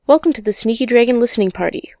Welcome to the Sneaky Dragon listening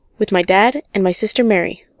party with my dad and my sister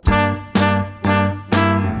Mary.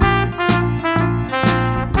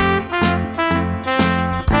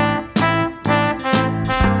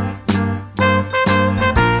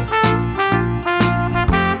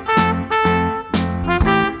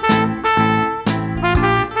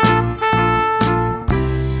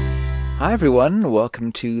 Hi everyone,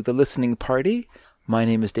 welcome to the listening party. My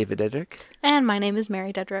name is David Dedrick. And my name is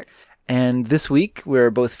Mary Dedrick. And this week we're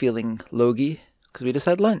both feeling logy because we just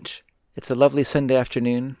had lunch. It's a lovely Sunday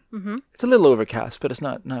afternoon. Mm-hmm. It's a little overcast, but it's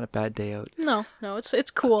not a bad day out. No,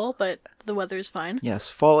 it's cool, but the weather's fine. Yes,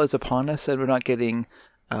 fall is upon us and we're not getting...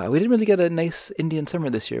 we didn't really get a nice Indian summer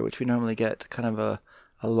this year, which we normally get. Kind of a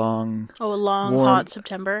long... warm, hot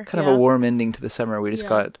September. Kind of a warm ending to the summer. We just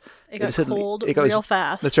got... It got cold real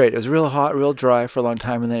fast. That's right. It was real hot, real dry for a long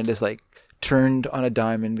time, and then it just turned on a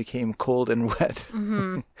dime and became cold and wet.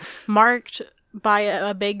 Mm-hmm. Marked by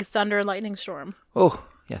a big thunder and lightning storm. Oh,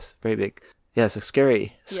 yes, very big. Yes, it's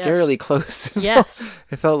scary. Yes. Scarily close. Yes.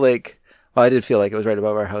 It felt like... Well, I did feel like it was right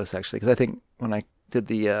above our house, actually, because I think when I did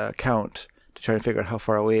the count to try and figure out how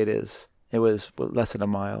far away it is, it was less than a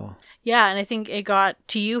mile. Yeah, and I think it got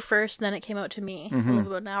to you first, then it came out to me. Mm-hmm. I live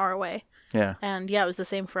about an hour away. Yeah. And yeah, it was the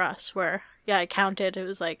same for us, where, I counted. It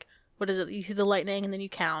was like, what is it? You see the lightning and then you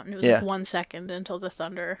count. And it was 1 second until the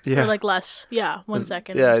thunder. Yeah. Or less. Yeah, 1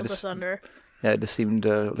 second until the thunder. Yeah, it just seemed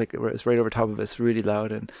like it was right over top of us, really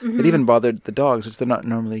loud. And it even bothered the dogs, which they're not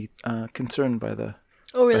normally concerned by the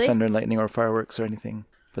thunder and lightning or fireworks or anything.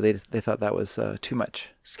 But they thought that was too much.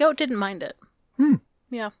 Scout didn't mind it.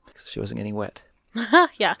 Yeah. She wasn't getting wet.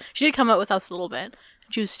 Yeah, she did come out with us a little bit.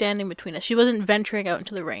 She was standing between us. She wasn't venturing out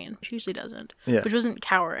into the rain. She usually doesn't. Yeah. But she wasn't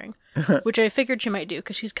cowering, which I figured she might do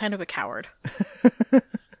because she's kind of a coward.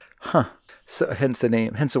 Huh. So hence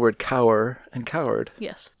the word cower and coward.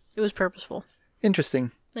 Yes. It was purposeful.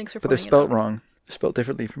 Interesting. Thanks for pointing it out. But they're spelt wrong. They're spelt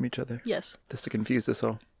differently from each other. Yes. Just to confuse us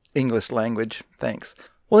all. English language. Thanks.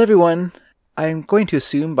 Well, everyone, I'm going to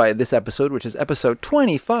assume by this episode, which is episode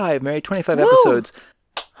 25, Mary, 25 Woo! Episodes.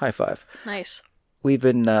 High five. Nice. We've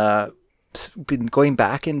been going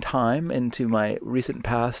back in time into my recent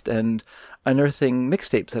past and unearthing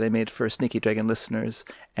mixtapes that I made for Sneaky Dragon listeners.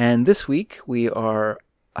 And this week we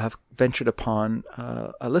have ventured upon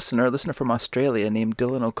a listener from Australia named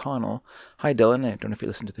Dylan O'Connell. Hi, Dylan. I don't know if you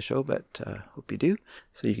listen to the show, but hope you do.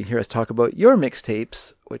 So you can hear us talk about your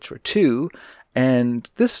mixtapes, which were 2. And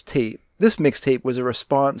this mixtape was a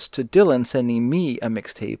response to Dylan sending me a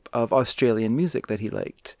mixtape of Australian music that he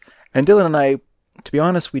liked. And Dylan and I, to be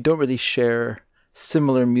honest, we don't really share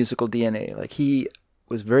similar musical DNA. Like, he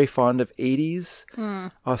was very fond of 80s,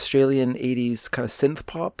 Australian 80s kind of synth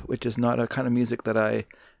pop, which is not a kind of music that I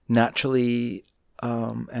naturally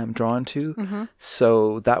am drawn to. Mm-hmm.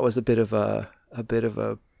 So that was a bit of a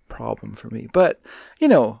problem for me. But,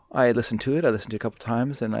 I listened to it. I listened to it a couple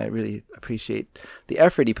times, and I really appreciate the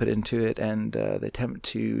effort he put into it and the attempt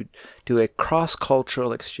to do a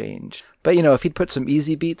cross-cultural exchange. But, if he'd put some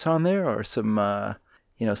easy beats on there or some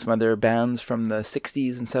other bands from the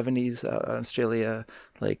 60s and 70s in Australia,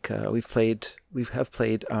 like we have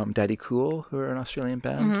played Daddy Cool, who are an Australian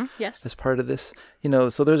band, yes, as part of this.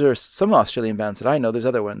 So those are some Australian bands that I know. There's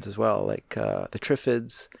other ones as well, like the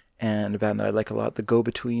Triffids, and a band that I like a lot, the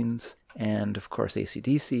Go-Betweens, and of course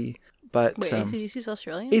AC/DC. But wait, AC/DC is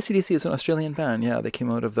Australian? AC/DC is an Australian band, yeah. They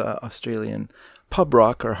came out of the Australian pub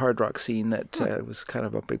rock or hard rock scene that was kind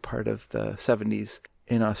of a big part of the 70s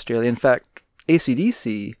in Australia. In fact,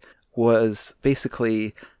 AC/DC was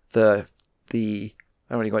basically the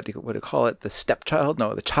I don't know what to call it,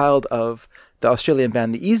 the child of the Australian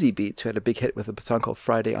band The Easy Beats, who had a big hit with a song called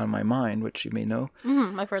Friday on My Mind, which you may know.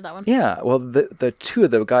 I've heard that one. Yeah, well, the two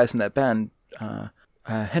of the guys in that band,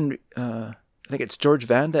 Henry, I think it's George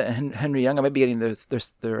Vanda and Henry Young. I might be getting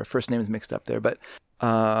their first names mixed up there, but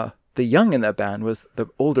the Young in that band was the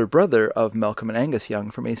older brother of Malcolm and Angus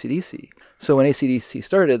Young from AC/DC. So when AC/DC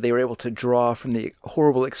started, they were able to draw from the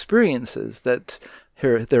horrible experiences that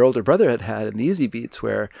their older brother had in the Easy Beats,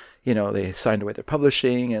 where they signed away their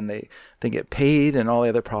publishing and they get paid, and all the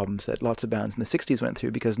other problems that lots of bands in the 60s went through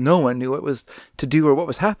because no one knew what was to do or what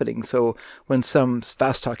was happening. So when some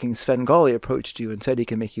fast-talking Svengali approached you and said he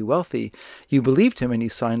can make you wealthy, you believed him and you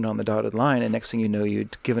signed on the dotted line, and next thing you know,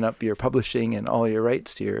 you'd given up your publishing and all your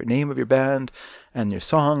rights to your name of your band and your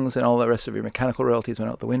songs, and all the rest of your mechanical royalties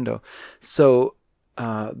went out the window. So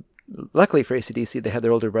luckily for AC/DC, they had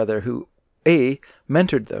their older brother who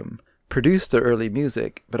mentored them, produced their early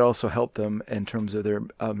music, but also helped them in terms of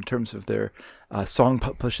their song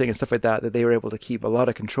publishing and stuff like that they were able to keep a lot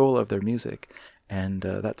of control of their music. And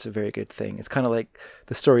that's a very good thing. It's kind of like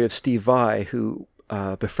the story of Steve Vai, who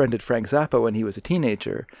befriended Frank Zappa when he was a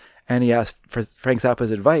teenager. And he asked for Frank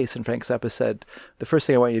Zappa's advice, and Frank Zappa said, the first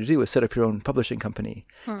thing I want you to do is set up your own publishing company.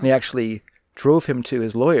 And he actually drove him to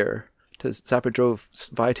his lawyer. Zappa drove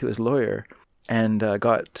Vai to his lawyer and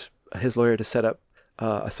got his lawyer to set up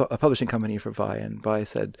a publishing company for Vai. And Vai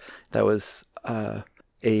said that was what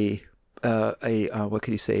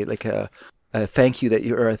could you say, like a thank you that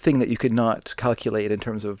you, or a thing that you could not calculate in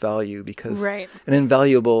terms of value, because an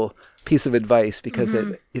invaluable piece of advice, because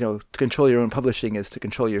it, to control your own publishing is to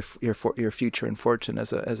control your future and fortune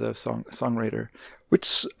as a songwriter,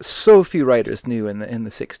 which so few writers knew in the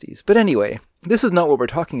 60s. But anyway, this is not what we're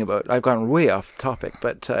talking about. I've gone way off topic,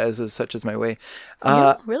 but such is my way.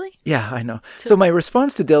 Really? Yeah, I know. So my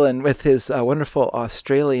response to Dylan with his wonderful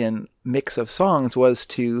Australian mix of songs was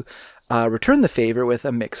to return the favor with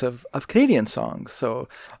a mix of Canadian songs. So,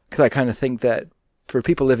 because I kind of think that for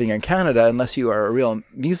people living in Canada, unless you are a real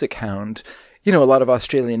music hound, a lot of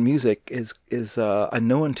Australian music is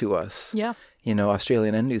unknown to us. Yeah.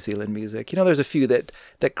 Australian and New Zealand music. There's a few that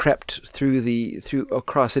crept through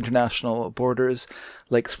across international borders,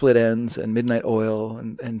 like Split Enz and Midnight Oil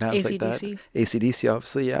and bands like that. AC/DC,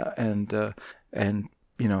 obviously, yeah, and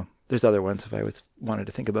there's other ones if I wanted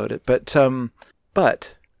to think about it, but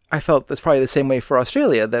I felt that's probably the same way for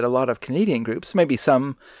Australia, that a lot of Canadian groups, maybe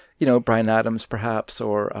some, Bryan Adams perhaps,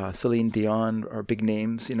 or Celine Dion, or big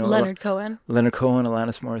names, Leonard Cohen,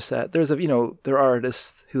 Alanis Morissette. There are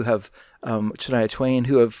artists who have, Shania Twain,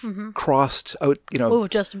 who have crossed out,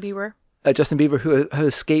 Justin Bieber. Justin Bieber, who have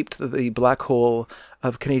escaped the black hole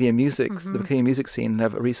of Canadian music, the Canadian music scene, and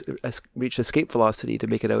have reached escape velocity to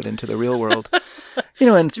make it out into the real world.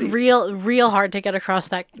 And it's real hard to get across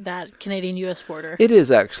that Canadian-U.S. border. It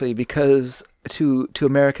is, actually, because to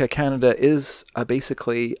America, Canada is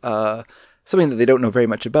basically something that they don't know very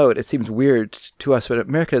much about. It seems weird to us, but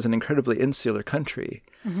America is an incredibly insular country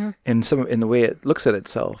in the way it looks at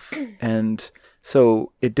itself, and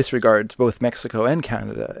so it disregards both Mexico and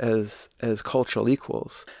Canada as cultural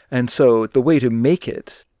equals. And so the way to make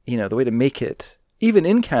it, even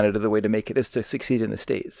in Canada, the way to make it is to succeed in the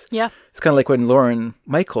States. Yeah. It's kind of like when Lorne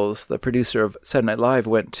Michaels, the producer of Saturday Night Live,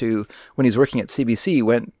 when he's working at CBC,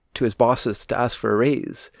 went to his bosses to ask for a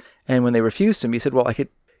raise. And when they refused him, he said, well, I could,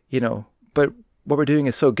 but what we're doing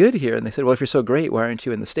is so good here. And they said, well, if you're so great, why aren't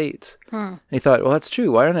you in the States? And he thought, well, that's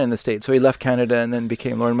true. Why aren't I in the States? So he left Canada and then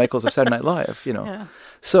became Lorne Michaels of Saturday Night Live, Yeah.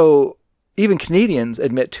 So even Canadians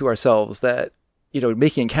admit to ourselves that,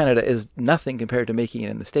 making in Canada is nothing compared to making it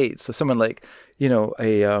in the States. So someone like,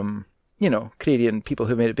 Canadian people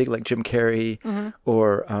who made it big, like Jim Carrey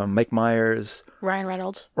or Mike Myers. Ryan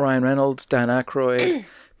Reynolds, Dan Aykroyd.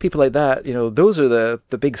 People like that, those are the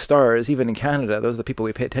big stars, even in Canada. Those are the people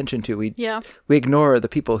we pay attention to. We ignore the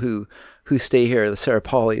people who stay here, the Sarah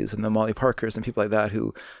Paulis and the Molly Parkers and people like that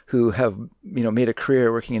who have, made a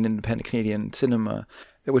career working in independent Canadian cinema,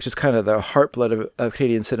 which is kind of the heartblood of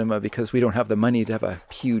Canadian cinema, because we don't have the money to have a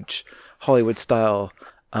huge Hollywood-style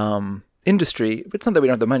industry. It's not that we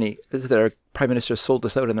don't have the money. It's that our Prime Minister sold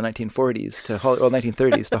us out in the 1940s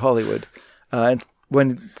 1930s to Hollywood. And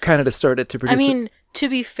when Canada started to produce... To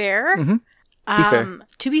be fair, to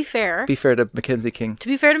be fair to Mackenzie King.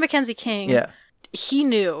 Yeah. He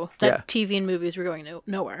knew that TV and movies were going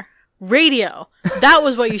nowhere. Radio, that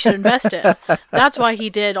was what you should invest in. That's why he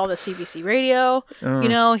did all the CBC radio.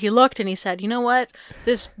 He looked and he said, you know what?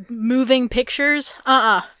 This moving pictures,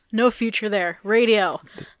 no future there. Radio,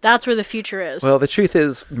 that's where the future is. Well, the truth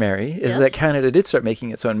is, Mary, that Canada did start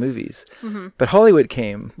making its own movies. But Hollywood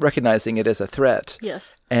came, recognizing it as a threat.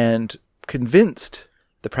 Yes. And convinced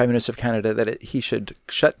the Prime Minister of Canada that he should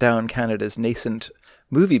shut down Canada's nascent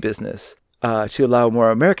movie business to allow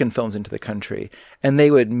more American films into the country. And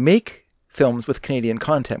they would make films with Canadian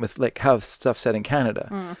content, with have stuff set in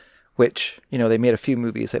Canada, which, they made a few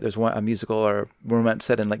movies. Like there's a musical or romance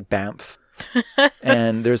set in Banff.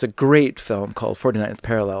 And there's a great film called 49th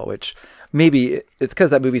Parallel, which maybe it's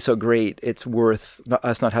because that movie's so great, it's worth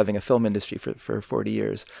us not having a film industry for 40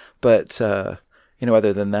 years. But,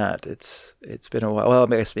 other than that, it's been a while. Well,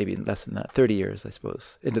 I guess maybe less than that, 30 years, I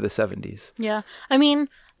suppose, into the 70s. Yeah.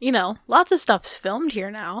 Lots of stuff's filmed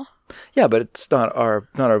here now. Yeah, but it's not our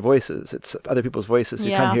voices. It's other people's voices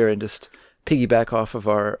who come here and just piggyback off of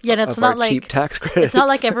our cheap tax credits. It's not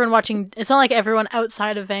like everyone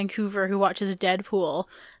outside of Vancouver who watches Deadpool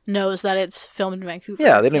knows that it's filmed in Vancouver.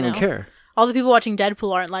 Yeah, they don't even care. All the people watching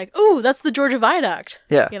Deadpool aren't like, "Ooh, that's the Georgia Viaduct."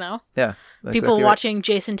 Yeah. Yeah. People exactly watching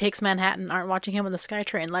Jason Takes Manhattan aren't watching him on the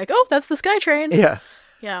SkyTrain like, "Oh, that's the SkyTrain." Yeah.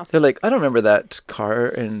 Yeah. They're like, I don't remember that car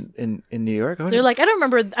in New York. They're like, I don't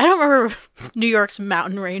remember New York's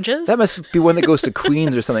mountain ranges. That must be one that goes to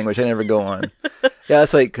Queens or something, which I never go on. Yeah,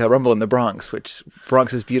 it's like Rumble in the Bronx, which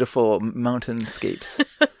Bronx's beautiful mountainscapes.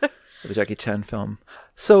 The Jackie Chan film.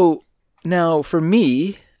 So now for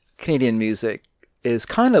me, Canadian music is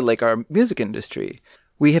kind of like our music industry.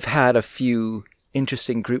 We have had a few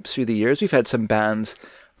interesting groups through the years. We've had some bands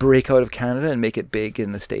break out of Canada and make it big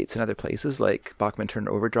in the States and other places, like Bachman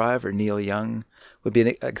Turner Overdrive or Neil Young would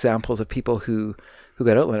be examples of people who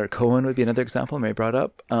got out. Leonard Cohen would be another example Mary brought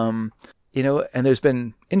up. And there's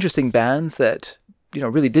been interesting bands that,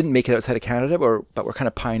 really didn't make it outside of Canada, but were kind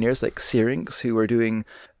of pioneers, like Syrinx, who were doing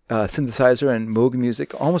synthesizer and Moog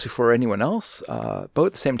music almost before anyone else,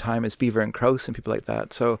 about the same time as Beaver and Krause and people like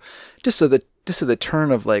that. So just so the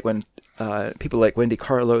turn of like when people like Wendy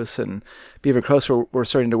Carlos and Beaver Krause were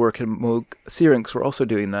starting to work in Moog, Syrinx were also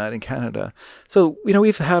doing that in Canada. So,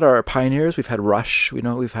 we've had our pioneers, we've had Rush,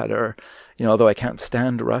 we've had our, although I can't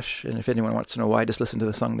stand Rush, and if anyone wants to know why, just listen to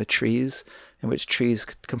the song The Trees, in which trees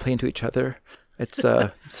complain to each other. It's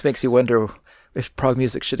this makes you wonder if prog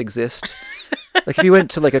music should exist. Like if you went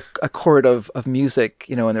to like a court of music,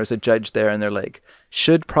 and there was a judge there and they're like,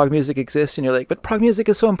 should prog music exist? And you're like, but prog music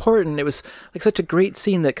is so important. It was like such a great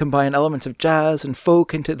scene that combined elements of jazz and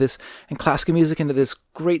folk into this, and classical music into this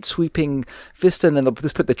great sweeping vista. And then they'll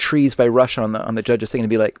just put The Trees by Rush on the judge's thing and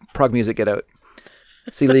be like, prog music, get out.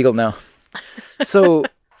 It's illegal now. So,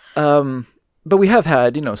 but we have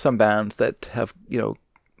had, some bands that have,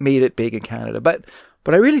 made it big in Canada. But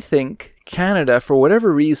I really think Canada, for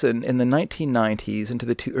whatever reason, in the 1990s into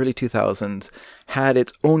the early 2000s, had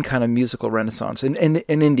its own kind of musical renaissance in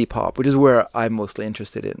indie pop, which is where I'm mostly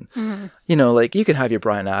interested in. Mm-hmm. Like you can have your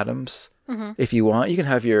Bryan Adams if you want. You can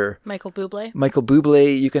have your Michael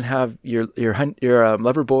Bublé. You can have your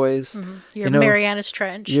Loverboys. Mm-hmm. Your Marianas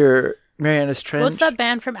Trench. Your Marianas Trench. What's that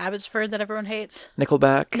band from Abbotsford that everyone hates?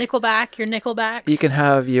 Nickelback. Your Nickelbacks. You can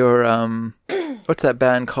have your what's that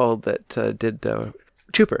band called that did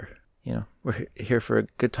Trooper? We're here for a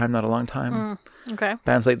good time, not a long time. Okay.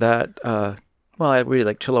 Bands like that. I really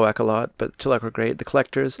like Chilliwack a lot, but Chilliwack were great. The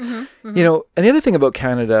Collectors. Mm-hmm. And the other thing about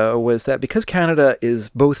Canada was that because Canada is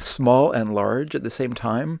both small and large at the same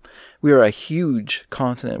time, we are a huge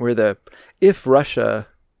continent where if Russia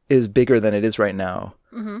is bigger than it is right now,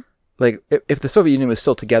 mm-hmm. like if the Soviet Union was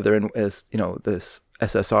still together and as, this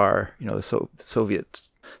SSR, the Soviet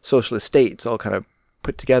socialist states all kind of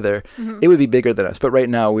put together, mm-hmm. it would be bigger than us. But right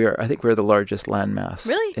now I think we're the largest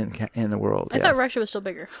landmass in the world. I thought Russia was still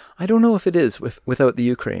bigger. I don't know if it is without the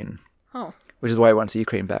Ukraine. Oh. Which is why I want the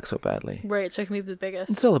Ukraine back so badly. Right, so it can be the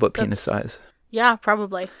biggest. It's all about penis size. Yeah,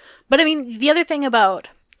 probably. But I mean, the other thing about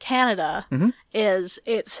Canada mm-hmm. is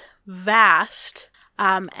it's vast,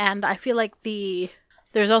 and I feel like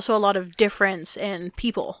there's also a lot of difference in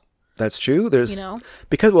people. That's true. There's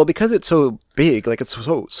because it's so big, like it's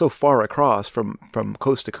so far across from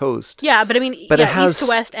coast to coast. Yeah, but I mean, it has, east to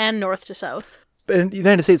west and north to south. And the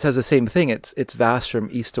United States has the same thing. It's vast from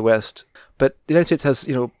east to west. But the United States has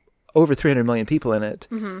over 300 million people in it.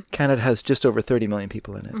 Mm-hmm. Canada has just over 30 million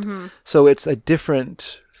people in it. Mm-hmm. So it's a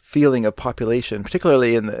different feeling of population,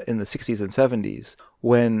 particularly in the 60s and 70s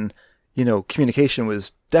when communication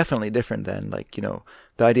was definitely different then. Like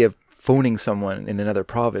the idea of phoning someone in another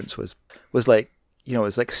province was like, it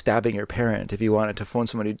was like stabbing your parent if you wanted to phone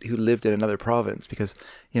somebody who lived in another province, because,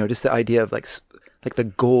 just the idea of like the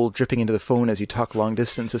gold dripping into the phone as you talk long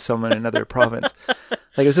distance to someone in another province.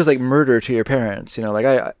 Like it was just like murder to your parents, like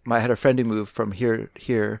I had a friend who moved from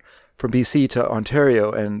here from BC to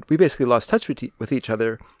Ontario, and we basically lost touch with each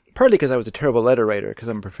other, partly because I was a terrible letter writer because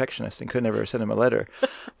I'm a perfectionist and could never send him a letter,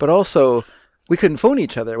 but also we couldn't phone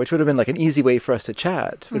each other, which would have been like an easy way for us to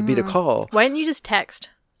chat, would be to call. Why didn't you just text?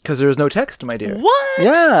 Because there was no text, my dear. What?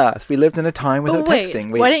 Yeah, we lived in a time without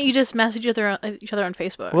texting. Why didn't you just message each other on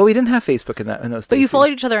Facebook? Well, we didn't have Facebook in those days. But you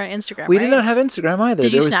followed each other on Instagram, We did not have Instagram either.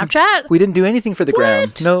 Did you Snapchat? We didn't do anything for the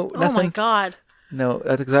gram. No, nothing. Oh my God. No,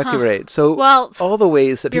 that's exactly right. So all the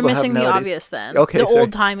ways that people have nowadays. You're missing the obvious then. Okay, the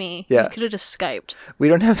old-timey. Yeah. You could have just Skyped. We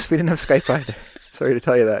didn't have Skype either. Sorry to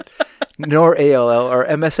tell you that. Nor AOL or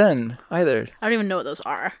MSN either. I don't even know what those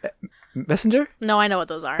are. Messenger? No, I know what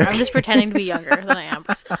those are. I'm just pretending to be younger than I am.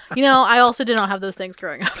 I also did not have those things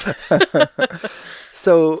growing up.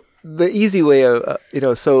 So the easy way of,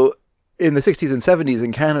 so in the 60s and 70s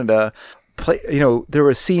in Canada, there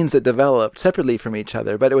were scenes that developed separately from each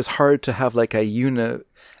other, but it was hard to have like a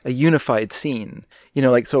unified scene.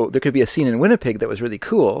 So there could be a scene in Winnipeg that was really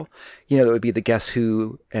cool, that would be the Guess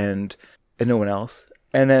Who and no one else.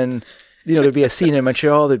 And then there'd be a scene in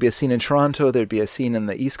Montreal, there'd be a scene in Toronto, there'd be a scene in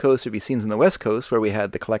the East Coast, there'd be scenes in the West Coast where we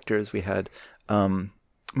had the Collectors, we had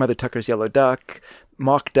Mother Tucker's Yellow Duck,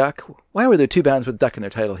 Mock Duck. Why were there two bands with duck in their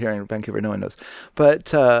title here in Vancouver? No one knows. But,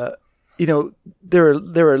 there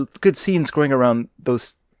were good scenes going around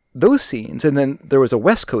those scenes. And then there was a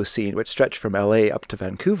West Coast scene, which stretched from LA up to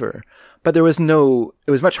Vancouver. But it was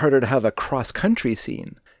much harder to have a cross-country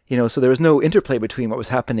scene. So there was no interplay between what was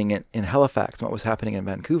happening in Halifax and what was happening in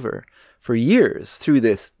Vancouver for years through the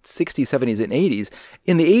 60s, 70s, and 80s.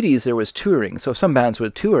 In the 80s, there was touring. So some bands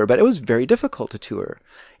would tour, but it was very difficult to tour.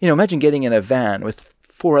 Imagine getting in a van with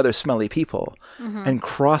 4 other smelly people and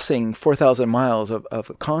crossing 4,000 miles of a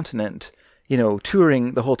continent,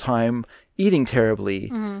 touring the whole time, eating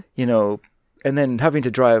terribly, and then having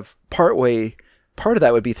to drive part of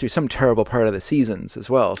that would be through some terrible part of the seasons as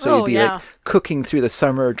well. So you'd be like cooking through the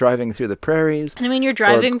summer, driving through the prairies. And I mean, you're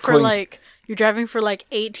driving for like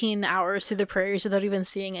 18 hours through the prairies without even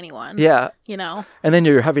seeing anyone. Yeah. And then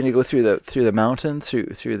you're having to go through the mountains, through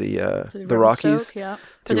the Rockies.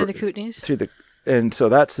 Through the Kootenays. And so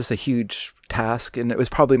that's just a huge task. And it was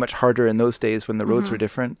probably much harder in those days when the roads were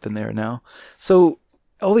different than they are now. So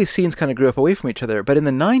all these scenes kind of grew up away from each other. But in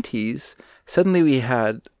the 90s, suddenly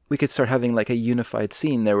we could start having like a unified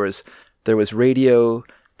scene. There was radio,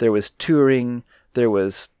 there was touring, there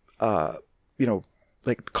was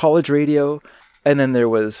like college radio, and then there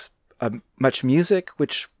was much music,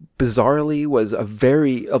 which bizarrely was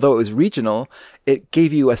although it was regional, it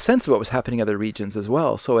gave you a sense of what was happening in other regions as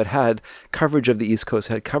well. So it had coverage of the East Coast,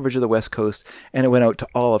 had coverage of the West Coast, and it went out to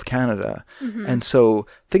all of Canada. And so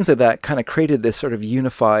things like that kind of created this sort of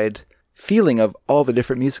unified feeling of all the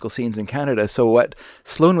different musical scenes in Canada. So what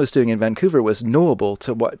Sloan was doing in Vancouver was knowable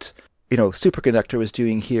to what, Superconductor was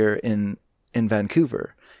doing here in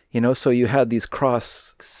Vancouver. So you had these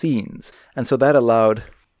cross scenes. And so that allowed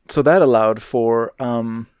for,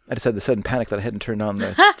 I just had the sudden panic that I hadn't turned on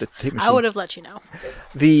the tape machine. I would have let you know.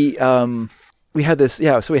 We had this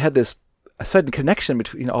a sudden connection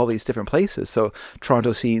between all these different places. So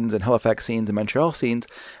Toronto scenes and Halifax scenes and Montreal scenes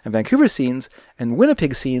and Vancouver scenes and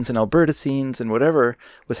Winnipeg scenes and Alberta scenes and whatever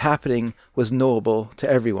was happening was knowable to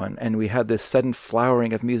everyone. And we had this sudden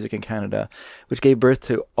flowering of music in Canada, which gave birth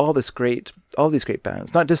to all these great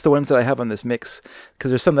bands. Not just the ones that I have on this mix, because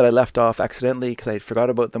there's some that I left off accidentally because I forgot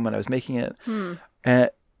about them when I was making it.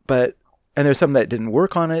 And there's some that didn't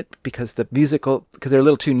work on it because they're a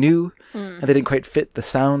little too new and they didn't quite fit the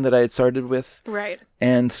sound that I had started with. Right.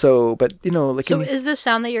 And so, but So is the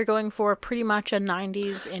sound that you're going for pretty much a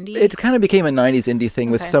 90s indie? It kind of became a 90s indie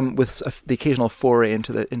thing with the occasional foray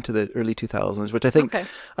into the early 2000s, which I think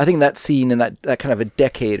that scene in that kind of a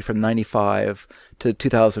decade from 95 to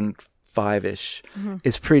 2005-ish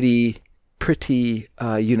is pretty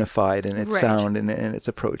unified in its sound and its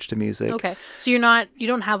approach to music. Okay. So you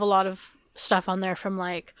don't have a lot of stuff on there from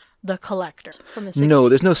like The Collector from the 60s? No,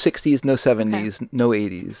 there's no 60s, no 70s, no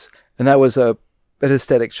 80s. And that was an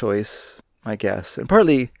aesthetic choice, I guess. And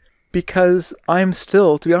partly because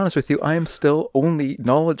to be honest with you, I am still only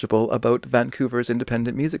knowledgeable about Vancouver's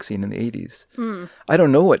independent music scene in the 80s. I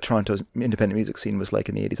don't know what Toronto's independent music scene was like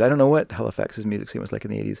in the 80s. I don't know what Halifax's music scene was like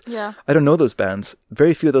in the 80s. Yeah. I don't know those bands.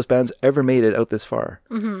 Very few of those bands ever made it out this far.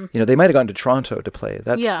 They might have gone to Toronto to play.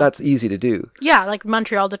 That's easy to do. Yeah, like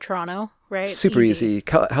Montreal to Toronto, right? Super easy.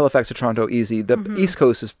 Halifax to Toronto, easy. The East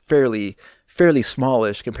Coast is fairly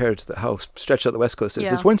smallish compared to how stretched out the West Coast is.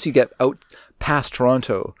 It's once you get out past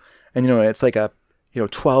Toronto, and it's like a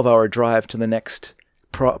 12-hour drive to the next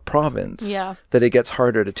province that it gets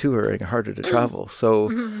harder to tour and harder to travel.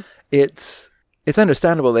 So it's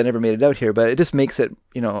understandable they never made it out here, but it just makes it,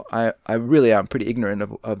 I really am pretty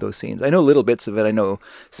ignorant of those scenes. I know little bits of it. I know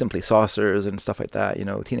Simply Saucers and stuff like that,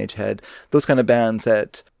 Teenage Head, those kind of bands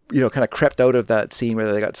that, kind of crept out of that scene,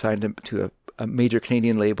 whether they got signed to a major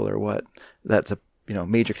Canadian label or what. That's a,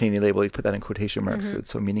 major Canadian label. You put that in quotation marks. So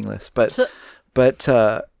it's so meaningless. But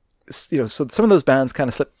so some of those bands kind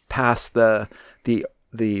of slip past the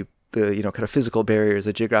kind of physical barriers,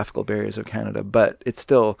 the geographical barriers of Canada, but it's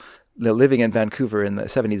still, living in Vancouver in the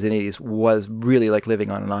 70s and 80s was really like living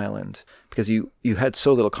on an island because you had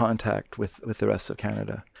so little contact with the rest of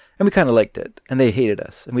Canada. And we kind of liked it, and they hated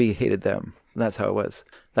us, and we hated them. And that's how it was.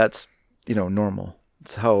 That's, normal.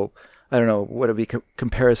 It's how, I don't know, what would be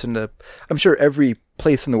comparison to, I'm sure every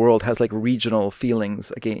place in the world has like regional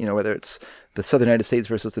feelings, again, whether it's the southern United States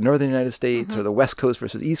versus the northern United States or the West Coast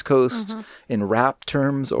versus East Coast in rap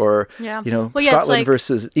terms or, Scotland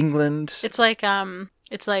versus England. It's like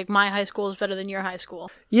It's like my high school is better than your high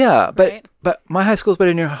school. Yeah, right? but my high school is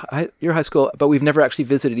better than your high school, but we've never actually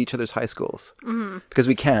visited each other's high schools. Mm-hmm. Because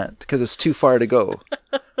we can't, because it's too far to go.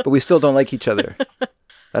 But we still don't like each other.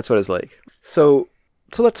 That's what it's like. So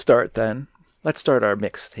let's start then. Let's start our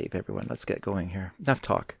mixtape, everyone. Let's get going here. Enough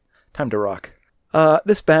talk. Time to rock.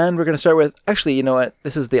 This band we're going to start with, actually, you know what?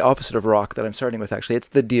 This is the opposite of rock that I'm starting with, actually. It's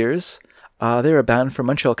the Deers. They're a band from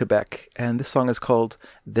Montreal, Quebec, and this song is called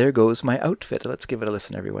There Goes My Outfit. Let's give it a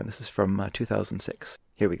listen, everyone. This is from 2006.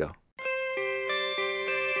 Here we go.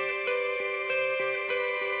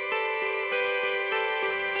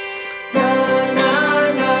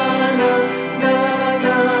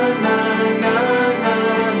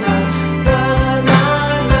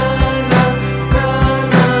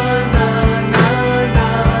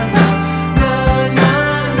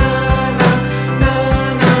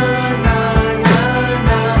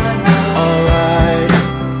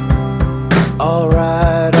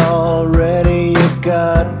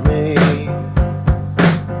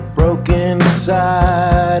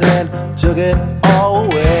 And took it all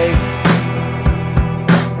away.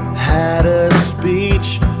 Had a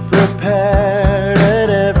speech prepared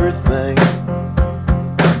and everything.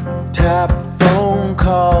 Tap phone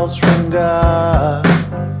calls from God.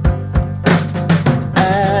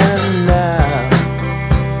 And now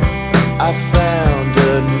I found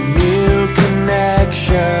a new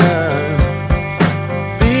connection.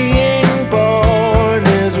 Being born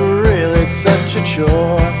is really such a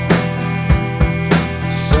chore.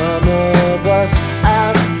 Some of us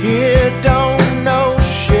out here don't know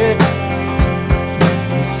shit,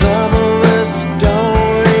 and some of us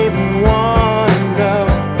don't even want to know.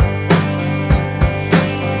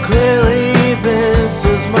 Clearly this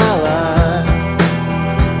is my life.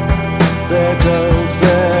 There goes,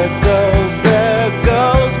 there goes, there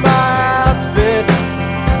goes my outfit.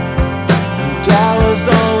 And I was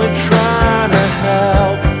only trying to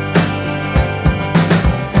help.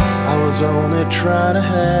 I was only trying to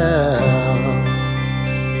help.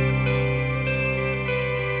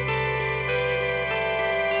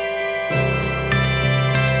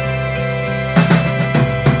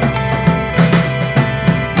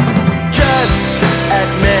 Just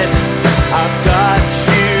admit I've got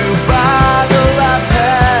you by the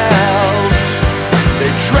lapels.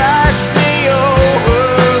 They trashed me over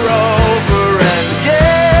and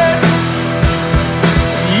again.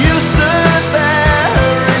 You stood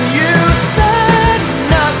there and you said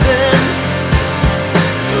nothing.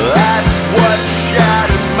 That's what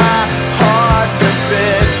shattered my heart to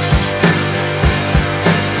bits.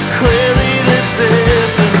 Clearly this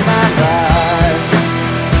isn't my life.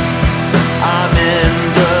 I'm in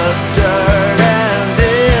the dirt and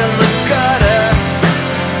in the gutter.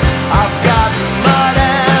 I've got mud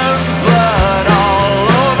and blood all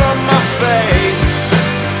over my face.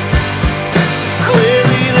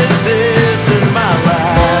 Clearly this isn't my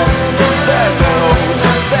life. There goes,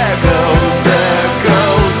 there goes, there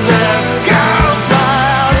goes, there goes my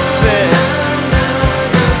outfit.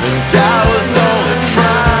 And I was only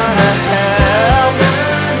trying to help.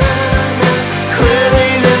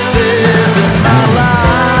 Clearly this isn't my life.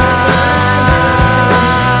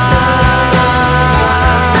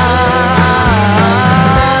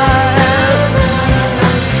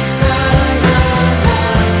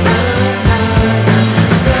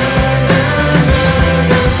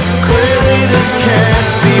 Clearly this can't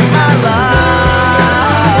be my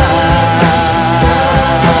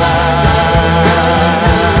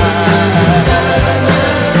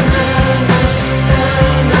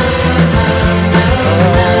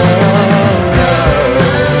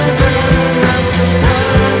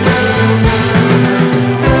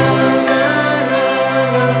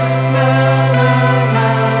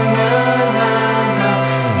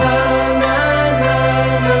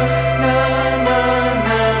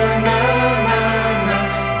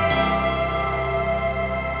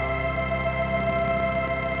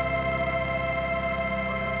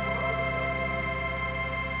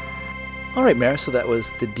All right, Mara, so that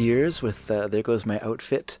was the Deers with There Goes My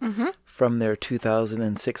Outfit from their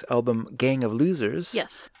 2006 album Gang of Losers.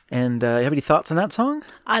 Yes. And you have any thoughts on that song?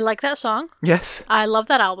 I like that song. Yes. I love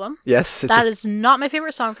that album. Yes. That is not my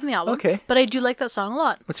favorite song from the album. Okay. But I do like that song a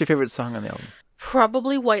lot. What's your favorite song on the album?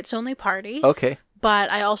 Probably Whites Only Party. Okay. But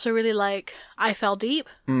I also really like I Fell Deep.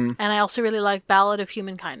 And I also really like Ballad of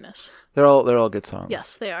Human Kindness. They're all good songs.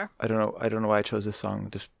 Yes, they are. I don't know why I chose this song.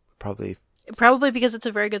 Just probably because it's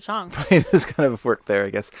a very good song. There's kind of work there, I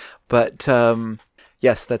guess. But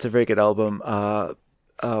yes, that's a very good album.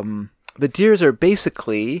 The Deers are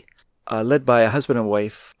basically led by a husband and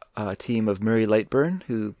wife team of Murray Lightburn,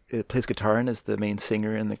 who plays guitar and is the main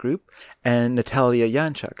singer in the group, and Natalia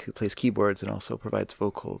Yanchuk, who plays keyboards and also provides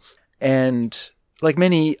vocals. And like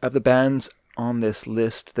many of the bands on this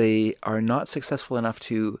list, they are not successful enough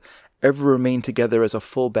to ever remain together as a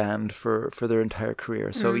full band for their entire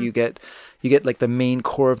career. So you get like the main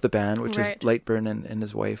core of the band, which is Lightburn and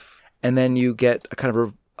his wife, and then you get a kind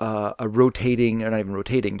of a rotating, or not even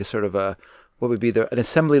rotating, just sort of what would be an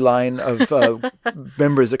assembly line of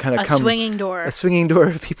members that kind of come... A swinging door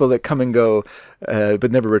of people that come and go,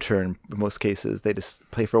 but never return in most cases. They just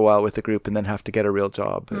play for a while with the group and then have to get a real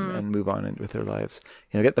job and move on with their lives.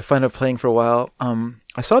 Get the fun of playing for a while.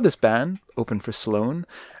 I saw this band open for Sloan,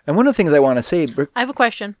 and one of the things I want to say... I have a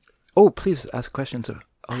question. Oh, please ask questions.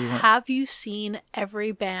 Have you seen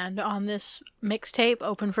every band on this mixtape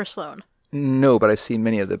open for Sloan? No, but I've seen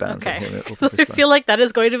many of the bands. Okay. I feel like that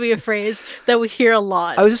is going to be a phrase that we hear a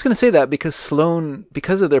lot. I was just going to say that because Sloan,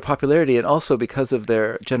 because of their popularity and also because of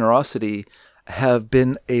their generosity, have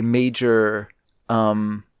been a major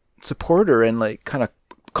supporter and like kind of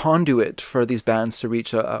conduit for these bands to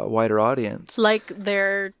reach a wider audience. Like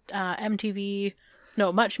their MTV,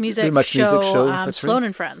 Much Music show, Sloan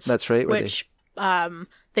and Friends. That's right. Which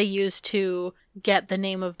they used to get the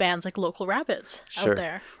name of bands like Local Rabbits out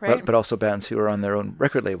there, right? But also bands who are on their own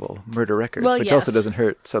record label, Murder Records, which also doesn't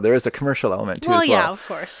hurt. So there is a commercial element to it as well. Yeah, of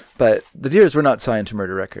course. But the Deers were not signed to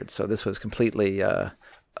Murder Records, so this was completely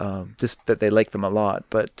just that they like them a lot.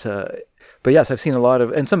 But yes, I've seen a lot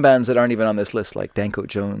of, and some bands that aren't even on this list, like Danko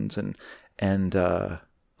Jones and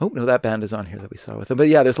oh, no, that band is on here that we saw with them. But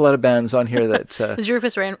yeah, there's a lot of bands on here that... Is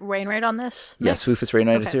Rufus Wainwright on this? Yes, Rufus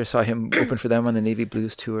Wainwright is here. Saw him open for them on the Navy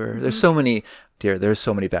Blues tour. There's so many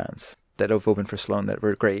bands that have opened for Sloan that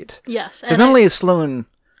were great. Yes. Because not only is Sloan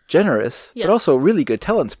generous, but also really good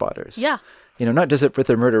talent spotters. Yeah. Not just with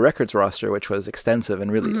their Murder Records roster, which was extensive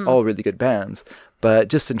and really all really good bands, but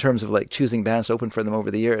just in terms of like choosing bands to open for them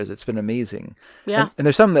over the years, it's been amazing. Yeah. And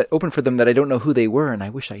there's some that opened for them that I don't know who they were, and I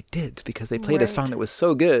wish I did because they played a song that was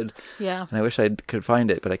so good. Yeah. And I wish I could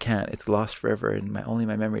find it, but I can't. It's lost forever, and only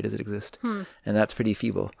my memory does it exist, and that's pretty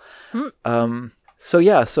feeble. And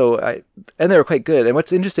they were quite good. And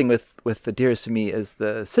what's interesting with the Deers to me is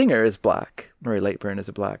the singer is black. Murray Lightburn is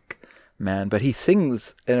a black man, but he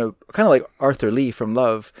sings in a kind of like Arthur Lee from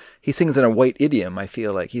Love. He sings in a white idiom. I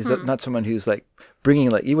feel like he's not someone who's like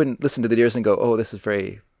bringing, like, you wouldn't listen to the Deers and go, oh, this is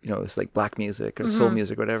very, it's like black music or soul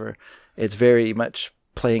music or whatever. It's very much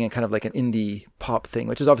playing in kind of like an indie pop thing,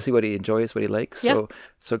 which is obviously what he enjoys, what he likes. Yep.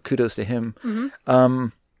 So kudos to him.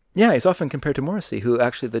 Yeah, he's often compared to Morrissey, who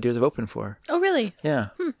actually the Deers have opened for. Oh, really? Yeah,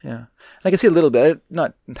 yeah. And I can see a little bit,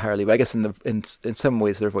 not entirely, but I guess in some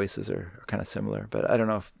ways their voices are kind of similar. But I don't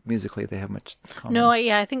know if musically they have much in common. No,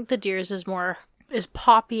 I think the Deers is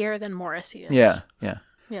poppier than Morrissey is. Yeah.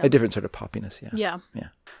 A different sort of poppiness, yeah.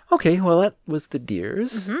 Okay, well, that was the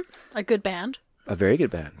Deers. A good band. A very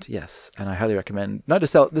good band, yes. And I highly recommend, not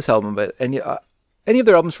just this album, but any of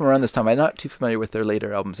their albums from around this time. I'm not too familiar with their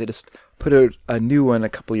later albums. They just put out a new one a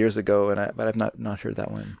couple years ago, but I've not heard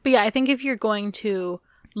that one. But yeah, I think if you're going to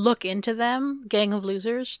look into them, Gang of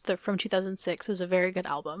Losers from 2006 is a very good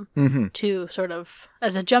album to sort of,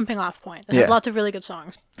 as a jumping off point. It has lots of really good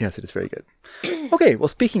songs. Yes, it is very good. Okay, well,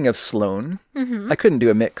 speaking of Sloan, I couldn't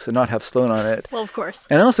do a mix and not have Sloan on it. Well, of course.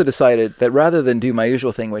 And I also decided that rather than do my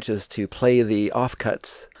usual thing, which is to play the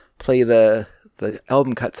offcuts, play the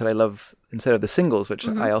album cuts that I love instead of the singles, which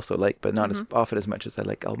I also like, but not as often as much as I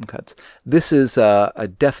like album cuts. This is a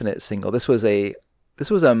definite single. This was a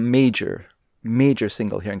major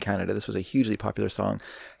single here in Canada. This was a hugely popular song.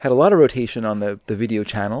 Had a lot of rotation on the video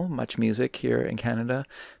channel, Much Music here in Canada,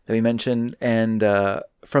 that we mentioned. And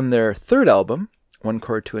from their third album, One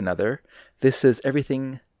Chord to Another, this is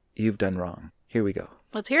Everything You've Done Wrong. Here we go.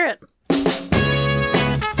 Let's hear it.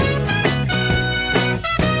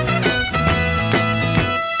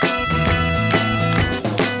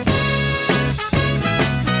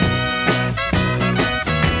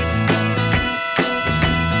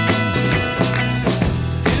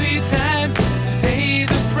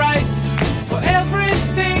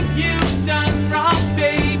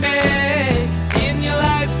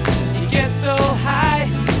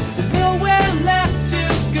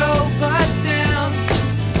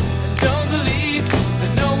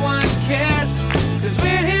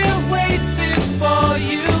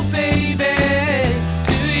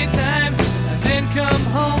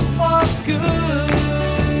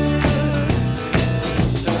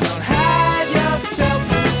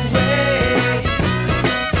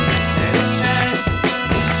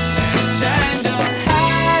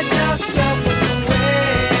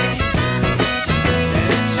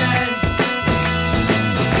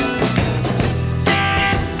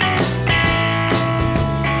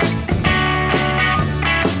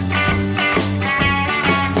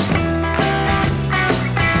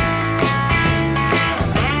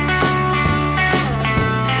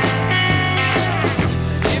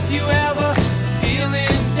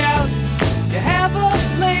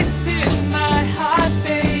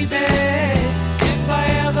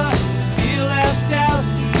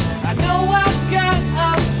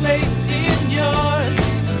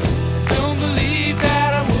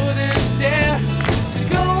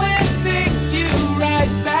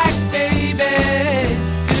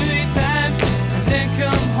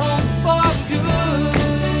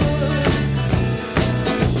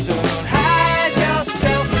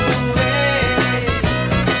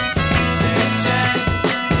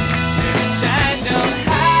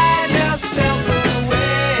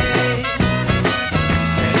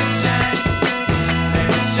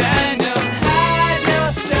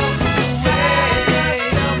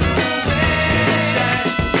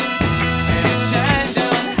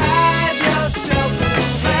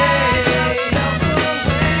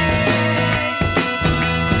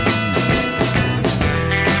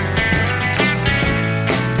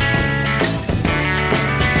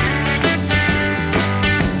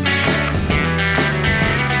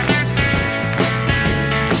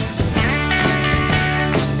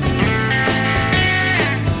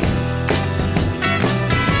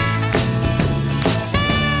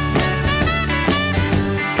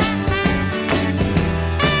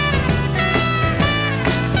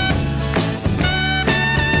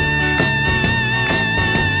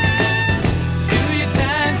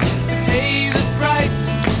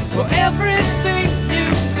 for everything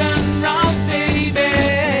you've done wrong, baby.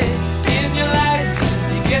 In your life,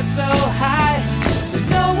 you get so high, there's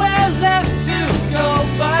nowhere left to go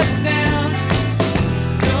but down.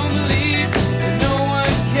 Don't believe that no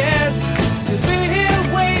one cares, 'cause we're here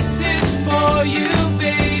waiting for you,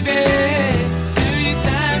 baby. Do your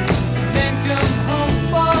time, then come home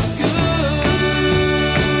for good.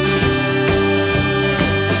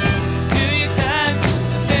 Do your time,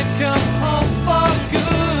 then come home for good.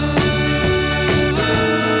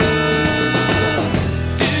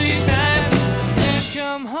 Do your time, then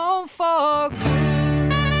come home for good.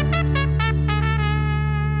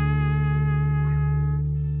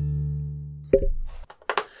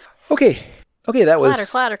 Okay, that was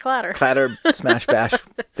Clatter, clatter, clatter. clatter, smash, bash,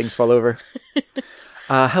 things fall over.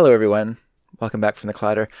 Hello, everyone. Welcome back from the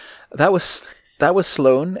clatter. That was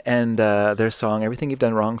Sloan and their song "Everything You've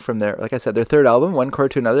Done Wrong" from their, like I said, their third album, One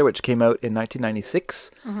Chord to Another, which came out in 1996.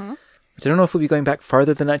 Mm-hmm. Which I don't know if we'll be going back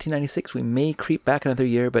farther than 1996. We may creep back another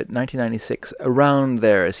year, but 1996, around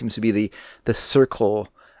there, seems to be the circle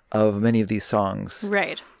of many of these songs.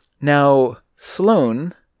 Right. Now,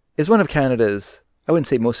 Sloan is one of Canada's, I wouldn't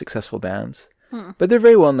say most successful bands, but they're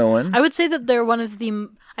very well known. I would say that they're one of the.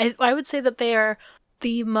 I would say that they are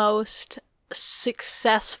the most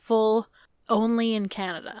successful only in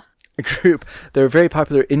Canada. Group. They're a very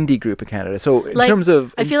popular indie group in Canada. So in terms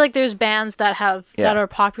of, I feel like there's bands that have Yeah. that are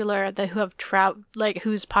popular that who have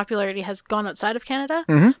whose popularity has gone outside of Canada.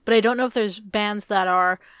 Mhm. But I don't know if there's bands that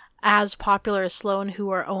are as popular as Sloan who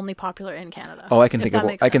are only popular in Canada. I can if think that of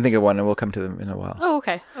makes I can think sense. of one, and we'll come to them in a while. Oh,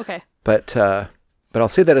 okay, But I'll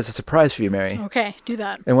say that as a surprise for you, Mary. okay. Do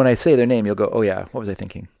that. And when I say their name, you'll go, "Oh yeah, what was I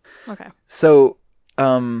thinking?" Okay. So,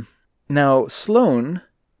 now Sloan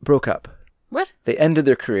broke up. What? They ended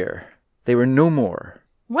their career. They were no more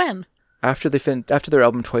When? after their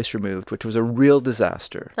album Twice Removed, which was a real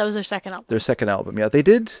disaster. That was their second album. Their second album. Yeah, they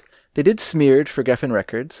did Smeared for Geffen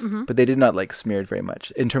Records, Mm-hmm. but they did not like Smeared very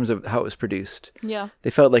much in terms of how it was produced. Yeah. They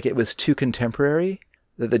felt like it was too contemporary,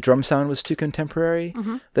 that the drum sound was too contemporary,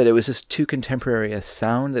 Mm-hmm. that it was just too contemporary a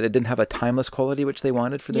sound, that it didn't have a timeless quality which they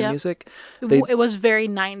wanted for their Yeah. music. It was very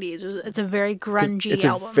 90s. It's a very grungy It's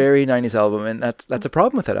album. a very 90s album, and that's a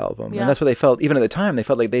problem with that album. Yeah. And that's what they felt, even at the time, they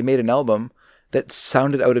felt like they made an album that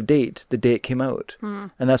sounded out of date the day it came out.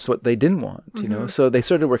 And that's what they didn't want, you know? So they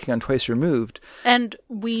started working on Twice Removed. And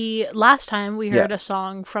last time we heard Yeah. a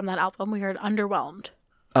song from that album. We heard Underwhelmed.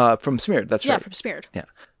 From Smeared, that's Yeah, right. from Smeared. Yeah.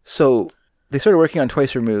 So they started working on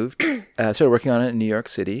Twice Removed, started working on it in New York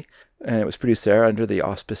City, and it was produced there under the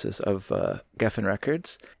auspices of Geffen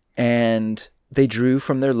Records. And they drew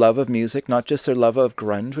from their love of music, not just their love of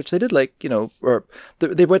grunge, which they did like, you know, or they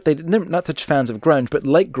didn't, not such fans of grunge, but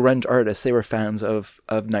like grunge artists, they were fans of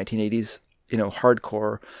 1980s, you know,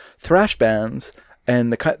 hardcore thrash bands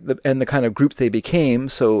and the kind of group they became.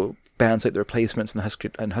 So bands like The Replacements and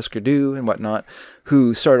Husker Du and whatnot,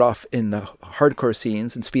 who started off in the hardcore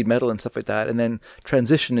scenes and speed metal and stuff like that, and then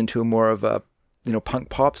transitioned into a more of a, you know, punk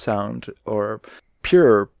pop sound or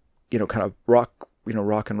pure, you know, kind of rock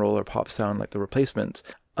and roll or pop sound like The Replacements.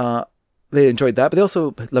 They enjoyed that, but they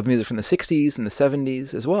also loved music from the 60s and the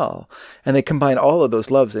 70s as well. And they combined all of those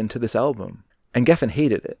loves into this album. And Geffen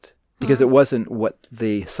hated it because it wasn't what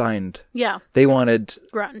they signed. Yeah. They wanted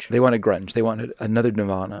Grunge. grunge. They wanted another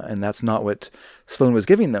Nirvana, and that's not what Sloan was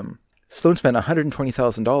giving them. Sloan spent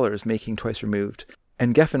 $120,000 making Twice Removed,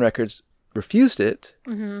 and Geffen Records refused it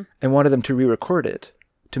and wanted them to re-record it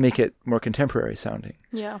to make it more contemporary sounding.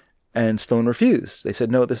 Yeah. And Sloan refused. They said,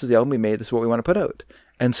 "No, this is the album we made. This is what we want to put out."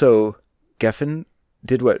 And so Geffen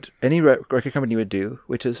did what any record company would do,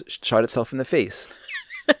 which is shot itself in the face.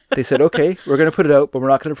 They said, "Okay, we're going to put it out, but we're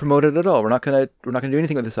not going to promote it at all. We're not going to do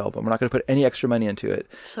anything with this album. We're not going to put any extra money into it,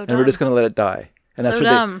 So and we're just going to let it die." And that's So what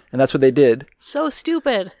dumb. that's what they did. So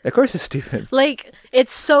stupid. Of course, it's stupid. Like,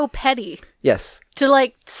 it's so petty Yes. to,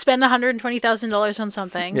 like, spend $120,000 on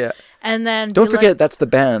something. Yeah. And then Don't be forget like, that's the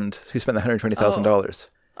band who spent the $120,000.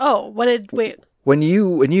 oh, wait. When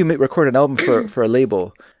you record an album for a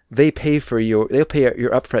label, they'll pay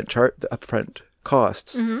your upfront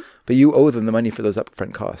costs, but you owe them the money for those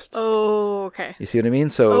upfront costs. Oh, okay. You see what I mean?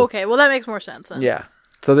 So Okay, well, that makes more sense then. yeah,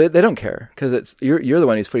 so they don't care because it's you're the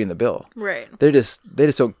one who's footing the bill. Right. They just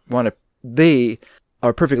don't want to. They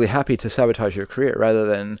are perfectly happy to sabotage your career rather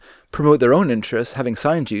than promote their own interests, having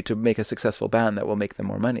signed you to make a successful band that will make them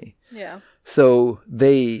more money. Yeah. So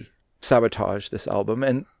they sabotaged this album,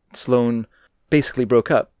 and Sloan basically broke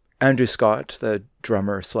up. Andrew Scott, the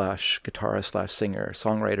drummer / guitarist / singer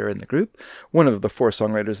songwriter in the group, one of the 4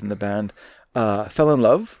 songwriters in the band, fell in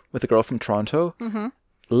love with a girl from Toronto,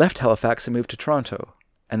 left Halifax and moved to Toronto,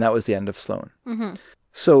 and that was the end of Sloan.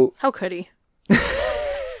 So how could he?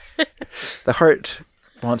 the heart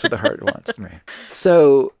wants what the heart wants. Right.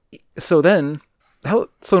 So then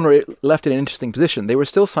Sloan were left in an interesting position. They were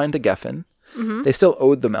still signed to Geffen. Mm-hmm. They still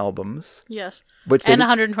owed them albums. Yes. And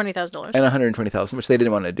 $120,000. And $120,000, which they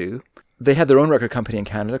didn't want to do. They had their own record company in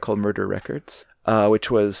Canada called Murder Records,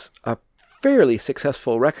 which was a fairly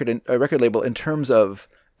successful record label in terms of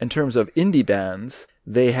indie bands.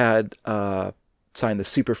 They had signed the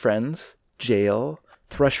Super Friends, Jail,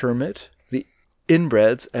 Thrush Hermit, the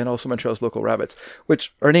Inbreds, and also Montreal's Local Rabbits,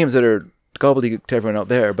 which are names that are gobbledygook to everyone out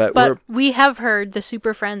there. But we have heard the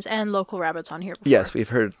Super Friends and Local Rabbits on here before. Yes, we've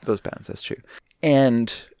heard those bands. That's true.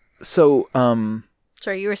 And so...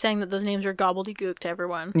 Sorry, you were saying that those names are gobbledygook to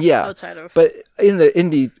everyone. Yeah, outside of. But in the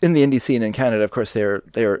indie scene in Canada, of course,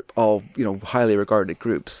 they're all highly regarded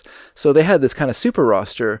groups. So they had this kind of super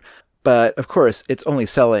roster, but of course, it's only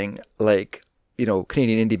selling like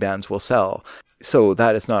Canadian indie bands will sell. So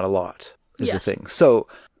that is not a lot. Is the thing. So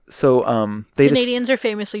Canadians are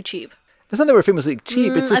famously cheap. It's not that we're famously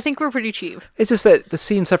cheap. It's just, I think we're pretty cheap. It's just that the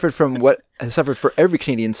scene suffered from what has suffered for every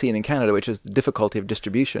Canadian scene in Canada, which is the difficulty of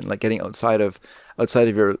distribution, like getting outside of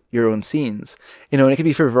your own scenes. And it can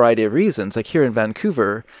be for a variety of reasons. Like here in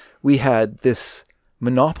Vancouver, we had this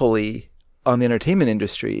monopoly on the entertainment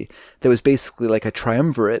industry that was basically like a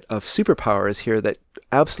triumvirate of superpowers here that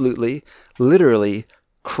absolutely, literally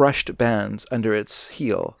crushed bands under its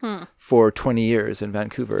heel for 20 years in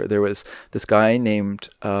Vancouver. There was this guy named...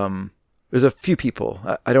 There's a few people.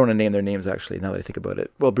 I don't want to name their names, actually, now that I think about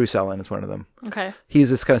it. Well, Bruce Allen is one of them. Okay. He's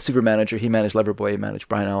this kind of super manager. He managed Loverboy, he managed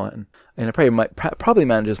Brian Allen, and it probably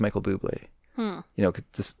manages Michael Bublé.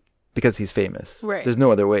 Just because he's famous. Right. There's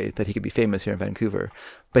no other way that he could be famous here in Vancouver.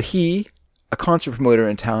 But a concert promoter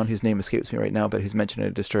in town, whose name escapes me right now, but who's mentioned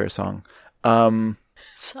in a Destroyer song.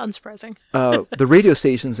 It's unsurprising. The radio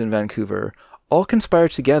stations in Vancouver all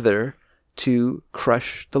conspired together to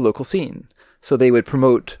crush the local scene. So they would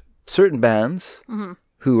promote certain bands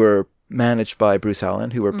who were managed by Bruce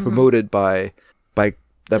Allen, who were promoted by that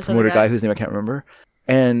promoter guy whose name I can't remember.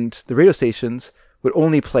 And the radio stations would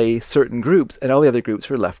only play certain groups, and all the other groups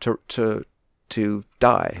were left to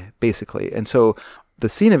die, basically. And so the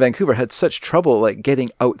scene in Vancouver had such trouble like getting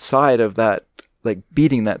outside of that, like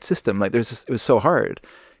beating that system. Like it was so hard.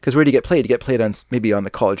 Because where do you get played? You get played on maybe on the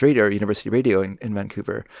college radio or university radio in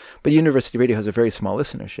Vancouver. But university radio has a very small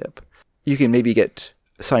listenership. You can maybe get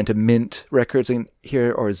signed to Mint Records in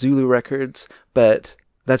here or Zulu Records, but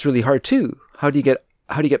that's really hard too. How do you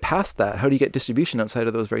get past that? How do you get distribution outside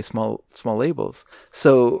of those very small labels?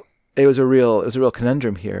 So it was a real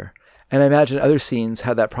conundrum here. And I imagine other scenes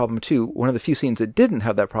had that problem too. One of the few scenes that didn't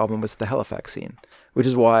have that problem was the Halifax scene, which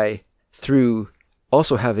is why through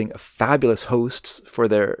also having fabulous hosts for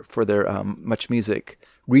their Much Music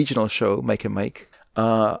regional show, Mike and Mike,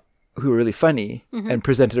 who were really funny and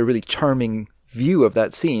presented a really charming view of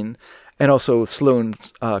that scene, and also Sloan,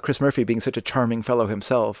 Chris Murphy being such a charming fellow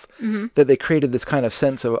himself, that they created this kind of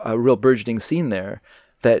sense of a real burgeoning scene there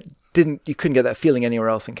that you couldn't get that feeling anywhere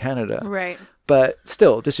else in Canada. Right. But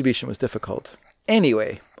still, distribution was difficult.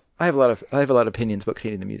 Anyway, I have a lot of opinions about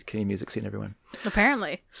Canadian music scene, everyone.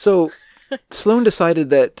 Apparently. So Sloan decided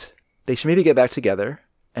that they should maybe get back together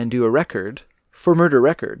and do a record for Murder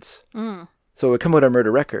Records. So it would come out on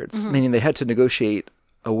Murder Records, meaning they had to negotiate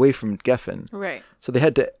away from Geffen. Right. So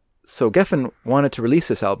Geffen wanted to release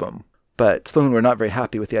this album, but Sloan were not very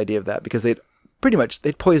happy with the idea of that because they'd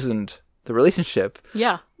poisoned the relationship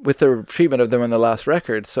with their treatment of them on the last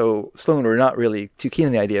record. So Sloan were not really too keen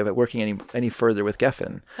on the idea of it working any further with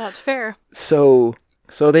Geffen. That's fair. So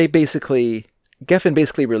Geffen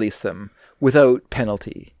basically released them without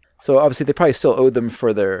penalty. So obviously they probably still owed them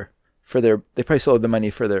they probably still owed the money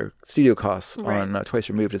for their studio costs on Twice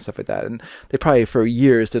Removed and stuff like that. And they probably for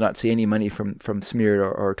years did not see any money from Smeared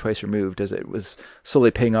or Twice Removed, as it was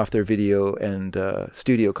solely paying off their video and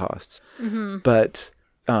studio costs. But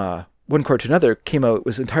One Chord to Another came out,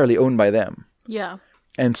 was entirely owned by them. Yeah.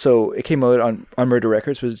 And so it came out on Murder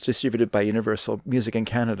Records, was distributed by Universal Music in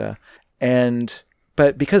Canada.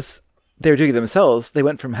 But because they were doing it themselves, they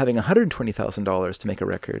went from having $120,000 to make a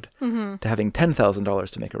record to having $10,000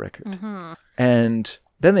 to make a record. And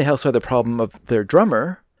then they also had the problem of their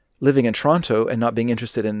drummer living in Toronto and not being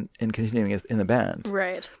interested in continuing in the band.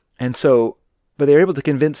 Right. And so, but they were able to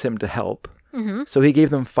convince him to help. So he gave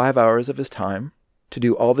them 5 hours of his time to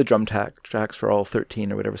do all the drum tracks for all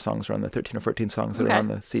 13 or whatever songs are on the 13 or 14 songs that are on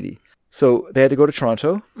the CD. So they had to go to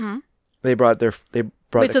Toronto. They brought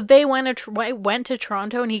Wait, so they went to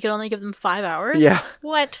Toronto and he could only give them 5 hours? Yeah.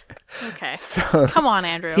 What? Okay. So come on,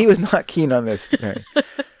 Andrew. He was not keen on this.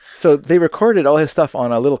 So they recorded all his stuff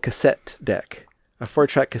on a little cassette deck, a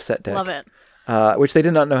 4-track cassette deck. Love it. Which they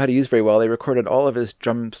did not know how to use very well. They recorded all of his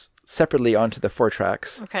drums separately onto the 4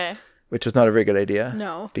 tracks, Okay. which was not a very good idea.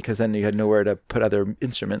 No. Because then you had nowhere to put other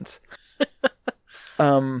instruments.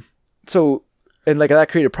 So, and like that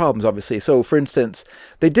created problems, obviously. So, for instance,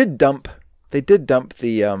 they did dump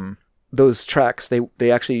the those tracks.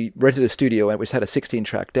 They actually rented a studio which had a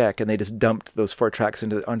 16-track deck, and they just dumped those 4 tracks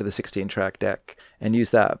onto the 16-track deck and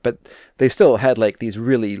used that. But they still had like these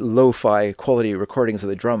really lo-fi quality recordings of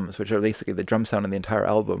the drums, which are basically the drum sound in the entire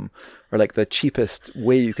album, or like the cheapest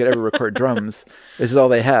way you could ever record drums. This is all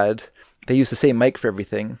they had. They used the same mic for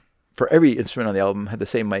everything. For every instrument on the album had the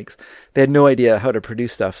same mics. They had no idea how to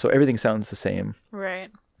produce stuff, so everything sounds the same. Right.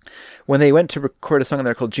 When they went to record a song on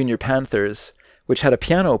there called Junior Panthers, which had a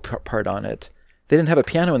piano part on it, they didn't have a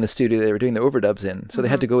piano in the studio they were doing the overdubs in, so they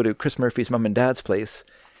had to go to Chris Murphy's mom and dad's place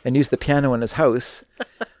and use the piano in his house.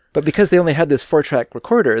 But because they only had this 4-track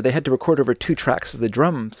recorder, they had to record over 2 tracks of the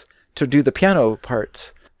drums to do the piano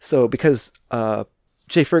parts. So because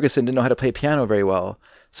Jay Ferguson didn't know how to play piano very well,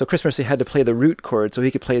 so Chris Murphy had to play the root chord so he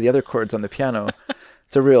could play the other chords on the piano.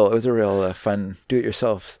 It was a real fun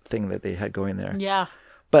do-it-yourself thing that they had going there. Yeah.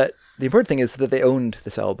 But the important thing is that they owned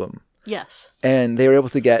this album. Yes. And they were able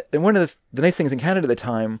to get... And one of the nice things in Canada at the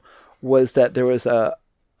time was that there was a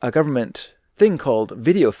government thing called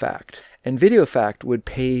VideoFact. And VideoFact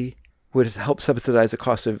would help subsidize the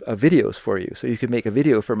cost of videos for you. So you could make a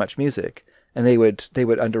video for Much Music, and they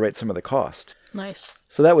would underwrite some of the cost. Nice.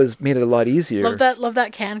 So that made it a lot easier. Love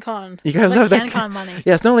that CanCon. You gotta love that CanCon money.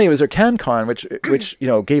 Yes, not only was there CanCon, which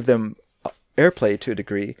gave them airplay to a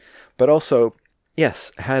degree, but also,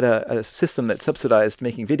 yes, had a system that subsidized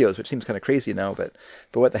making videos, which seems kind of crazy now, but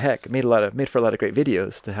what the heck? It made for a lot of great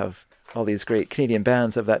videos to have all these great Canadian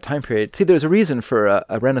bands of that time period. See, there's a reason for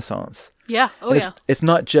a renaissance. Yeah. Oh, yeah. It's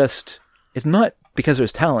not because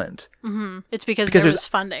there's talent. Mm-hmm. It's because there was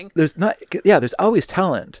funding. There's always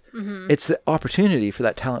talent. Mm-hmm. It's the opportunity for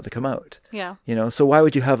that talent to come out. Yeah. So why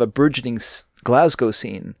would you have a burgeoning Glasgow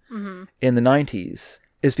scene in the 90s?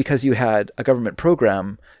 Is because you had a government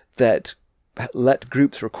program that let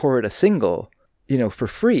groups record a single, for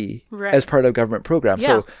free as part of a government program.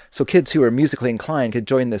 Yeah. So kids who were musically inclined could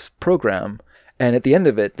join this program, and at the end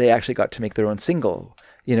of it, they actually got to make their own single.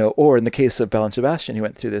 Or in the case of Belle and Sebastian, who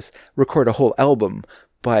went through this, record a whole album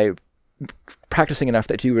by practicing enough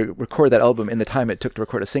that you record that album in the time it took to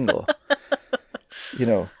record a single.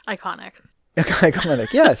 Iconic.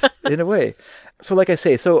 Iconic, yes, in a way. So like I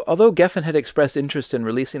say, although Geffen had expressed interest in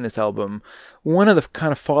releasing this album, one of the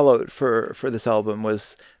kind of fallout for this album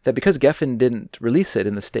was that because Geffen didn't release it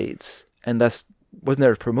in the States, and thus wasn't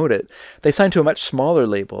there to promote it, they signed to a much smaller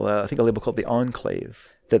label, I think a label called The Enclave,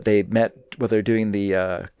 that they met while they're doing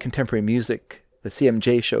the contemporary music, the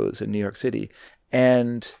CMJ shows in New York City.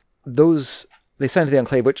 And they signed to The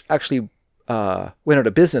Enclave, which actually went out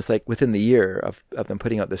of business like within the year of them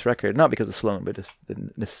putting out this record, not because of Sloan, but just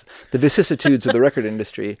the vicissitudes of the record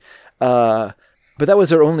industry. But that was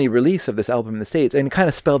their only release of this album in the States, and it kind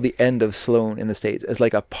of spelled the end of Sloan in the States as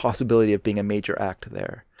like a possibility of being a major act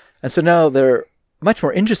there. And so now they're a much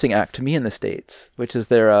more interesting act to me in the States, which is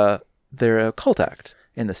they're a cult act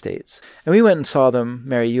in the States. And we went and saw them,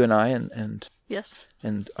 Mary, you and I, and yes,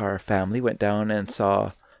 and our family went down and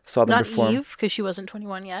saw them perform. Not Eve, because she wasn't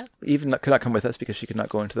 21 yet. Eve could not come with us because she could not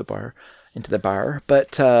go into the bar.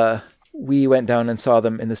 But we went down and saw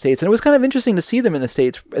them in the States. And it was kind of interesting to see them in the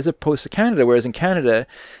States as opposed to Canada, whereas in Canada,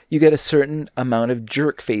 you get a certain amount of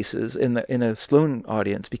jerk faces in a Sloan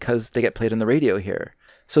audience because they get played on the radio here.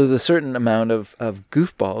 So there's a certain amount of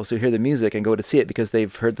goofballs who hear the music and go to see it because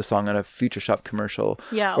they've heard the song on a Future Shop commercial.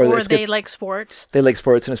 Yeah, or they like sports. They like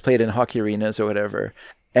sports and it's played in hockey arenas or whatever.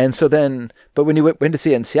 And so then, but when you went to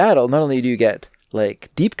see it in Seattle, not only do you get like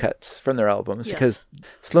deep cuts from their albums, because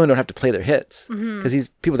Sloan don't have to play their hits. Because these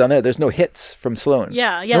people down there's no hits from Sloan.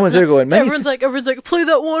 Yeah. No one's there going, everyone's like, play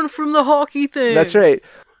that one from the hockey thing. That's right.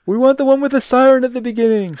 We want the one with the siren at the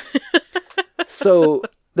beginning. So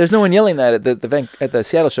there's no one yelling that at the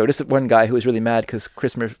Seattle show. Just one guy who was really mad because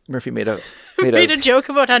Chris Murphy made a joke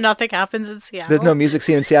about how nothing happens in Seattle. There's no music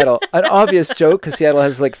scene in Seattle. An obvious joke because Seattle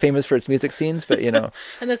has like famous for its music scenes, but And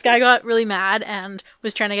this guy got really mad and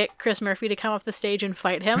was trying to get Chris Murphy to come off the stage and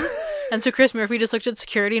fight him. And so Chris Murphy just looked at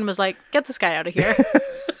security and was like, "Get this guy out of here."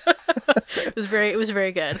 It was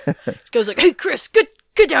very good. This guy was like, "Hey Chris, get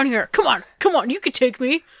down here. Come on, you could take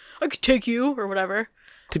me. I could take you," or whatever.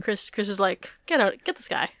 Chris is like, "Get this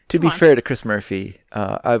guy." To be fair to Chris Murphy,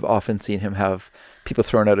 I've often seen him have people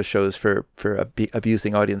thrown out of shows for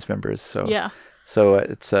abusing audience members. So yeah. So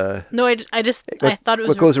it's no, I thought it was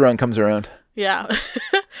what goes around comes around. Yeah.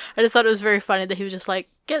 I just thought it was very funny that he was just like,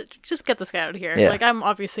 get this guy out of here. Yeah. Like, I'm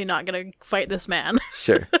obviously not going to fight this man.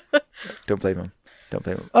 Sure. Don't blame him.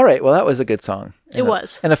 All right. Well, that was a good song. It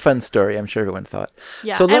was. And a fun story, I'm sure everyone thought.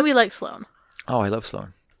 Yeah, So and we like Sloan. Oh, I love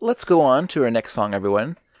Sloan. Let's go on to our next song,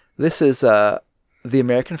 everyone. This is The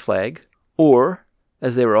American Flag, or,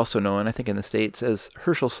 as they were also known, I think in the States, as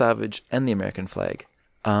Herschel Savage and the American Flag.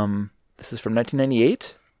 This is from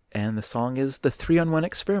 1998, and the song is The 3-on-1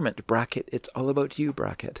 Experiment, bracket, It's All About You,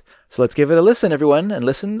 bracket. So let's give it a listen, everyone, and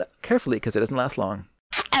listen carefully, because it doesn't last long.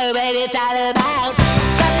 Oh, but it's all about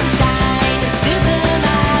sunshine and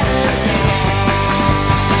supermodels, yeah.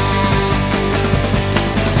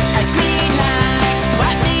 A green light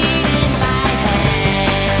swiping in my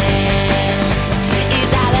hand.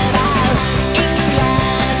 It's all about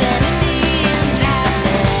England and Indians have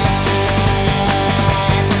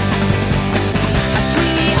met. A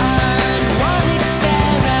 3-on-1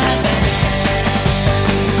 experiment.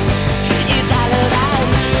 It's all about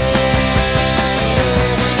you.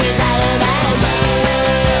 It's all about you.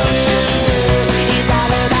 It's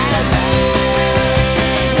all about you.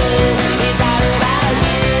 It's all about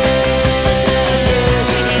you.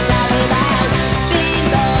 It's all about being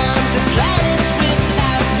born from planets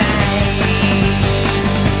without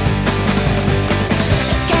names.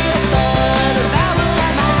 Can't afford a vowel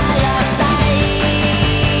on my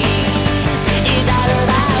face. It's all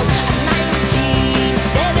about a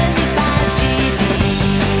 1975 TV.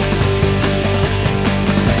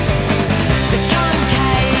 The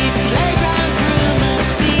concave playground groomer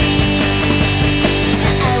scene.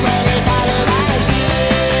 Oh, well, it's all about you.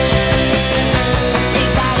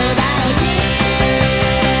 It's all about you.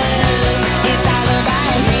 It's all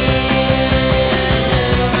about you.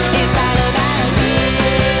 It's all about you.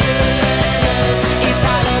 It's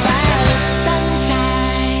all about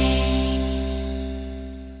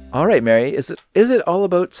sunshine. All right, Mary, is it all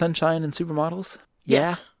about sunshine and supermodels?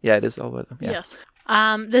 Yes. Yeah, it is all about them. Yeah. Yes.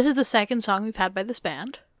 This is the second song we've had by this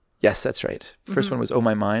band. Yes, that's right. First one was Oh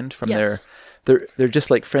My Mind from Yes. their They're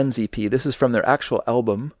Just Like Friends EP. This is from their actual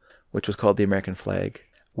album, which was called The American Flag,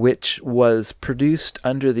 which was produced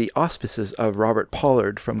under the auspices of Robert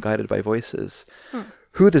Pollard from Guided by Voices,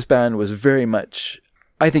 who this band was very much,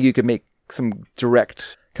 I think you could make some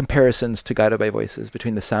direct comparisons to Guided by Voices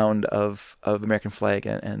between the sound of American Flag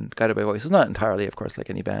and Guided by Voices. Not entirely, of course, like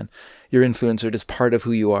any band. Your influence are just part of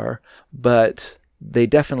who you are, but they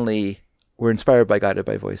definitely were inspired by Guided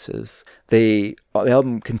by Voices. The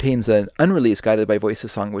album contains an unreleased Guided by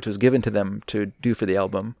Voices song, which was given to them to do for the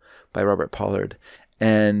album by Robert Pollard.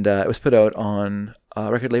 And it was put out on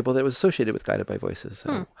a record label that was associated with Guided by Voices.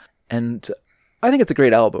 So. And I think it's a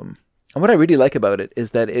great album. And what I really like about it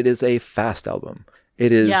is that it is a fast album.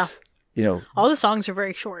 It is, Yeah. you know, All the songs are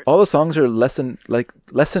very short. all the songs are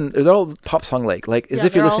they're all pop song like as Yeah,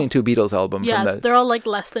 if you're they're listening all- to a Beatles album Yeah, from it's- the they're all like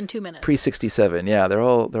less than 2 minutes. pre-67. Yeah, they're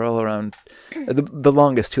all around the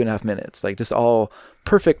longest 2.5 minutes. Like just all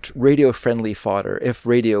perfect radio friendly fodder. If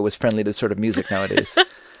radio was friendly to sort of music nowadays.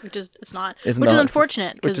 Which is it's not. It's which is not.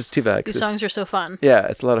 unfortunate. Which 'cause is too bad, 'cause These it's- songs are so fun. Yeah,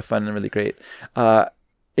 it's a lot of fun and really great.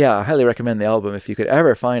 Yeah, I highly recommend the album if you could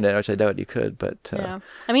ever find it, which I doubt you could, but Yeah.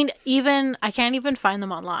 I mean, I can't even find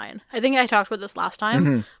them online. I think I talked about this last time,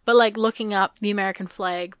 Mm-hmm. but like looking up the American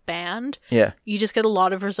Flag band, yeah. you just get a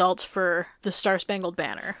lot of results for the Star Spangled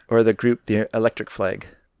Banner. Or the group, the Electric Flag.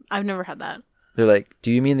 I've never had that. They're like, do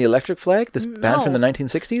you mean the Electric Flag? This band from the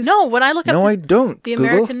 1960s? No, when I look up No, I don't. the Google.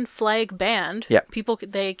 American Flag band, Yeah. people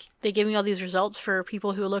they give me all these results for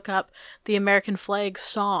people who look up the American Flag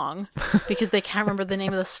song because they can't remember the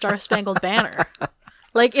name of the Star Spangled Banner.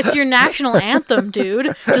 Like, it's your national anthem,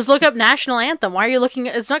 dude. Just look up national anthem. Why are you looking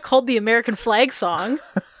at it's not called the American Flag song.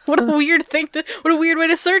 What a weird what a weird way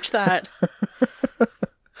to search that.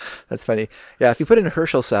 That's funny. Yeah, if you put in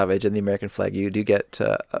Herschel Savage and the American Flag, you do get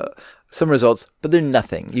some results, but they're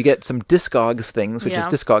nothing. You get some Discogs things, which Yeah.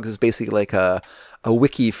 is Discogs is basically like a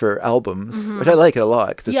wiki for albums, which I like it a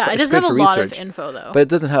lot. 'Cause it's, Yeah, it it's doesn't great have a for lot research. of info though. But it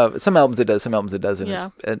doesn't have, some albums it does, some albums it doesn't. Yeah.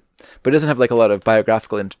 But it doesn't have like a lot of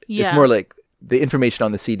biographical, Yeah. it's more like the information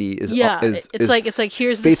on the CD is yeah, is, it's is like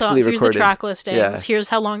here's the song, faithfully here's the recorded. track listings, Yeah. here's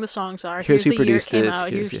how long the songs are, Here's here's who the year it produced came it, out,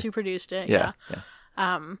 here's here's the- who produced it. yeah.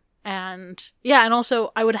 And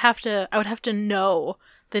also I would have to know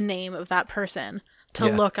the name of that person to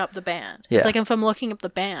Yeah. look up the band. Yeah. It's like if I'm looking up the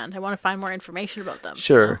band, I want to find more information about them.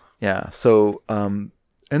 Sure. Yeah. So, and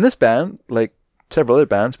this band, like several other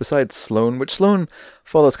bands besides Sloan, which Sloan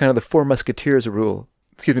follows kind of the Four Musketeers rule.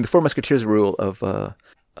 Excuse me, the Four Musketeers rule of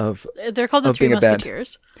They're called the of Three being a band.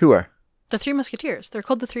 Musketeers. Who are? The Three Musketeers. They're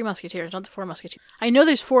called the Three Musketeers, not the Four Musketeers. I know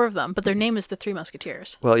there's 4 of them, but their name is the Three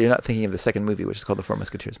Musketeers. Well, you're not thinking of the second movie, which is called The Four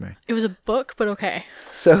Musketeers, Mary. It was a book, but okay.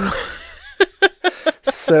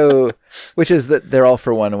 So, which is that they're all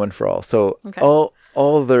for one and one for all. So Okay.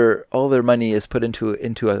 all their money is put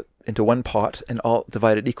into one pot and all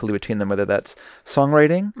divided equally between them, whether that's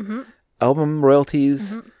songwriting, album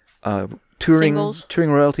royalties, touring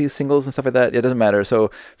royalties, singles and stuff like that. It doesn't matter. So,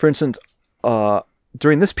 for instance,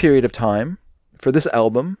 during this period of time, for this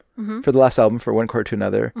album, for the last album, for One Chord to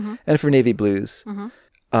Another, and for Navy Blues,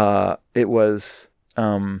 it was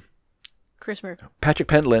Chris Murphy. Patrick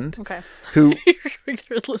Pentland, Okay. who You're going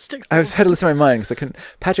through a list of I was had to listen to my mind because I couldn't.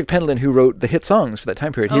 Patrick Pentland, who wrote the hit songs for that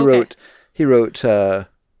time period, he Okay. wrote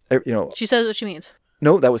She says what she means.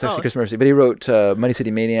 no, that was actually Chris Mercy, but he wrote Money City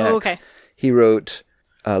Maniacs. Oh, okay. He wrote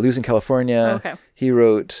Losing California. Okay. He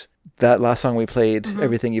wrote that last song we played,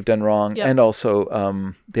 Everything You've Done Wrong, Yep. and also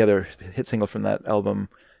the other hit single from that album,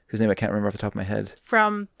 whose name I can't remember off the top of my head.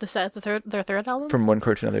 From their third album? From One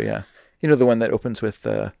Chord to Another, yeah. You know the one that opens with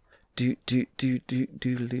do you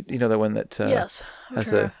know the one that Yes. has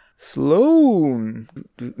Okay. a Sloan.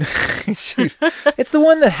 Shoot. It's the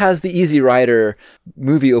one that has the Easy Rider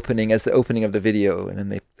movie opening as the opening of the video, and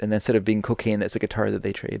then instead of being cocaine, that's a guitar that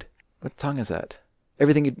they trade. What song is that?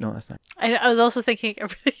 Everything you no, that's not. I was also thinking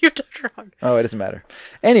Everything You've Done Wrong. Oh, it doesn't matter.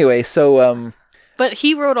 Anyway, so But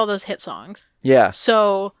he wrote all those hit songs. yeah,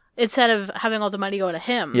 So instead of having all the money go to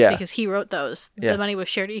him, Yeah. because he wrote those, Yeah. the money was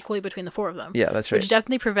shared equally between the 4 of them. yeah, that's right. Which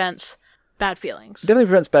definitely prevents bad feelings. Definitely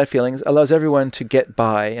prevents bad feelings. Allows everyone to get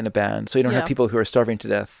by in a band, so you don't Yeah. have people who are starving to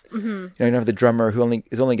death. Mm-hmm. You don't have the drummer who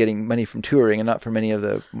is only getting money from touring and not from any of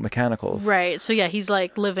the mechanicals. Right. So yeah, he's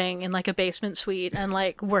like living in like a basement suite and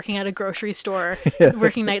like working at a grocery store,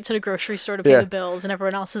 working nights at a grocery store to pay Yeah. the bills, and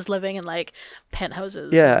everyone else is living in like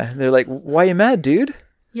penthouses. Yeah, and they're like, "Why are you mad, dude?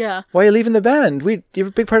 Yeah. Why are you leaving the band? You're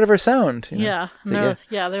a big part of our sound." you know? Yeah. So, No,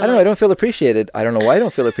 yeah. They're I don't know. I don't feel appreciated. I don't know why I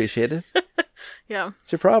don't feel appreciated. Yeah.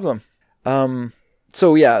 It's your problem.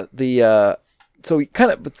 So yeah,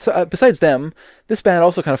 besides them, this band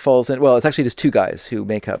also kind of falls in. Well, it's actually just 2 guys who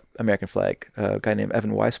make up American Flag. A guy named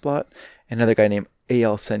Evan Weisblot and another guy named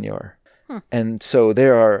A.L. Senor. And so they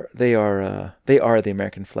are the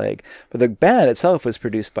American Flag. But the band itself was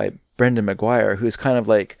produced by Brendan Maguire, who is kind of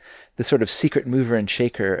like the sort of secret mover and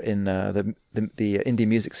shaker in the indie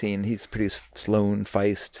music scene. He's produced Sloan,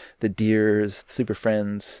 Feist, The Deers, Super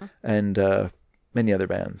Friends, and many other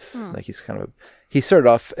bands. Like he started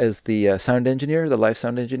off as the sound engineer, the live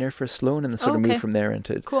sound engineer for Sloan, and then sort of moved from there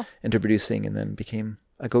into producing, and then became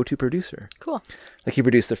a go-to producer. Cool. Like he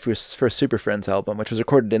produced the first Super Friends album, which was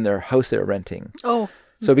recorded in their house they were renting. Oh.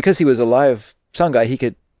 So because he was a live sound guy, he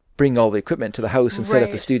could bring all the equipment to the house and set up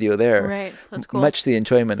a Right. studio there. Right. That's cool. Much to the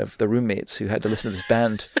enjoyment of the roommates who had to listen to this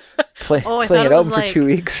band playing thought an it was album like- for 2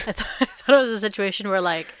 weeks. I thought it was a situation where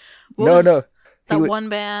like No. that He would- one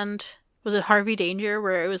band, was it Harvey Danger,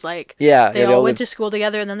 where it was like Yeah, they yeah, all went lived to school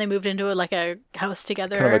together and then they moved into a house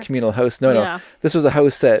together. kind of a communal house. No. Yeah. This was a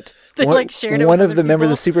house that They, one, like, shared it one with of the other members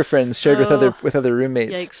of people? Super Friends shared with Oh. other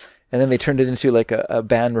roommates. Yikes. And then they turned it into like a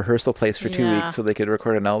band rehearsal place for 2 Yeah. weeks so they could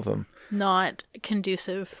record an album. Not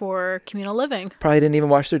conducive for communal living. Probably didn't even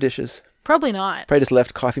wash their dishes. Probably not. Probably just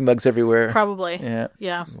left coffee mugs everywhere. Probably. Yeah,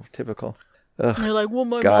 Yeah. typical. And they're like, well,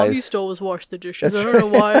 my Guys. mom used to always wash the dishes. That's I don't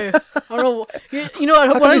know why. I don't know. You know, How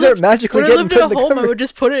when come I these aren't lived, magically when I getting lived put at in the home, I cupboard? would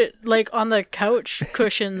just put it like on the couch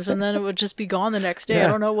cushions, and then it would just be gone the next day. Yeah.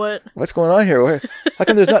 I don't know what. What's going on here? How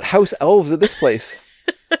come there's not house elves at this place?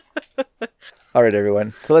 All right,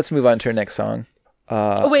 everyone. So let's move on to our next song.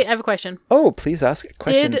 Oh wait, I have a question. Oh, please ask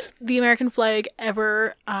questions. Did the American Flag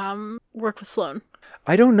ever work with Sloan?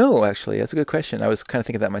 I don't know, actually. That's a good question. I was kind of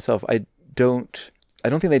thinking that myself. I don't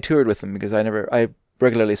think they toured with them because I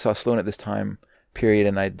regularly saw Sloan at this time period,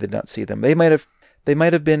 and I did not see them. They might have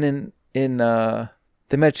been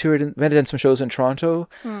they might have done some shows in Toronto,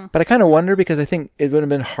 but I kind of wonder because I think it would have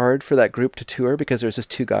been hard for that group to tour because there's just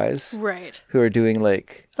 2 guys Right. who are doing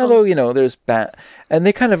although, there's and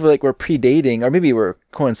they kind of like were predating or maybe were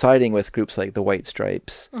coinciding with groups like the White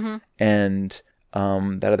Stripes and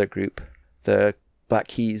that other group, the Black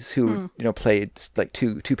Keys, who, played like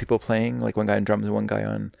two people playing, like one guy on drums and one guy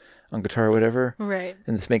on guitar or whatever. Right.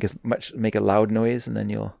 And just make a loud noise and then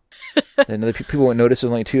then other people won't notice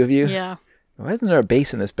there's only 2 of you. Yeah. Why isn't there a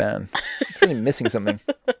bass in this band? It's really missing something.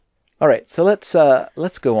 All right, so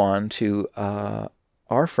let's go on to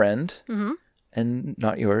our friend, and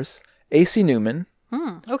not yours, AC Newman,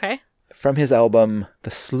 Okay. from his album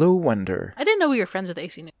The Slow Wonder. I didn't know we were friends with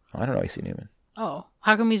AC Newman. Oh, I don't know AC Newman. Oh,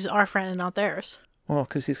 how come he's our friend and not theirs? Well,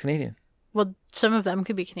 because he's Canadian. Well, some of them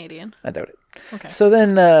could be Canadian. I doubt it. Okay. So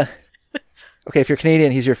then Okay, if you're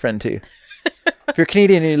Canadian, he's your friend too. If you're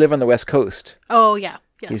Canadian and you live on the West Coast, Oh, yeah.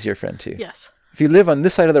 Yes. he's your friend too. Yes. If you live on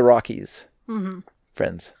this side of the Rockies,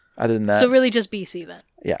 friends. Other than that, So really just BC then.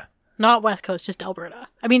 yeah. Not West Coast, just Alberta.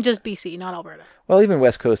 I mean, just BC, not Alberta. Well, even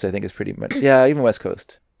West Coast, I think, is pretty much... Yeah, even West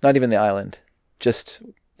Coast. Not even the island. Just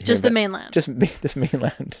Just the mainland. Just this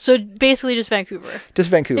mainland. So basically just Vancouver. Just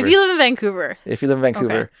Vancouver. If you live in Vancouver. If you live in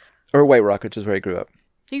Vancouver. Okay. Or White Rock, which is where I grew up.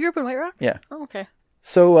 You grew up in White Rock? Yeah. Oh, okay.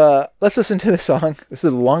 So let's listen to this song. This is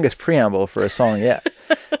the longest preamble for a song yet.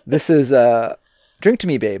 This is Drink to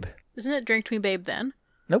Me, Babe. Isn't it Drink to Me, Babe, then?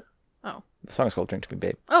 Nope. Oh. The song is called Drink to Me,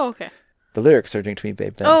 Babe. Oh, okay. The lyrics are Drink to Me,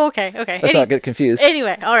 Babe, then. Oh, okay, okay. Let's not get confused.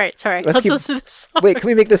 Anyway, all right, sorry. Let's listen to this song. Wait, can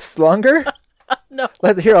we make this longer? No.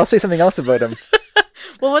 Here, I'll say something else about him.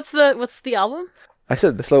 Well, what's the album? I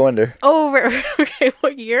said The Slow Wonder. Oh, right, okay.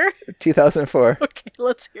 What year? 2004. Okay,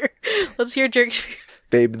 let's hear Drink to Me.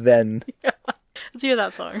 Babe, then. Let's hear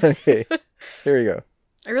that song. Okay, here we go.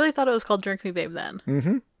 I really thought it was called Drink Me, Babe, then.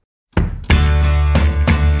 Mm-hmm.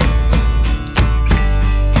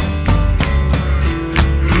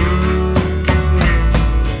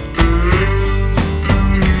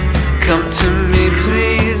 Come to me,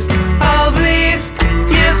 please. All these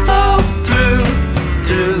years fall through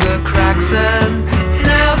the cracks, and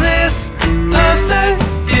now this perfect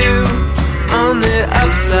view. On the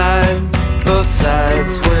upside, both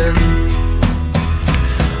sides win.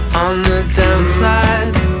 On the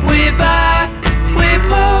downside, we buy, we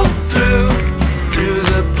pull through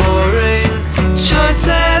the boring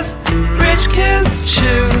choices rich kids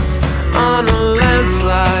choose. On a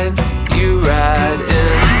landslide, you ride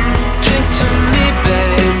in. Drink to me,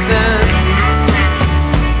 babe, then.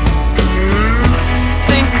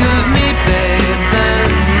 Think of me, babe, then.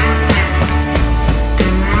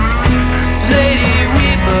 Lady, we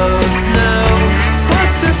both know what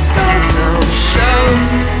the scars don't show.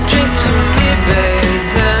 Drink to me, babe,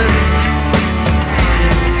 then.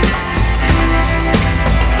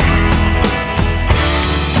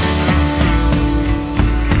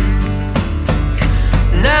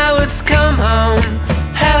 Now it's come home,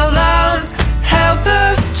 held on, held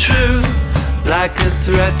the truth, like a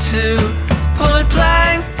threat to point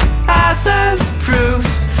blank as as proof.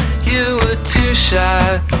 You were too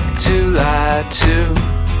shy to lie to.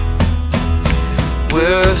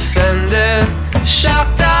 We're offended,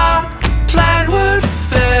 shocked our plan would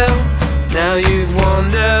fail. Now you've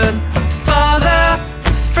wandered farther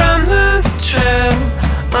from the trail.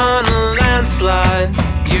 On a landslide,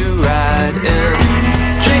 you ride in.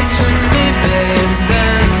 Drink to me, babe,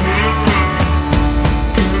 then.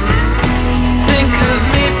 Think of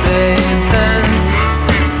me, babe, then.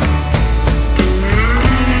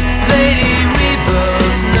 Lady, we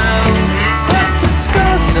both know what the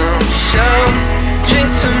scars don't show. Drink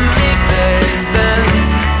to me, babe, then.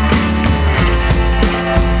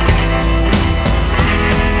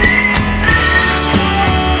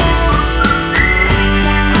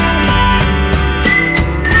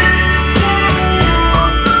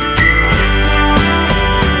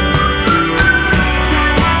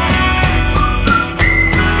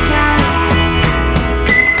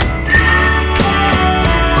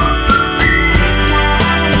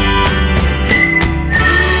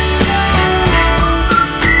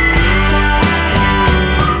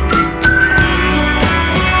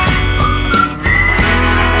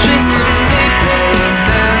 Drink to me, babe, then.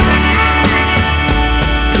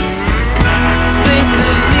 Think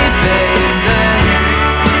of me, babe, then.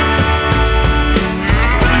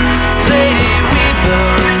 Lady, we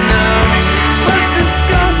both know what the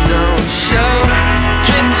scars don't show.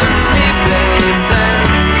 Drink to me, babe, then.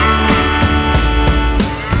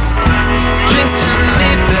 Drink to me,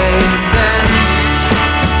 babe, then.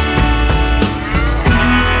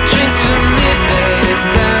 Drink to me, babe,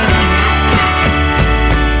 then.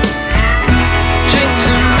 Drink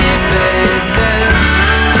to me, babe, then.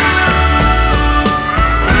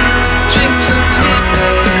 Drink to me,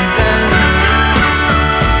 babe, then.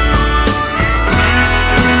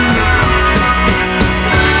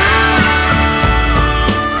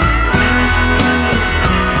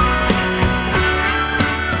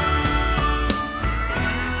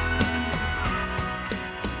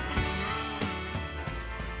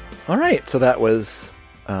 All right, so that was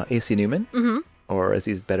A.C. Newman, or as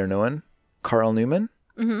he's better known, Carl Newman,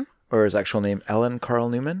 or his actual name, Ellen Carl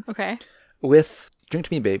Newman, Okay. with Drink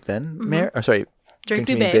to Me, Babe, then. Sorry, Drink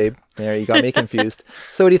to Me, Babe. There, you got me confused.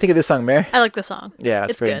 So what do you think of this song, Mare? I like the song. Yeah,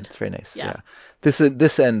 it's very, good. It's very nice. Yeah. Yeah.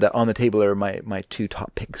 This and On the Table are my two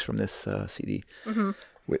top picks from this CD,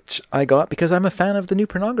 which I got because I'm a fan of the New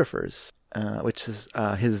Pornographers, which is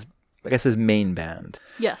his main band.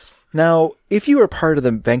 Yes. Now, if you were part of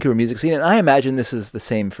the Vancouver music scene, and I imagine this is the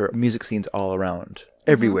same for music scenes all around,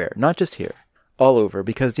 everywhere, not just here, all over,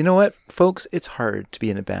 because you know what, folks, it's hard to be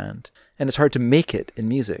in a band, and it's hard to make it in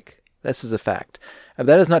music. This is a fact. And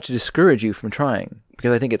that is not to discourage you from trying,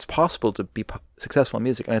 because I think it's possible to be successful in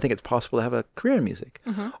music, and I think it's possible to have a career in music.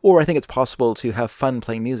 Or I think it's possible to have fun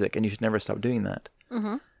playing music, and you should never stop doing that.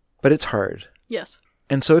 But it's hard. Yes.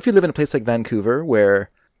 And so if you live in a place like Vancouver, where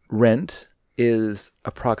rent is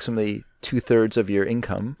approximately 2/3 of your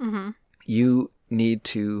income, you need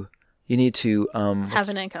to Have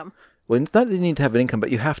an income. well, it's not that you need to have an income,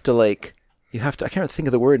 but you have to I can't think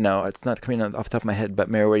of the word now. It's not coming off the top of my head, but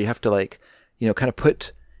Mary, where you have to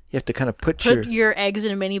put your eggs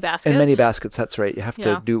in many baskets. in many baskets. That's right. You have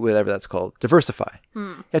to do whatever that's called. Diversify.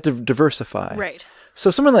 You have to diversify. Right.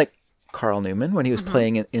 So someone like Carl Newman, when he was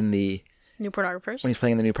playing in the New Pornographers. when he's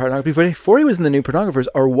playing in the New Pornographers, before he was in the New Pornographers,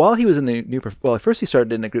 or while he was in the first he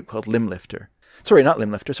started in a group called Limblifter. Sorry, not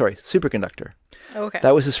Limblifter. Sorry, Superconductor. Okay.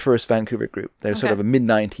 That was his first Vancouver group. They're sort of a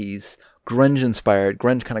mid-90s grunge-inspired,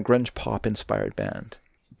 kind of grunge pop-inspired band.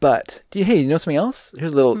 But you know something else?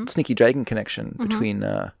 Here's a little Sneaky Dragon connection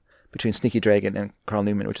between Sneaky Dragon and Carl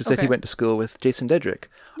Newman, which is that he went to school with Jason Dedrick,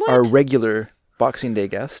 our regular Boxing Day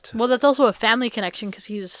guest. Well, that's also a family connection because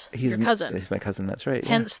he's your cousin. He's my cousin, that's right.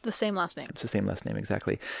 Hence the same last name. It's the same last name,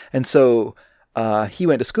 exactly. And so he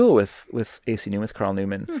went to school with AC Newman, with Carl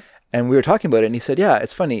Newman. And we were talking about it, and he said, yeah,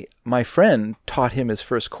 it's funny. My friend taught him his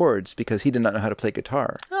first chords because he did not know how to play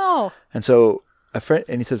guitar. Oh. And so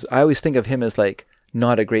and he says, I always think of him as like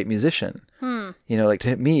not a great musician. You know, like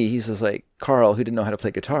to me, he's just like Carl who didn't know how to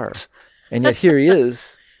play guitar. And yet here he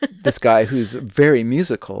is, this guy who's very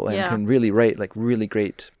musical and can really write like really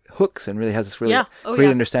great hooks and really has this really great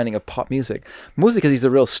understanding of pop music. Mostly because he's a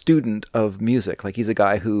real student of music. Like he's a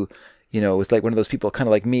guy who, you know, was like one of those people kind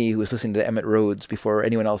of like me who was listening to Emmett Rhodes before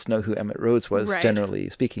anyone else knew who Emmett Rhodes was, generally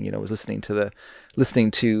speaking, you know, was listening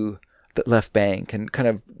to the Left Bank and kind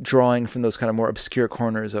of drawing from those kind of more obscure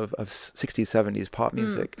corners of 60s, 70s pop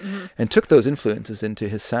music and took those influences into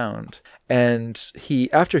his sound. And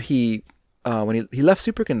when he left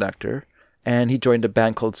Superconductor and he joined a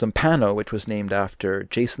band called Zampano, which was named after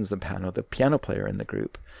Jason Zampano, the piano player in the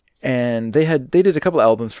group. And they did a couple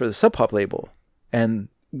albums for the Sub Pop label, and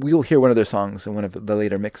we'll hear one of their songs in one of the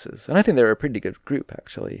later mixes. And I think they're a pretty good group,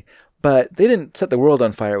 actually. But they didn't set the world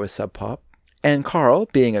on fire with Sub Pop. And Carl,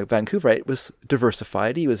 being a Vancouverite, was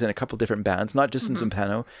diversified. He was in a couple different bands, not just in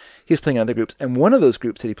Zampano. He was playing in other groups. And one of those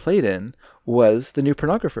groups that he played in was the New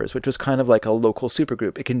Pornographers, which was kind of like a local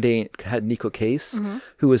supergroup. It had Nico Case,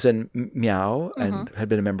 who was in Meow and had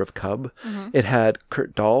been a member of Cub. It had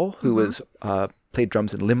Kurt Dahl, who was played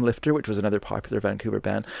drums in Limblifter, which was another popular Vancouver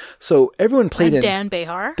band. So everyone played in... Dan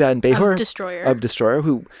Behar. Of Destroyer. Of Destroyer,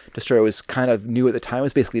 who Destroyer was kind of new at the time. It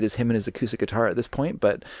was basically just him and his acoustic guitar at this point,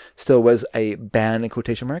 but still was a band in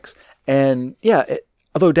quotation marks. And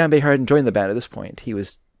although Dan Behar hadn't joined the band at this point, he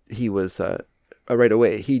was right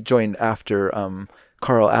away. He joined after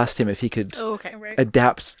Carl asked him if he could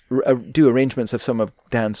do arrangements of some of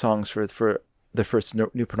Dan's songs for the first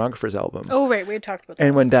New Pornographers album. Oh, right. We had talked about that.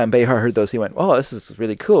 And when Dan Behar heard those, he went, "Oh, this is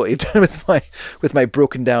really cool. You've done it with my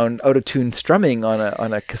broken down, out of tune strumming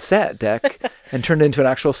on a cassette deck and turned it into an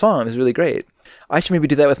actual song. It's really great. I should maybe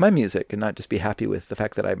do that with my music and not just be happy with the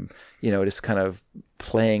fact that I'm, you know, just kind of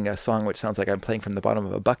playing a song which sounds like I'm playing from the bottom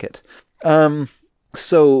of a bucket."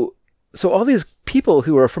 So all these people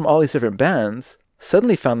who are from all these different bands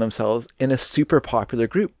suddenly found themselves in a super popular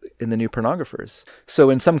group in the New Pornographers.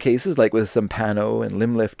 So in some cases, like with Zampano and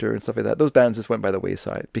Limblifter and stuff like that, those bands just went by the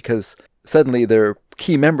wayside because suddenly their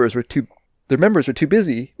members were too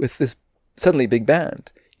busy with this suddenly big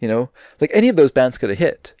band, you know? Like any of those bands could have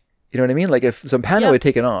hit. You know what I mean? Like if Zampano had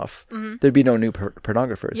taken off, there'd be no New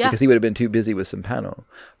Pornographers because he would have been too busy with Zampano.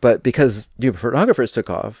 But because New Pornographers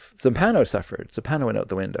took off, Zampano suffered. Zampano went out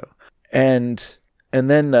the window. And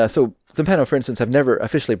then, so Zampano, for instance, have never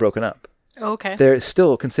officially broken up. Okay. They're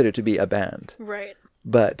still considered to be a band. Right.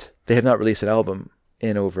 But they have not released an album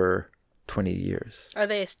in over 20 years. Are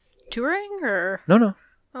they touring or? No.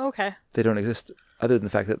 Okay. They don't exist other than the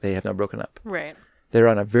fact that they have not broken up. Right. They're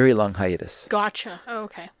on a very long hiatus. Gotcha.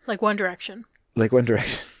 Okay. Like One Direction. Like One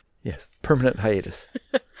Direction. Yes. Permanent hiatus.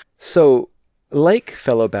 So, like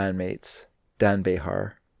fellow bandmates, Dan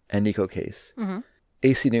Behar and Nico Case,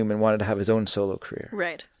 AC Newman wanted to have his own solo career.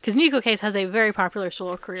 Right. Because Nico Case has a very popular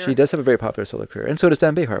solo career. She does have a very popular solo career. And so does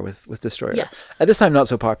Dan Behar with Destroyer. Yes. At this time, not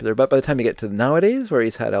so popular, but by the time you get to nowadays, where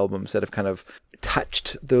he's had albums that have kind of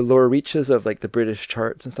touched the lower reaches of like the British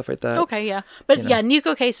charts and stuff like that. Okay, yeah. But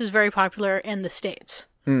Nico Case is very popular in the States,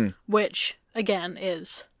 which, again,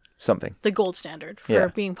 is something. the gold standard for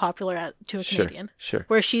being popular to a Canadian. Sure.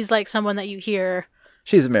 Where she's like someone that you hear.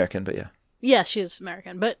 She's American, but yeah. Yes, she is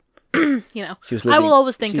American, but you know, I will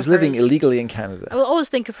always think of her. She was living illegally in Canada. I will always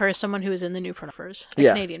think of her as someone who is in the New Pornographers, a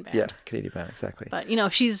Canadian band. Yeah, Canadian band, exactly. But you know,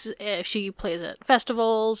 she plays at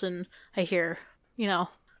festivals, and I hear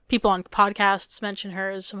people on podcasts mention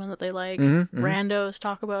her as someone that they like. Randos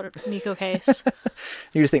talk about it. Nico Case.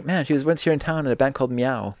 You just think, man, she was once here in town in a band called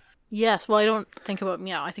Meow. Yes, well, I don't think about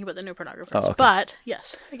Meow. I think about the New Pornographers. Oh, okay. But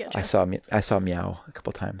yes, I get you. I saw Meow a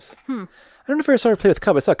couple times. I don't know if I ever saw her play with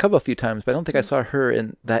Cub. I saw Cub a few times, but I don't think I saw her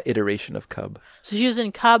in that iteration of Cub. So she was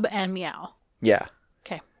in Cub and Meow. Yeah.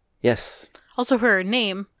 Okay. Yes. Also, her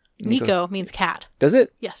name Nico means cat. Does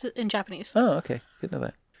it? Yes, in Japanese. Oh, okay. Didn't know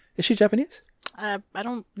that. Is she Japanese? I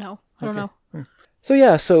don't know. I don't know.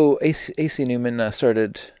 So AC Newman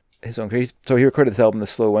started his own career. So he recorded this album, The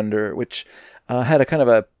Slow Wonder, which had a kind of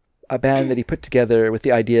a band that he put together with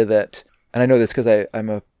the idea that, and I know this because I'm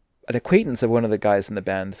an acquaintance of one of the guys in the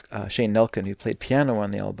band, Shane Nelkin, who played piano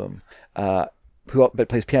on the album, but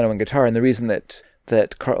plays piano and guitar. And the reason that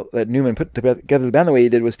Newman put together the band the way he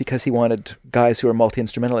did was because he wanted guys who are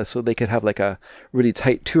multi-instrumentalists so they could have like a really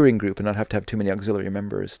tight touring group and not have to have too many auxiliary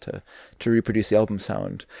members to reproduce the album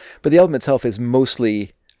sound. But the album itself is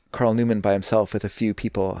mostly Carl Newman by himself with a few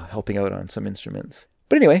people helping out on some instruments.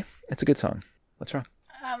 But anyway, it's a good song. What's wrong?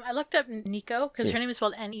 I looked up Nico because her name is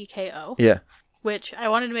spelled Neko. Yeah. Which I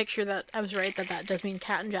wanted to make sure that I was right that does mean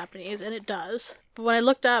cat in Japanese, and it does. But when I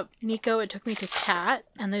looked up Nico, it took me to cat,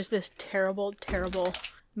 and there's this terrible, terrible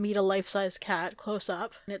meet a life-size cat close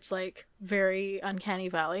up, and it's like very Uncanny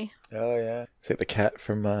Valley. Oh yeah, it's like the cat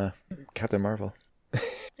from Captain Marvel.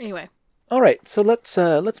 Anyway. All right, so let's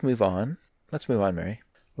move on. Let's move on, Mary.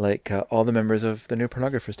 Like all the members of the New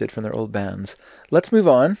Pornographers did from their old bands. Let's move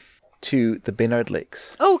on to the Baynard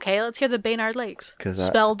Lakes. Okay, let's hear the Baynard Lakes.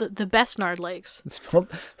 Spelled the Besnard Lakes.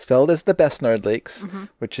 Spelled as the Besnard Lakes,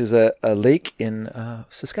 which is a lake in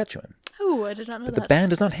Saskatchewan. Oh, I did not know that. The band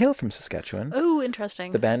does not hail from Saskatchewan. Oh,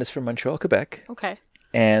 interesting. The band is from Montreal, Quebec. Okay.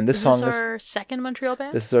 And this song is our second Montreal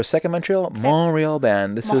band? This is our second Montreal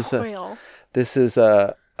band. This is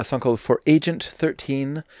a song called For Agent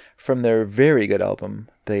 13 from their very good album,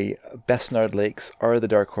 The Besnard Lakes Are the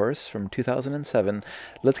Dark Horse from 2007.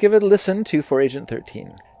 Let's give it a listen to For Agent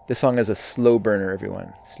 13. This song is a slow burner,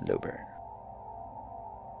 everyone. Slow burn.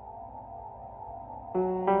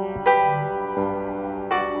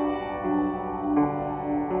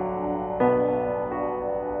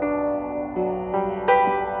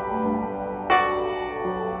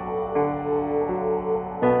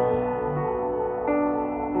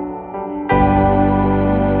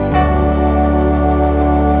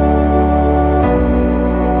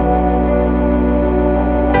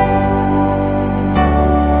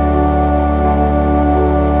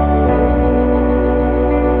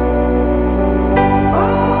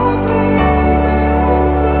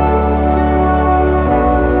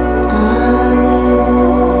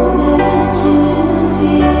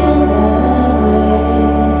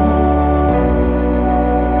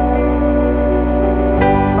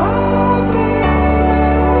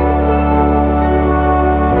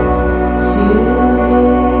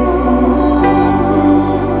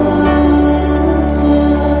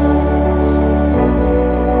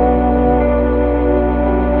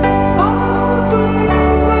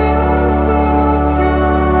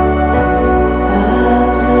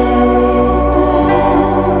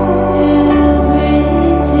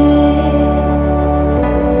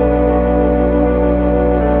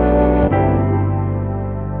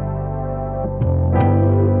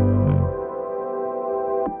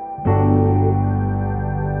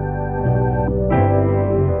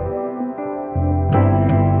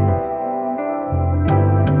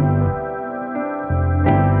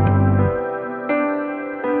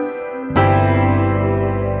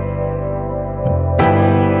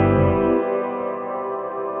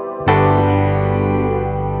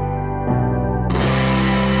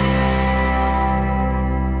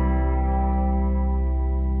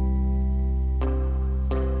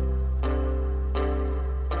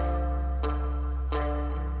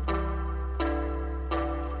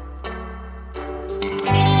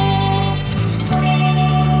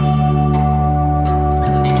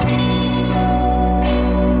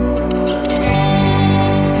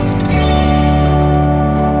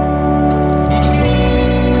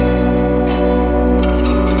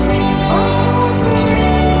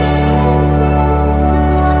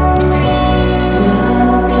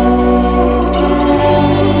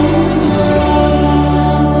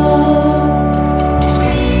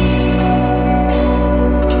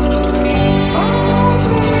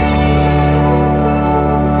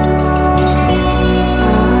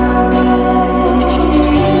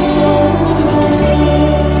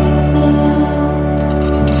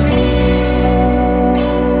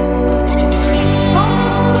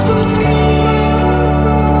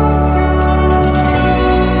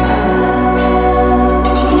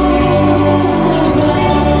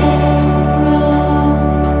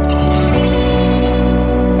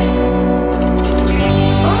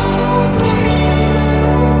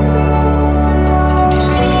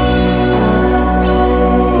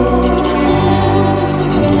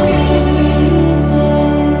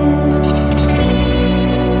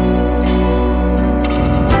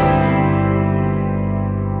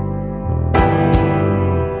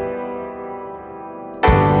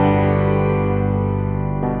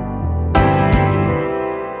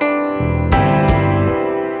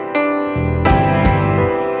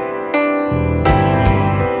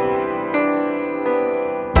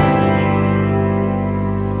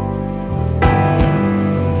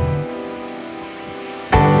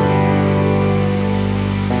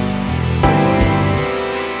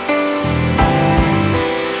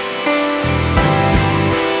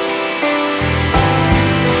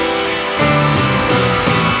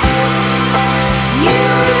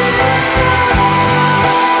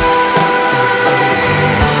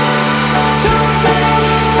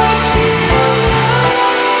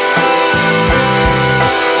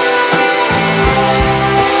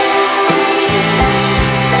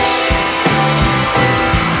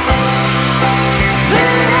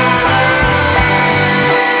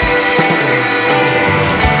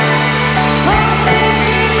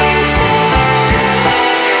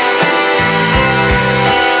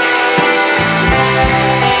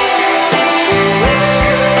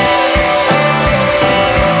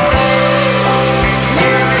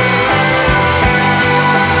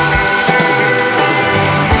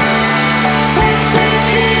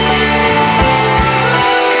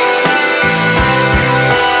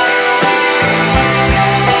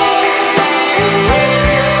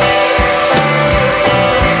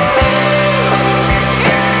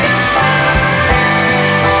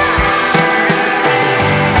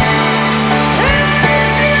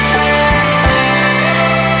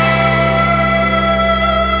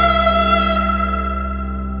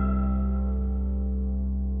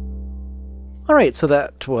 right, so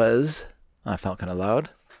that was... I felt kind of loud.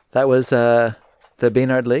 That was the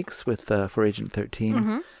Baynard Lakes with For Agent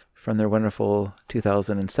 13 from their wonderful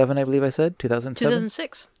 2007, I believe I said? 2007?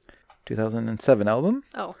 2006. 2007 album.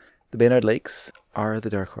 Oh. The Baynard Lakes Are the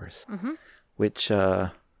Dark Horse, which is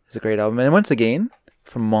a great album. And once again,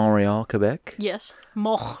 from Montreal, Quebec. Yes.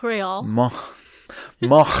 Montreal.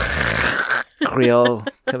 Montreal,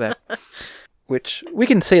 Quebec. Which we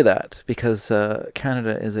can say that because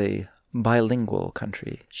Canada is a bilingual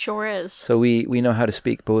country. Sure is. So we know how to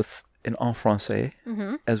speak both en français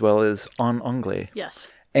as well as en anglais. Yes.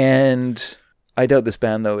 And I doubt this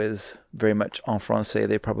band, though, is very much en français.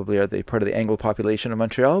 They probably are the part of the Anglo population of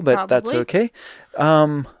Montreal, but that's okay.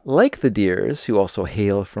 Like the Deers, who also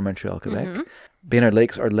hail from Montreal, Quebec, Baynard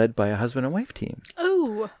Lakes are led by a husband and wife team.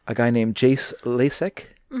 Oh. A guy named Jace Lasek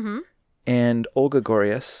and Olga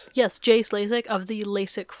Gorias. Yes, Jace Lasik of the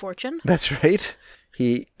Lasik fortune. That's right.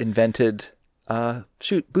 He invented,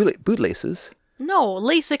 bootlaces. No,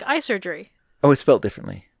 LASIK eye surgery. Oh, it's spelled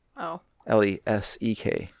differently. Oh.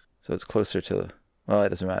 Lesek. So it's closer to, well, it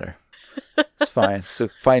doesn't matter. It's fine. It's a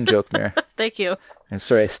fine joke, Mare. Thank you. I'm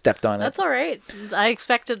sorry I stepped on it. That's all right. I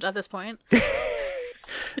expected at this point.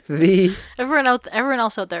 Everyone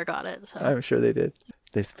else out there got it. So. I'm sure they did.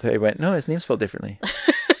 They went, no, his name's spelled differently. I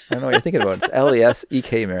don't know what you're thinking about. It's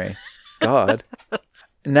Lesek, Mary. God.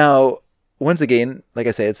 Now, once again, like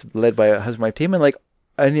I say, it's led by a husband-wife team, and like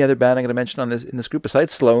any other band I'm going to mention in this group,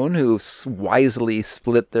 besides Sloan, who wisely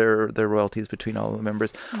split their royalties between all the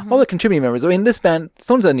members, all the contributing members. I mean, this band,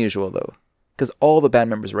 Sloan's unusual though, because all the band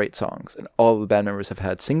members write songs, and all the band members have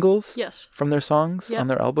had singles from their songs on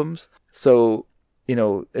their albums. So,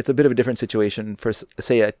 it's a bit of a different situation for,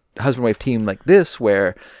 say, a husband-wife team like this,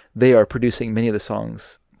 where they are producing many of the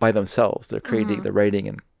songs by themselves. They're creating, they're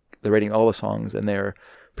writing all the songs, and they're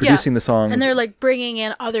producing the songs. And they're like bringing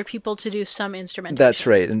in other people to do some instrumentation. That's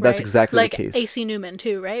right. And that's exactly the case. Like AC Newman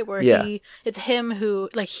too, right? Where it's him who,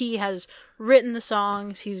 like, he has written the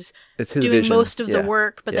songs. It's his doing vision. Most of the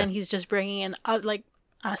work, but then he's just bringing in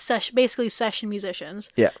basically session musicians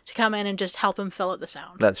to come in and just help him fill out the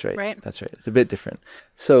sound. That's right. Right? That's right. It's a bit different.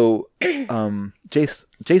 So Jace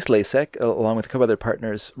Lasek, along with a couple other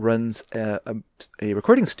partners, runs a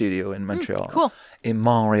recording studio in Montreal. Cool. In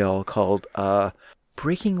Montreal called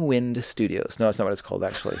Breaking Wind Studios. No, that's not what it's called,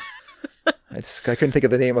 actually. I couldn't think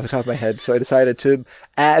of the name off the top of my head, so I decided to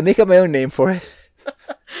make up my own name for it.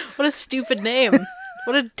 What a stupid name.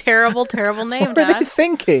 What a terrible, terrible name, What are they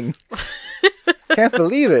thinking? Can't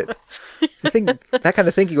believe it. I think that kind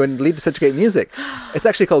of thinking would lead to such great music. It's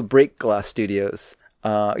actually called Break Glass Studios.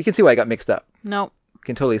 You can see why I got mixed up. No. You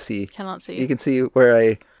can totally see. Cannot see. You can see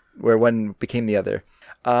where one became the other.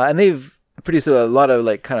 And they've produced a lot of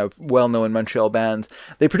like kind of well-known Montreal bands.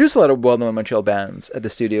 They produced a lot of well-known Montreal bands at the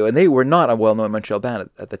studio, and they were not a well-known Montreal band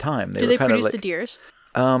at the time. Did they produce the Deers?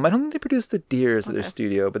 I don't think they produced the Deers at their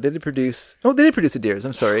studio, but they did produce... Oh, they did produce the Deers.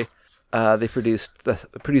 I'm sorry. They produced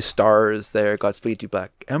Stars there. Godspeed You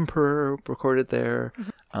Black Emperor recorded there.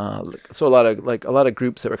 So a lot of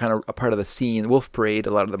groups that were kind of a part of the scene. Wolf Parade,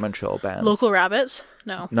 a lot of the Montreal bands. Local Rabbits?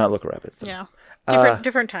 No. Not Local Rabbits. No.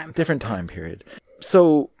 Different time. Different time period.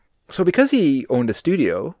 So because he owned a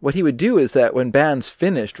studio, what he would do is that when bands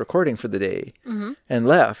finished recording for the day and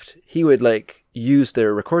left, he would like use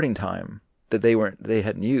their recording time that they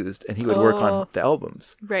hadn't used, and he would work on the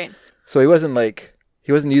albums. Right. So he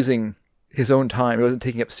wasn't using his own time. He wasn't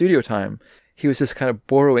taking up studio time. He was just kind of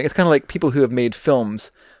borrowing. It's kind of like people who have made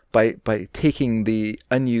films by taking the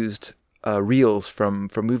unused reels from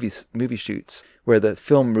movie shoots where the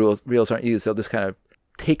film reels aren't used. They'll just kind of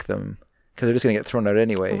take them because they're just going to get thrown out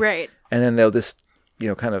anyway. Right. And then they'll just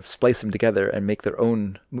kind of splice them together and make their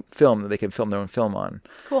own film that they can film their own film on.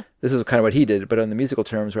 Cool. This is kind of what he did, but on the musical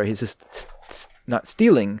terms, where he's just not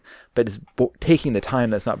stealing, but is taking the time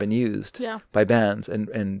that's not been used by bands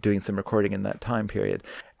and doing some recording in that time period.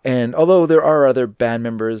 And although there are other band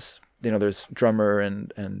members, there's drummer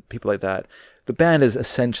and people like that, the band is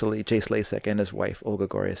essentially Jace Lasek and his wife, Olga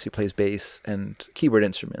Gorias, who plays bass and keyboard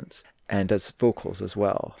instruments and does vocals as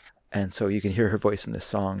well. And so you can hear her voice in this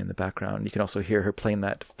song in the background. You can also hear her playing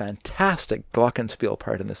that fantastic glockenspiel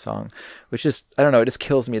part in the song, which is, I don't know, it just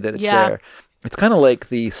kills me that it's there. It's kind of like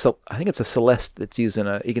I think it's a Celeste that's used in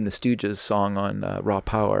a Iggy the Stooges song on Raw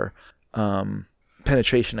Power,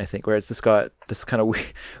 Penetration, I think, where it's just got this kind of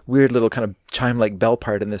weird little kind of chime-like bell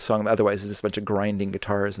part in this song. Otherwise, it's just a bunch of grinding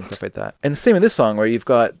guitars and stuff like that. And the same in this song, where you've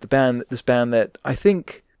got this band that I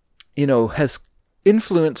think, has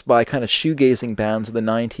influenced by kind of shoegazing bands of the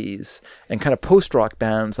 90s and kind of post-rock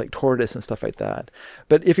bands like Tortoise and stuff like that.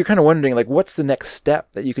 But if you're kind of wondering, like, what's the next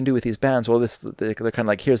step that you can do with these bands? Well, they're kind of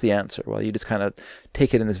like, here's the answer. Well, you just kind of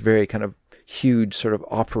take it in this very kind of huge sort of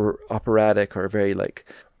operatic or very like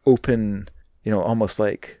open, almost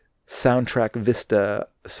like soundtrack vista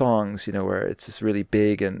songs, where it's just really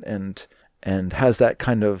big and has that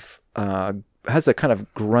kind of has a kind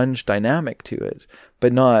of grunge dynamic to it,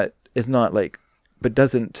 but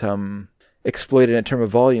doesn't exploit it in terms of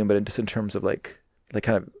volume, but just in terms of like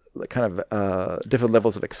kind of different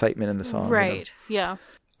levels of excitement in the song. Right. Yeah.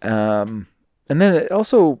 And then it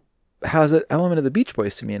also has an element of the Beach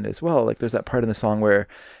Boys to me in it as well. Like there's that part in the song where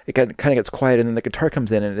it kind of gets quiet and then the guitar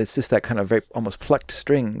comes in and it's just that kind of very almost plucked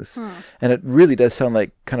strings. And it really does sound like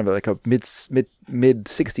kind of like a mid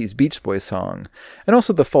 60s Beach Boys song. And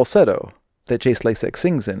also the falsetto that Jace Lasek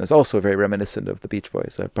sings in is also very reminiscent of the Beach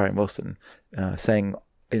Boys. Brian Wilson sang,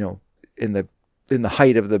 in the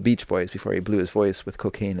height of the Beach Boys before he blew his voice with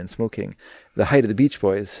cocaine and smoking. The height of the Beach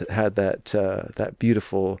Boys had that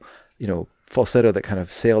beautiful, falsetto that kind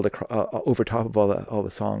of sailed over top of all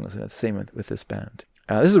the songs, and it's the same with this band.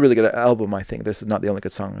 This is a really good album, I think. This is not the only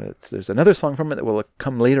good song. There's another song from it that will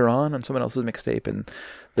come later on someone else's mixtape, and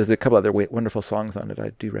there's a couple other wonderful songs on it.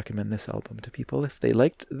 I do recommend this album to people if they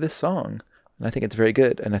liked this song, and I think it's very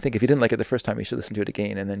good. And I think if you didn't like it the first time, you should listen to it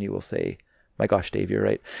again, and then you will say, my gosh, Dave, you're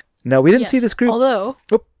right. Now, we didn't see this group. Although,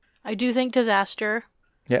 I do think Disaster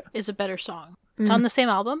is a better song. It's on the same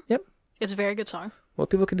album. Yep. It's a very good song. Well,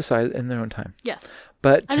 people can decide in their own time. Yes.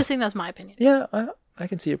 But I just think that's my opinion. Yeah, I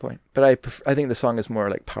can see your point. But I think the song is more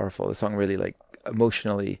like powerful. The song really like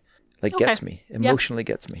emotionally gets me. Emotionally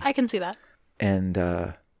gets me. I can see that. And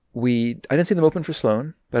I didn't see them open for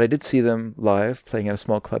Sloan, but I did see them live playing at a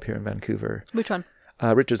small club here in Vancouver. Which one?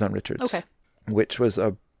 Richards on Richards. Okay. Which was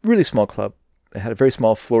a really small club. It had a very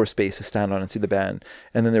small floor space to stand on and see the band.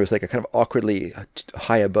 And then there was like a kind of awkwardly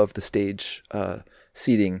high above the stage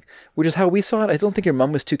seating, which is how we saw it. I don't think your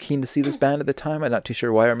mum was too keen to see this band at the time. I'm not too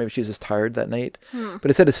sure why, or maybe she was just tired that night. But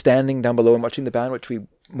instead of standing down below and watching the band, which we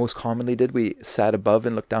most commonly did, we sat above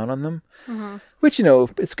and looked down on them. Which,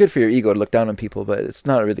 it's good for your ego to look down on people, but it's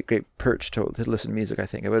not a really great perch to listen to music, I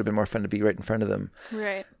think. It would have been more fun to be right in front of them.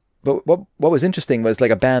 Right. But what was interesting was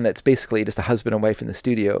like a band that's basically just a husband and wife in the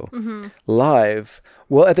studio live.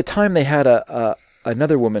 Well, at the time they had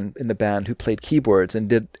another woman in the band who played keyboards and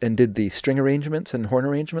did the string arrangements and horn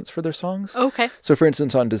arrangements for their songs. Okay. So for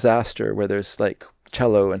instance, on Disaster, where there's like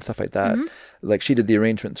cello and stuff like that, like she did the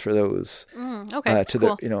arrangements for those. Okay.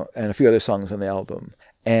 Cool. And a few other songs on the album.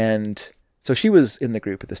 And so she was in the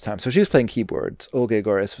group at this time. So she was playing keyboards. Olga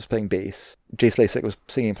Agoris was playing bass. Jace Lasek was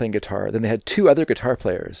singing and playing guitar. Then they had two other guitar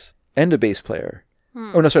players and a bass player.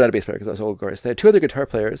 Oh, no, sorry, not a bass player because that was Olga Agoris. They had two other guitar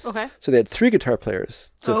players. Okay. So they had three guitar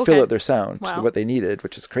players to fill out their sound, which is what they needed,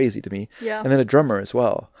 which is crazy to me. Yeah. And then a drummer as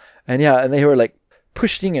well. And and they were like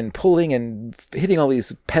pushing and pulling and hitting all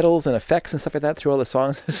these pedals and effects and stuff like that through all the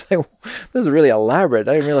songs. It's like, this is really elaborate.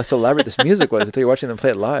 I didn't realize how elaborate this music was until you're watching them play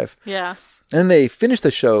it live. Yeah. And then they finished the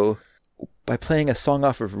show by playing a song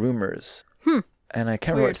off of Rumors. And I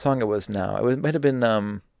can't remember what song it was now. It might have been,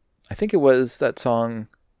 I think it was that song,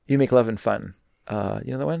 You Make Love and Fun.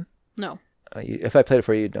 You know that one? No. If I played it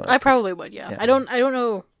for you, you'd know it. I probably would, yeah. I don't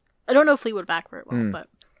know Fleetwood Mac very well, but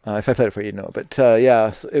if I played it for you, you'd know it. But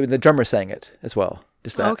the drummer sang it as well.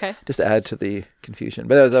 Just to add to the confusion.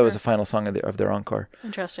 But that was the final song of their encore.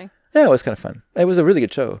 Interesting. Yeah, it was kind of fun. It was a really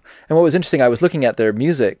good show. And what was interesting, I was looking at their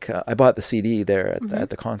music. I bought the CD there at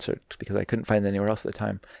the concert because I couldn't find it anywhere else at the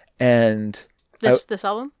time. And this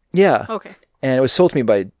album? Yeah. Okay. And it was sold to me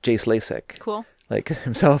by Jace Lasek. Cool. Like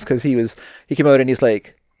himself, because he came out and he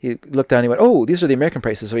looked down and he went, oh, these are the American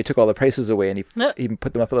prices. So he took all the prices away and he even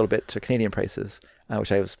put them up a little bit to Canadian prices,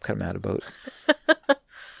 which I was kind of mad about.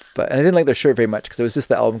 And I didn't like their shirt very much because it was just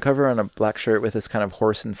the album cover on a black shirt with this kind of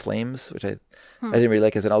horse in flames, which I didn't really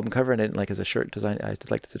like as an album cover, and I didn't like as a shirt design. I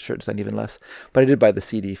liked as a shirt design even less. But I did buy the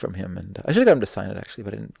CD from him, and I should have got him to sign it actually,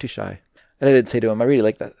 but I'm too shy. And I didn't say to him, I really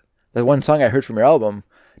like that. The one song I heard from your album,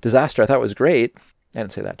 Disaster, I thought was great. I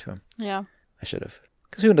didn't say that to him. Yeah. I should have.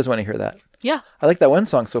 Because who doesn't want to hear that? Yeah. I like that one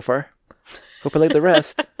song so far. Hope I like the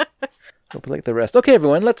rest. Okay,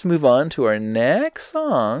 everyone, let's move on to our next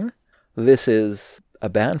song. This is a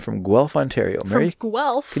band from Guelph, Ontario. Mary, from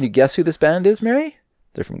Guelph? Can you guess who this band is, Mary?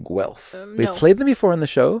 They're from Guelph. We've played them before on the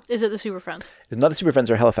show. Is it the Super Friends? It's not the Super Friends,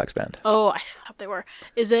 they're a Halifax band. Oh, I thought they were.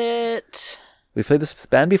 Is it... We played this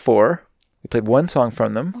band before. We played one song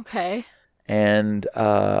from them. Okay. And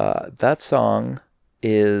that song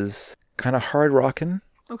is kind of hard rocking.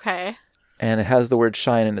 Okay. And it has the word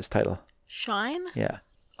shine in its title. Shine? Yeah.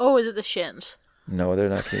 Oh, is it the Shins? No, they're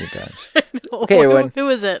not a Canadian band. No, Okay, everyone. Who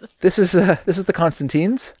is it? This is the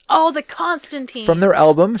Constantines Oh, the Constantines. from their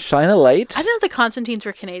album Shine a Light. I didn't know the Constantines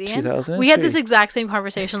were Canadian. 2003. We had this exact same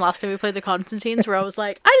conversation last time we played the Constantines, where I was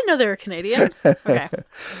like, I didn't know they were Canadian. Okay.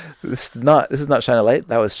 This is not Shine a Light.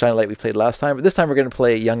 That was Shine a Light we played last time. But this time we're going to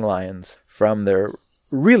play Young Lions from their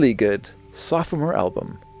really good sophomore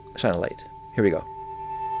album, Shine a Light. Here we go.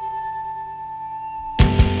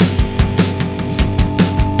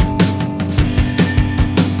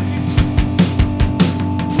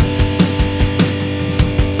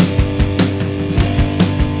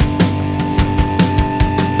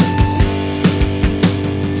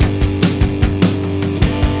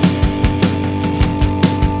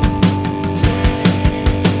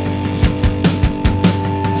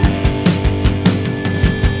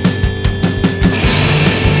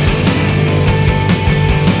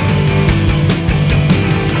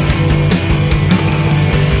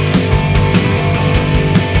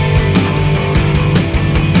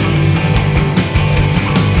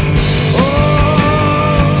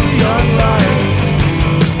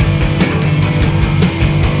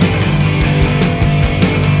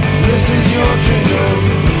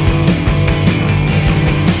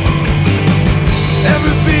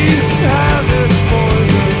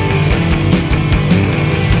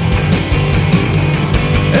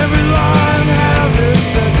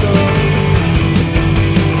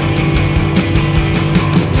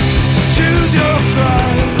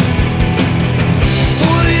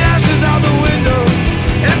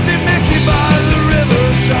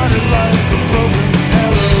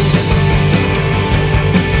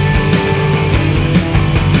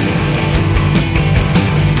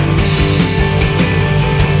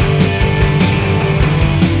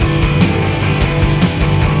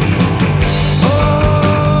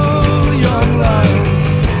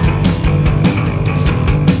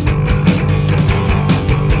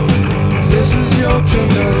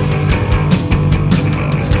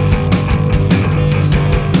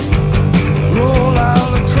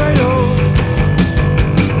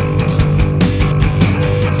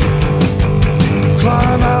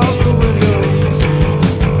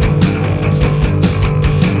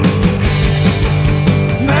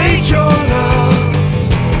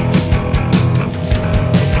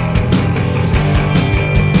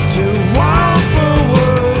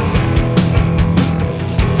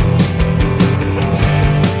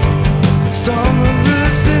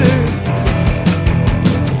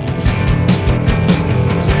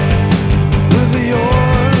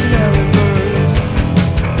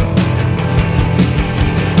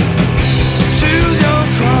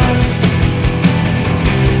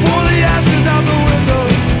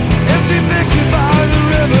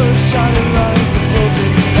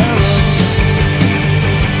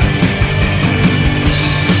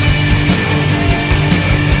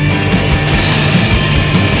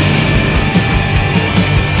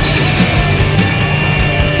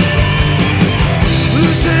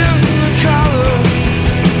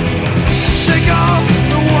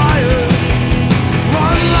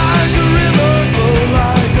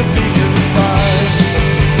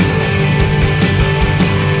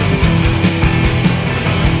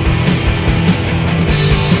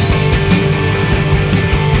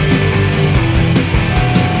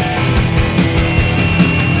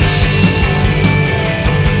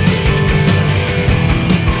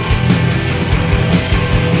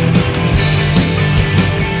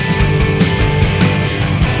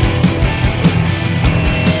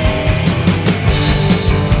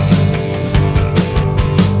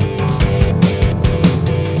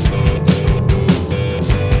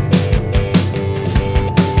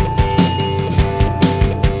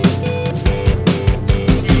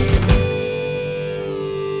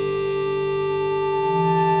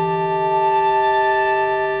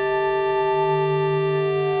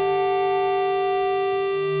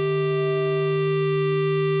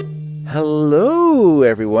 Hello,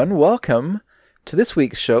 everyone. Welcome to this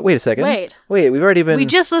week's show. Wait a second. Wait, we've already been... we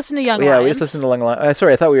just listened to Young Yeah, Lions. we just listened to Young Lions.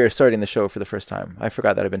 Sorry, I thought we were starting the show for the first time. I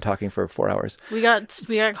forgot that I've been talking for 4 hours. We got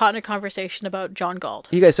caught in a conversation about John Galt.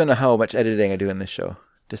 You guys don't know how much editing I do in this show,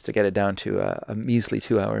 just to get it down to a measly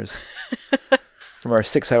 2 hours from our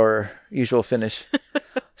 6-hour usual finish.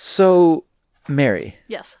 So, Mary,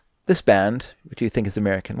 Yes. this band, which you think is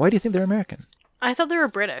American, why do you think they're American? I thought they were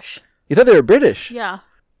British. You thought they were British? Yeah.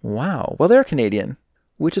 Wow. Well, they're Canadian,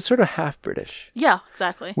 which is sort of half British. Yeah,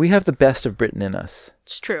 exactly. We have the best of Britain in us.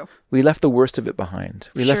 It's true. We left the worst of it behind.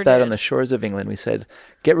 We Sure left that did. on the shores of England. We said,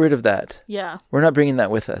 get rid of that. Yeah. We're not bringing that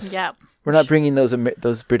with us. Yeah. We're not bringing those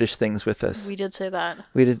British things with us. We did say that.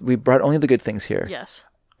 We brought only the good things here. Yes.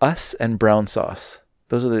 Us and brown sauce.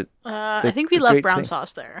 Those are the. I think we the left great brown thing.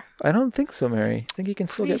 sauce there. I don't think so, Mary. I think you can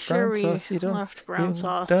still Pretty get sure brown we sauce. You don't left brown you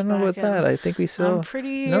sauce Don't know about back in- that. I think we still. I'm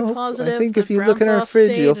pretty No, positive. I think if that you brown look in our sauce fridge,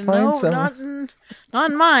 stayed. you'll find No, some.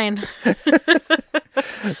 Not in mine.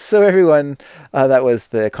 So everyone, that was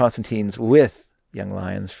the Constantines with Young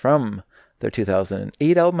Lions from their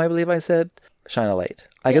 2008 album, I believe I said, Shine a Light.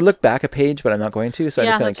 I could Yes. look back a page, but I'm not going to, so I'm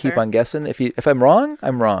Yeah, just going that's to keep fair. on guessing. If I'm wrong,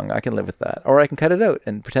 I'm wrong. I can live with that. Or I can cut it out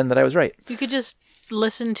and pretend that I was right. You could just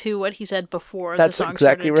listen to what he said before That's the song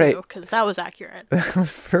exactly started right. because that was accurate. That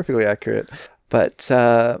was perfectly accurate. But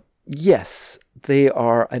yes, they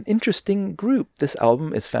are an interesting group. This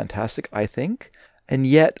album is fantastic, I think. And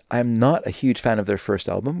yet, I'm not a huge fan of their first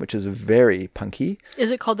album, which is very punky. Is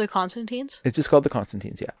it called the Constantines? It's just called The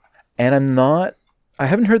Constantines, yeah. And I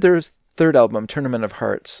haven't heard their third album, Tournament of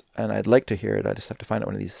Hearts, and I'd like to hear it. I just have to find out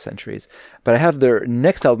one of these centuries. But I have their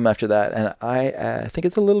next album after that, and I think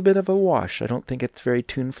it's a little bit of a wash. I don't think it's very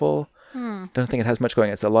tuneful. Don't think it has much going.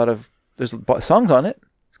 There's songs on it.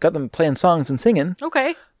 It's got them playing songs and singing,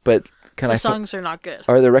 Okay. but The songs are not good.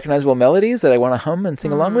 are there recognizable melodies that I want to hum and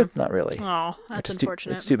sing along with? Not really. Oh, that's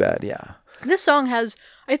unfortunate. It's too bad, yeah. This song has,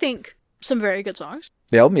 I think, some very good songs.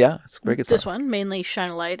 The album, yeah, it's a very good. This songs. one, mainly Shine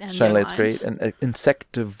a Light and Shine Young Light's Lions. great, and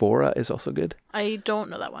Insectivora is also good. I don't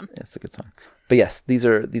know that one. Yeah, it's a good song. But yes, these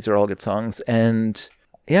are all good songs, and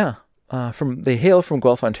yeah, they hail from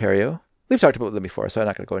Guelph, Ontario. We've talked about them before, so I'm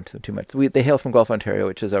not going to go into them too much. They hail from Guelph, Ontario,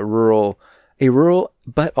 which is a rural,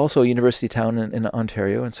 but also a university town in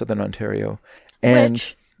Ontario, in southern Ontario, and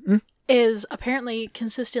Which is apparently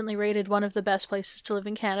consistently rated one of the best places to live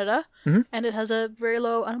in Canada, and it has a very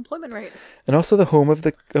low unemployment rate. and also the home of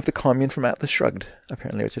the commune from Atlas Shrugged,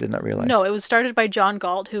 apparently, which I did not realize. No, it was started by John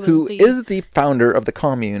Galt, who who is the founder of the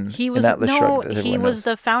commune. he was in Atlas Shrugged, as he everyone was knows.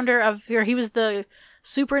 the founder of, or he was the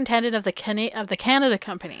superintendent of the Canada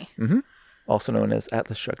Company. Also known as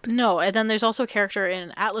Atlas Shrugged. No, and then there's also a character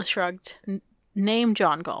in Atlas Shrugged named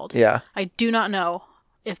John Galt. Yeah. I do not know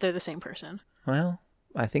if they're the same person. Well,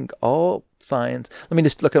 I think all signs. Let me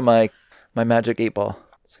just look at my magic 8-ball.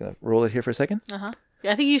 Just gonna roll it here for a second. Yeah,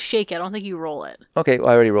 I think you shake it. I don't think you roll it. Okay, well,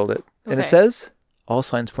 I already rolled it, and it Okay. says all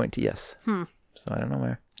signs point to yes. So I don't know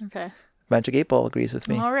where. Okay. Magic 8-ball agrees with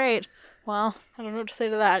me. All right. Well, I don't know what to say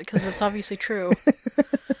to that because it's obviously true.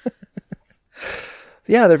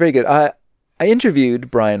 Yeah, they're very good. I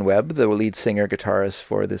interviewed Brian Webb, the lead singer guitarist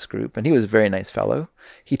for this group, and he was a very nice fellow.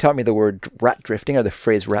 He taught me the word rat drifting, or the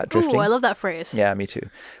phrase rat drifting. Ooh, I love that phrase. Yeah, me too.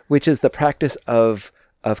 Which is the practice of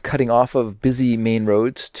cutting off of busy main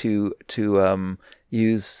roads to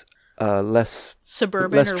use less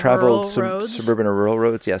Suburban or traveled rural roads. suburban or rural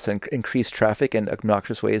roads. Yes, and increase traffic in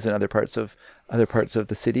obnoxious ways in other parts of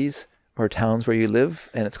the cities or towns where you live.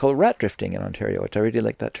 And it's called rat drifting in Ontario, which I really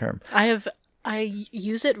like that term. I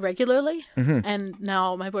use it regularly, and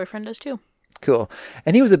now my boyfriend does too. Cool.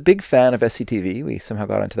 And he was a big fan of SCTV. We somehow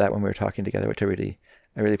got onto that when we were talking together, which I really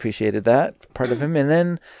appreciated that part of him. And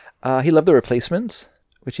then he loved The Replacements,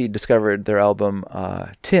 which he discovered their album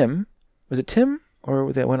Tim. Was it Tim or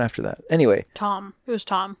was that one after that? Anyway. Tom. It was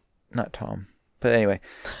Tom. Not Tom. But anyway.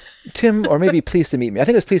 Tim, or maybe Pleased to Meet Me. I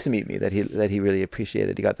think it was Pleased to Meet Me that he really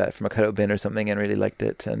appreciated. He got that from a cutout bin or something and really liked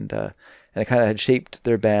it. And it kind of had shaped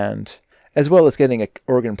their band, as well as getting an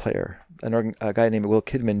organ player. A guy named Will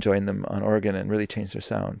Kidman joined them on organ and really changed their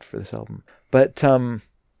sound for this album. But and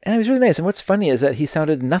it was really nice. And what's funny is that he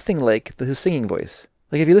sounded nothing like his singing voice.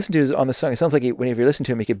 Like if you listen to on the song, it sounds like whenever you listen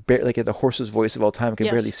to him, he could like the hoarsest voice of all time. He could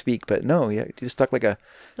Yes. barely speak. But no, he just talked like a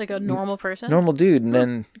Normal person. normal dude, and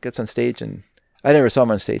then gets on stage. And I never saw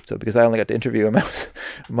him on stage though, because I only got to interview him.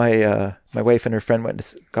 My wife and her friend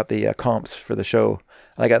got the comps for the show.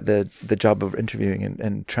 I got the job of interviewing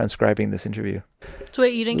and transcribing this interview. So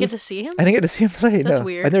wait, you didn't get to see him? I didn't get to see him play. That's no.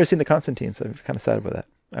 weird. I've never seen the Constantine, so I'm kind of sad about that.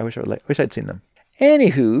 I wish I'd seen them.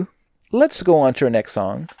 Anywho, let's go on to our next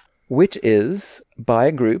song, which is by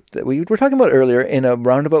a group that we were talking about earlier in a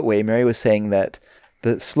roundabout way. Mary was saying that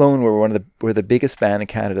the Sloan were the biggest band in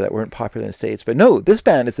Canada that weren't popular in the States. But no, this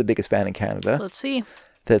band is the biggest band in Canada Let's see.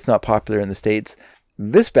 that's not popular in the States.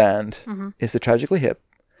 This band is the Tragically Hip.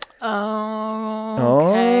 Oh,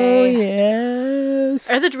 okay. Oh, yes.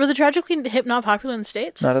 Were the Tragically Hip not popular in the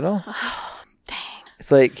States? Not at all. Dang.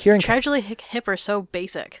 It's like here in Tragically Hip are so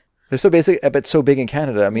basic. they're so basic, but so big in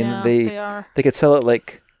Canada. I mean, Yeah, they they are. could sell it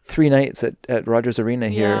like 3 nights at Rogers Arena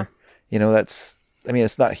here. Yeah. You know, it's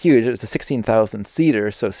not huge. It's a 16,000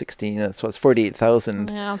 seater, so 16. So it's 48,000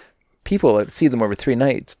 Yeah. people that see them over 3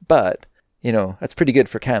 nights. But you know, that's pretty good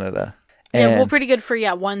for Canada. Yeah, well, And- pretty good for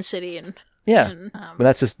one city and Yeah, and, but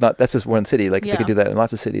that's just one city. Like they Yeah. could do that in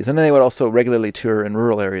lots of cities, and then they would also regularly tour in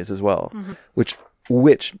rural areas as well, Mm-hmm.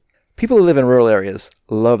 which people who live in rural areas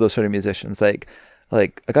love those sort of musicians. Like a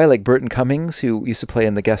guy like Burton Cummings, who used to play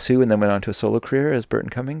in the Guess Who and then went on to a solo career as Burton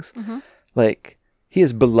Cummings. Mm-hmm. Like, he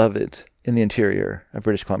is beloved in the interior of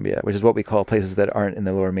British Columbia, which is what we call places that aren't in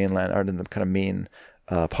the Lower Mainland, aren't in the kind of main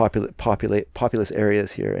populous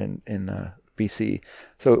areas here in BC.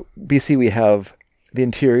 So BC, we have the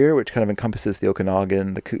interior, which kind of encompasses the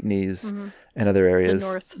Okanagan, the Kootenays, and other areas.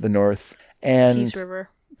 The north. And Peace River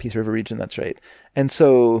River region, that's right. And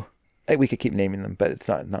so we could keep naming them, but it's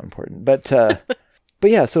not important. But but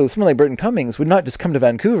yeah, so someone like Burton Cummings would not just come to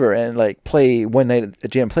Vancouver and like play one night at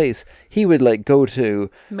Jam Place. He would like go to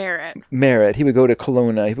Merritt. He would go to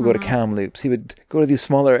Kelowna. He would go to Kamloops. He would go to these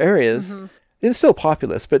smaller areas. It's still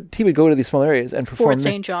populous, but he would go to these smaller areas and perform. Fort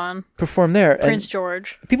St. John. Perform there. Prince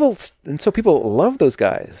George. So people love those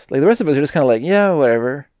guys. Like the rest of us are just kind of like, yeah,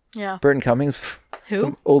 whatever. Yeah. Burton Cummings. Who?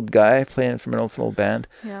 Some old guy playing from some old band.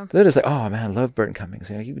 Yeah. But they're just like, oh man, I love Burton Cummings.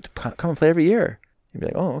 You know, he would come and play every year. You'd be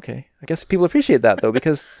like, oh, okay. I guess people appreciate that though,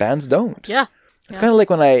 because bands don't. Yeah. It's kind of like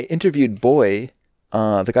when I interviewed Boy,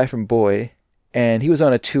 the guy from Boy, and he was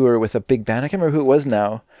on a tour with a big band. I can't remember who it was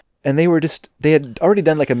now. And they had already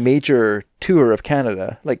done like a major tour of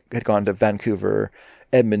Canada, like had gone to Vancouver,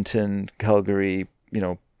 Edmonton, Calgary,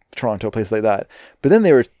 Toronto, places like that. But then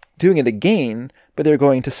they were doing it again, but they were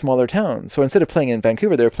going to smaller towns. So instead of playing in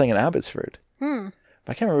Vancouver, they were playing in Abbotsford.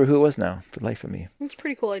 I can't remember who it was now, for the life of me. It's a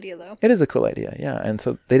pretty cool idea, though. It is a cool idea, yeah. And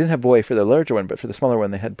so they didn't have Boy for the larger one, but for the smaller one,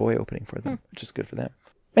 they had Boy opening for them, which is good for them.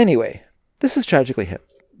 Anyway, this is Tragically Hip.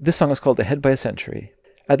 This song is called Ahead by a Century.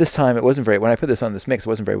 At this time, when I put this on this mix, it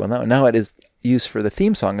wasn't very well known. Now it is used for the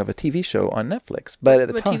theme song of a TV show on Netflix. But at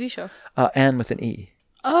the time, TV show? Anne with an E.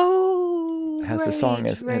 Oh, has the song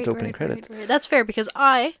as its opening credits. Right. That's fair, because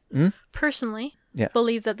I, personally,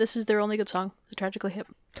 believe that this is their only good song, The Tragically Hip.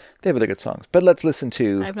 They have other good songs. But let's listen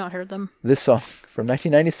to... I've not heard them. This song from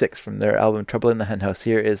 1996 from their album Trouble in the Henhouse.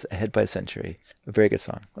 Here is Ahead by a Century. A very good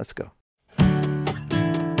song. Let's go.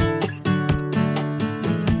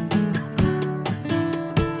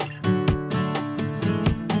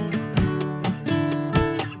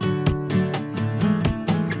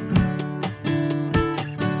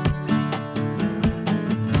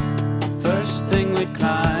 First thing we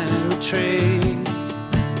climb a tree,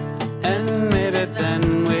 and maybe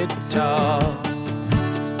then we'd talk,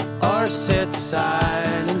 or sit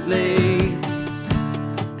silently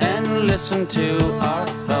and listen to our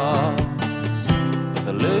thoughts, with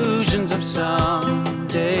illusions of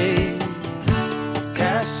someday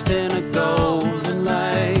cast in a golden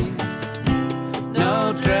light.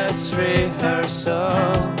 No dress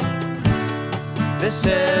rehearsal, this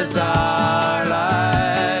is our life.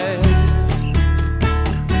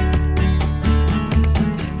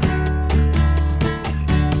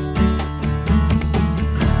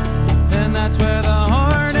 And that's where the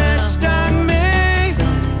hornet stung me,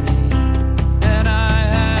 and I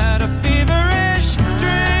had a feverish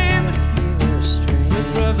dream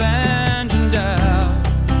with revenge and doubt.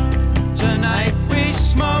 Tonight we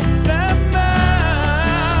smoke them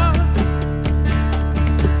out.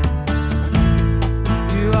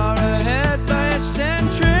 You are ahead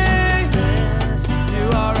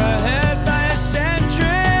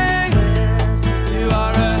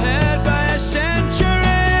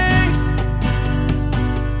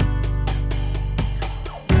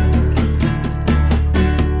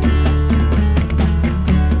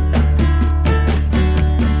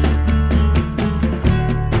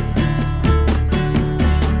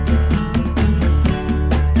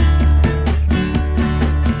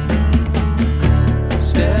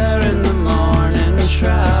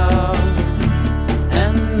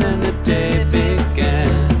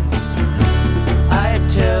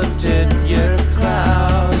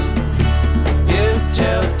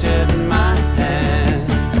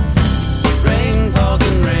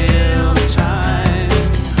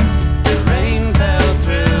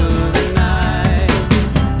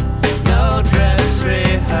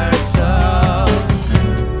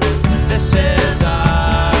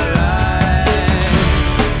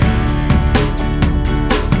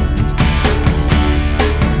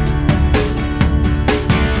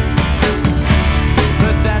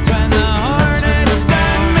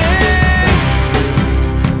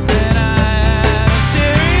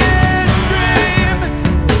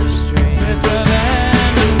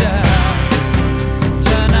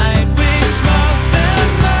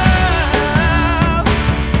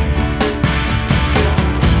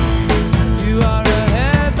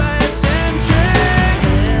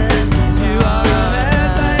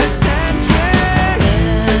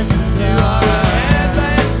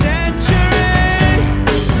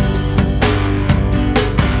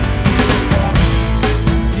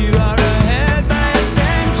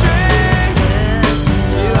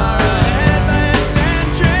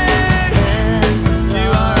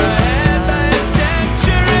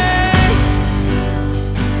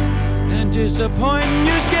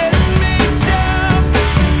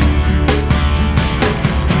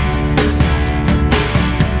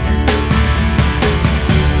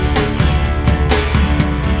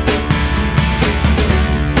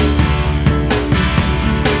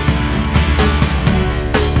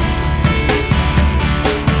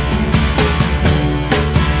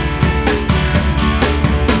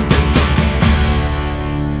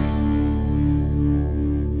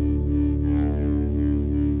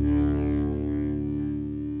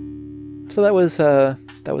So that was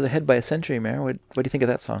Ahead by a Century, Mare. What do you think of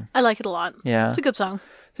that song? I like it a lot. Yeah. It's a good song.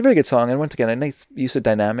 It's a very good song, and once again, a nice use of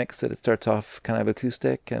dynamics, that it starts off kind of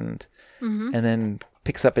acoustic and then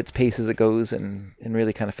picks up its pace as it goes and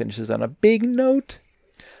really kind of finishes on a big note,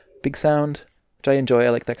 big sound, which I enjoy. I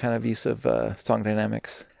like that kind of use of song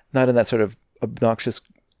dynamics. Not in that sort of obnoxious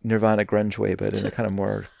Nirvana grunge way, but in a kind of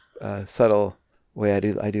more subtle way. I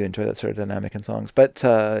do enjoy that sort of dynamic in songs. But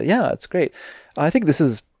yeah, it's great. I think this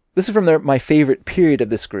is from my favorite period of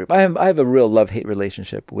this group. I have a real love-hate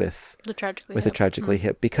relationship with the Tragically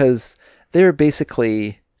Hip, because they're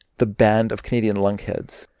basically the band of Canadian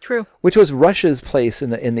lunkheads. True. Which was Rush's place in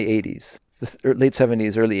the 80s. The late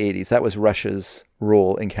 70s, early 80s. That was Rush's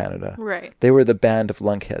role in Canada. Right. They were the band of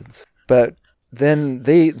lunkheads. But then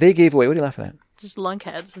they gave away. What are you laughing at? Just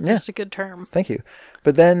lunkheads. It's just a good term. Thank you.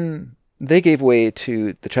 But then they gave way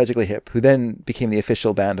to the Tragically Hip, who then became the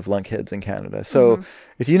official band of lunkheads in Canada. So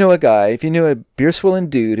if you know a beer-swilling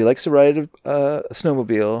dude who likes to ride a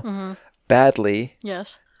snowmobile badly.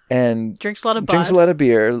 Yes. And drinks a lot of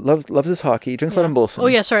beer, loves his hockey, drinks a lot of Molson. Oh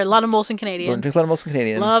yeah, sorry, a lot of Molson Canadian. Drinks a lot of Molson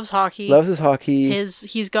Canadian. Loves hockey. Loves his hockey.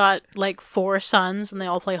 He's got like 4 sons, and they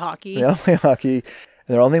all play hockey. And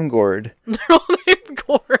they're all named Gord.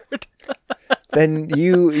 Then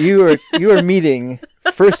you are meeting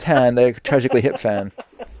firsthand a Tragically Hip fan.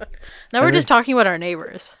 Now we're just talking about our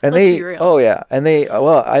neighbors. And Let's be real. Oh yeah, and they.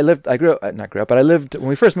 Well, I lived when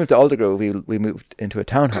we first moved to Aldergrove. We moved into a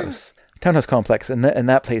townhouse complex, and in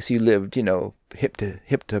that place you lived, hip to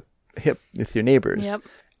hip with your neighbors. Yep.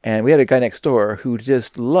 And we had a guy next door who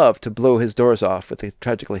just loved to blow his doors off with the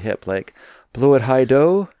Tragically Hip, like blow it high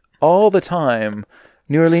dough all the time.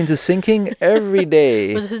 New Orleans is sinking every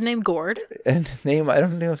day. Was his name Gord? And his name, I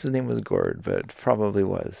don't know if his name was Gord, but probably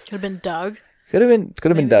was. Could have been Doug. Could have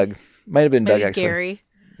been Doug. Might have been Doug, actually. Gary.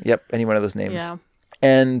 Yep, any one of those names. Yeah.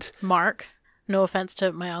 And Mark. No offense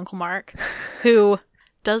to my Uncle Mark, who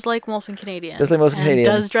does like Molson Canadian.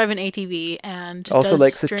 Does drive an ATV and also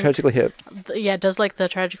likes the Tragically Hip. Yeah, does like the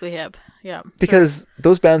Tragically Hip. Yeah. Because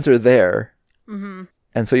those bands are there. Mm-hmm.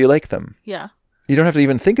 And so you like them. Yeah. You don't have to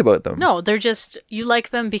even think about them. No, they're just, you like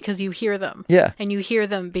them because you hear them. Yeah. And you hear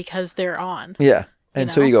them because they're on. Yeah.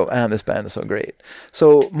 And so you go, this band is so great.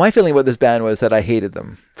 So my feeling about this band was that I hated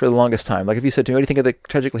them for the longest time. Like if you said to me, what do you think of the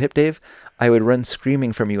Tragically Hip, Dave? I would run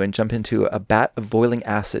screaming from you and jump into a vat of boiling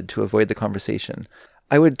acid to avoid the conversation.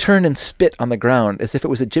 I would turn and spit on the ground as if it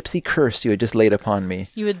was a gypsy curse you had just laid upon me.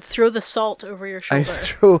 You would throw the salt over your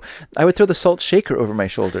shoulder. I would throw the salt shaker over my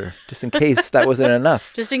shoulder, just in case that wasn't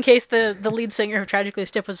enough. Just in case the lead singer of Tragically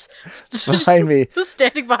Hip was behind me. Was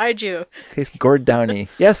standing behind you. In case Gord Downey.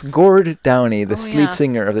 Yes, Gord Downey, the lead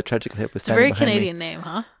singer of the Tragically Hip, was standing behind me. It's a very Canadian name,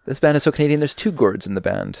 huh? This band is so Canadian. There's 2 Gords in the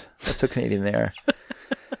band. That's how Canadian they are.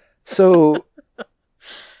 So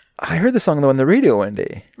I heard the song, though, on the radio one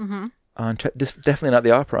day. Mm-hmm. Definitely not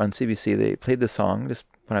the opera, on CBC. They played this song just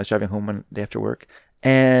when I was driving home one day after work,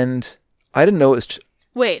 and I didn't know it was.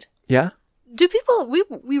 Wait. Yeah. Do people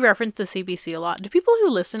we reference the CBC a lot? Do people who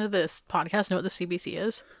listen to this podcast know what the CBC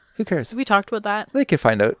is? Who cares? Have we talked about that? They can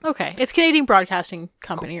find out. Okay, it's Canadian Broadcasting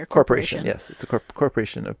Company or corporation. Yes, it's a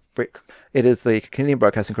corporation. It is the Canadian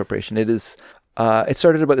Broadcasting Corporation. It is. It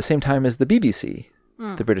started about the same time as the BBC,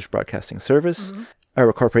 the British Broadcasting Service, or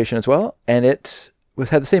a corporation as well, and it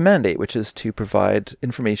had the same mandate, which is to provide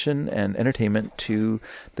information and entertainment to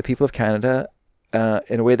the people of Canada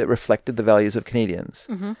in a way that reflected the values of Canadians.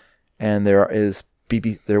 Mm-hmm. And there was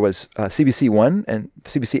CBC One and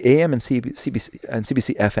CBC AM and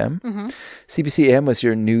CBC FM. Mm-hmm. CBC AM was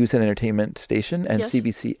your news and entertainment station, and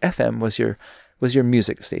CBC FM was your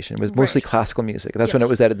music station. It was mostly classical music. That's when it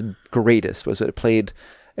was at its greatest. Was it played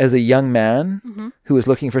as a young man who was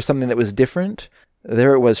looking for something that was different?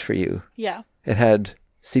 There it was for you. Yeah. It had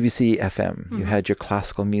CBC FM. Mm-hmm. You had your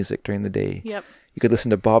classical music during the day. Yep. You could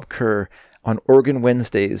listen to Bob Kerr on Organ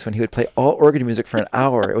Wednesdays when he would play all organ music for an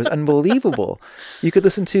hour. It was unbelievable. You could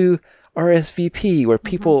listen to RSVP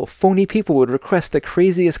where phony people would request the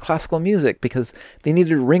craziest classical music because they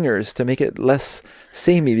needed ringers to make it less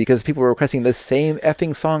samey because people were requesting the same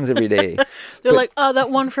effing songs every day. They're like,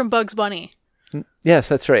 that one from Bugs Bunny. Yes,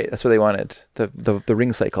 that's right. That's what they wanted. The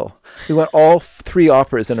ring cycle. We want all 3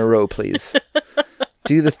 operas in a row, please.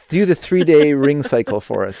 Do the 3-day ring cycle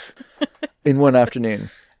for us in one afternoon.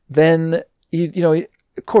 Then you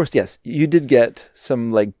of course, yes, you did get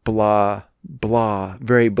some like blah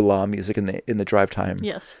very blah music in the drive time.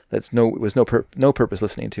 Yes. Was no purpose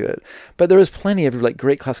listening to it. But there was plenty of like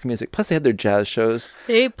great classical music. Plus they had their jazz shows.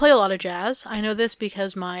 They play a lot of jazz. I know this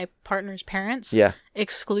because my partner's parents Yeah.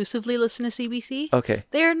 exclusively listen to CBC. Okay.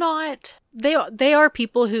 They're not. They are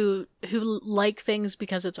people who like things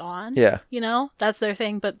because it's on. Yeah. You know, that's their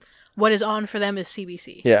thing. But what is on for them is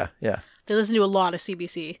CBC. Yeah. Yeah. They listen to a lot of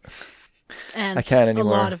CBC. And I can't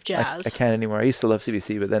anymore. a lot of jazz. I can't anymore. I used to love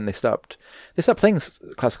CBC, but then they stopped playing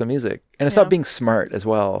classical music, and it stopped being smart as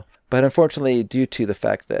well. But unfortunately, due to the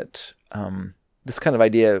fact that this kind of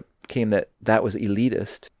idea came that was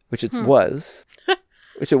elitist, which it was,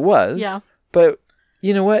 Yeah. But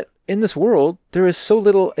you know what? In this world, there is so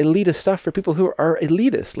little elitist stuff for people who are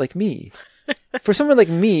elitist, like me. For someone like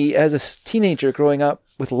me, as a teenager growing up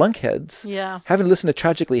with lunkheads, Yeah. having to listen to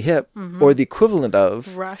Tragically Hip or the equivalent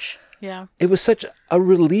of Rush. Yeah. it was such a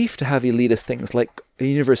relief to have elitist things like a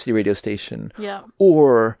university radio station Yeah.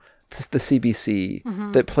 or the CBC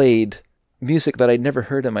that played music that I'd never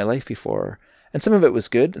heard in my life before. And some of it was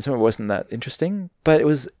good and some of it wasn't that interesting, but it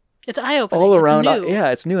was It's eye-opening. all around. It's new.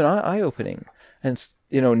 It's new and eye-opening. And,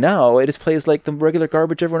 now it just plays like the regular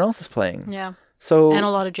garbage everyone else is playing. Yeah. So, And a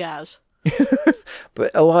lot of jazz.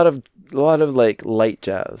 but a lot of like light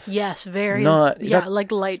jazz. Yes, very. Not- yeah, not-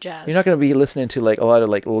 like light jazz. You're not going to be listening to like a lot of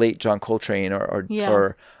like late John Coltrane or Yeah.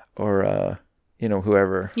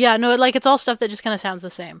 whoever. Yeah, no, it's all stuff that just kind of sounds the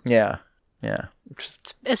same. Yeah. Yeah.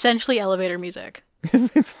 Just, Essentially elevator music.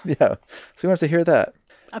 yeah. So he wants to hear that.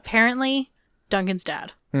 Apparently, Duncan's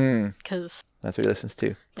dad. Mm, Because, that's what he listens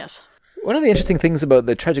to. yes. One of the interesting things about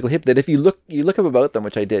the Tragically Hip that if you look up about them,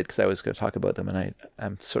 which I did because I was going to talk about them, and I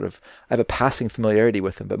have a passing familiarity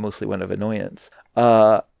with them, but mostly one of annoyance.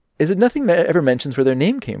 Is it nothing ever mentions where their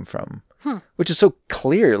name came from, which is so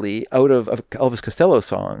clearly out of Elvis Costello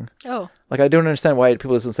song. Oh. Like I don't understand why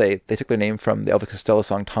people listen say they took their name from the Elvis Costello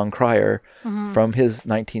song "Town Crier" from his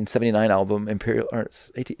 1979 album Imperial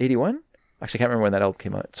Arts 81. Actually, I can't remember when that album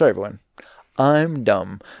came out. Sorry, everyone. I'm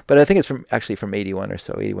dumb, but I think it's from 81 or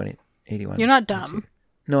so. 81. You're not dumb.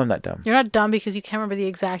 No, I'm not dumb. You're not dumb because you can't remember the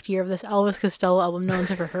exact year of this Elvis Costello album no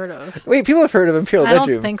one's ever heard of. Wait, people have heard of Imperial I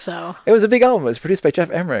Bedroom. don't think so. It was a big album. It was produced by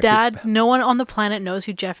Jeff Emmerich. Dad, no one on the planet knows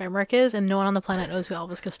who Jeff Emmerich is, and no one on the planet knows who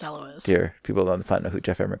Elvis Costello is. Dear, people on the planet know who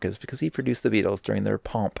Jeff Emmerich is because he produced the Beatles during their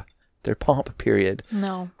pomp period.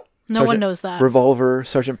 No one knows that. Revolver,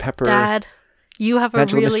 Sgt. Pepper. Dad, you have a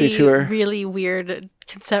Magical Mystery really, Tour. really weird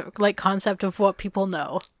concept of what people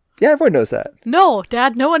know. Yeah, everyone knows that. No,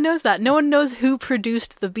 Dad, no one knows that. No one knows who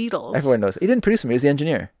produced the Beatles. Everyone knows. He didn't produce them. He was the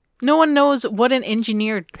engineer. No one knows what an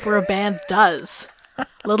engineer for a band does,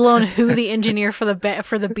 let alone who the engineer for the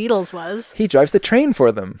Beatles was. He drives the train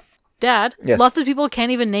for them. Dad, Yes. lots of people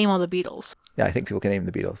can't even name all the Beatles. Yeah, I think people can name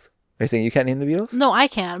the Beatles. Are you saying you can't name the Beatles? No, I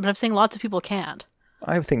can, but I'm saying lots of people can't.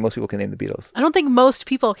 I think most people can name the Beatles. I don't think most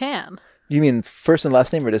people can. You mean first and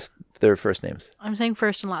last name or just their first names? I'm saying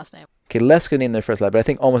first and last name. Okay, Les can name their first last, but I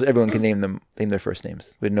think almost everyone can name their first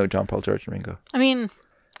names. With no John, Paul, George, and Ringo. I mean,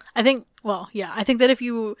 I think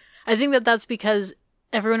that's because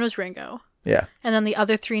everyone was Ringo. Yeah. And then the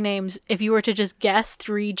other three names, if you were to just guess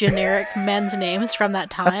three generic men's names from that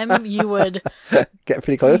time, you would Get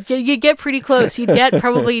pretty close? You'd get pretty close. You'd get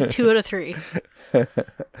probably 2 out of 3.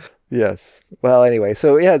 Yes. Well, anyway,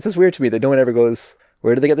 so yeah, it's just weird to me that no one ever goes,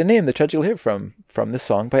 where did they get their name, the Tragically Hip, from this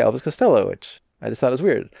song by Elvis Costello, which I just thought was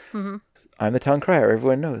weird. Mm-hmm. I'm the town crier,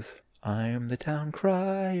 everyone knows. I'm the town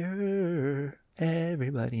crier,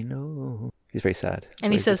 everybody knows. He's very sad. That's And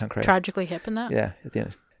why he he's the says town crier. tragically hip in that? Yeah, at the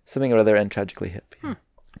end. Something or other and Tragically Hip. Yeah.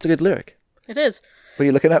 It's a good lyric. It is. What are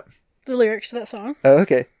you looking up? The lyrics to that song. Oh,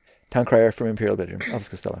 okay. Town Crier from Imperial Bedroom, Elvis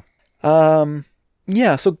Costello.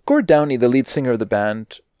 Yeah, so Gord Downey, the lead singer of the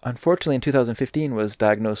band, unfortunately in 2015 was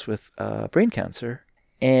diagnosed with brain cancer.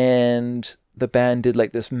 And the band did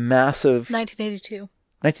like this massive... 1982.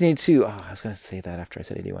 1982. Oh, I was going to say that after I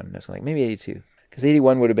said 81. I was like, maybe 82. Because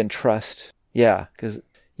 81 would have been Trust. Yeah,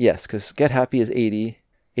 because Get Happy is 80.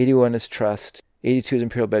 81 is Trust. 82 is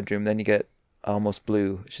Imperial Bedroom. Then you get Almost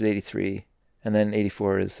Blue, which is 83. And then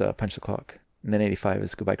 84 is Punch the Clock. And then 85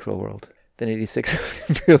 is Goodbye Cruel World. Then 86 is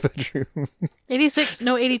Imperial Bedroom.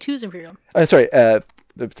 82 is Imperial. Oh, sorry.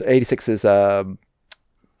 86 is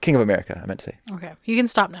King of America, I meant to say. Okay, you can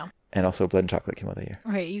stop now. And also Blood and Chocolate came out that year.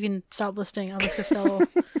 Okay, you can stop listing Elvis Costello.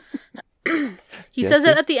 He Yeah, says see?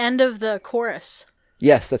 it at the end of the chorus.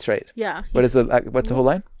 Yes, that's right. Yeah. What's the whole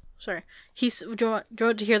line? Sorry. Do you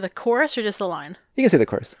want to hear the chorus or just the line? You can say the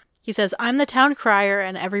chorus. He says, I'm the town crier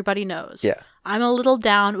and everybody knows. Yeah. I'm a little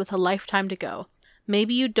down with a lifetime to go.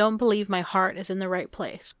 Maybe you don't believe my heart is in the right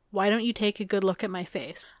place. Why don't you take a good look at my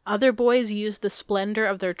face? Other boys use the splendor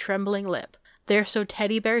of their trembling lip. They're so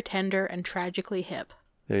teddy bear tender and tragically hip.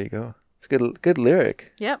 There you go. It's a good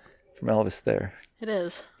lyric Yep, from Elvis there. it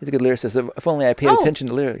is. He's a good lyricist. If only I paid attention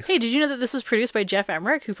to lyrics. Hey, did you know that this was produced by Jeff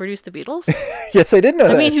Emmerich, who produced the Beatles? Yes, I did know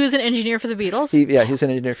that. I mean, he was an engineer for the Beatles. He was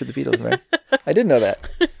an engineer for the Beatles, right? I did know that.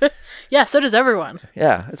 Yeah, so does everyone.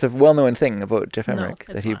 Yeah, it's a well-known thing about Jeff Emmerich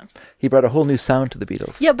it's that not. he brought a whole new sound to the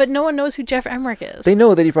Beatles. Yeah, but no one knows who Jeff Emmerich is. They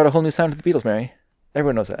know that he brought a whole new sound to the Beatles, Mary.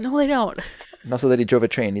 Everyone knows that. No, they don't. And also that he drove a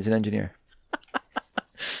train. He's an engineer.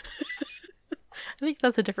 I think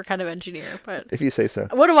that's a different kind of engineer, but If you say so.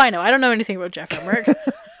 what do I know? I don't know anything about Jeff Emmerich.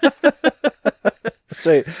 That's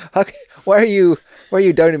right. Why are you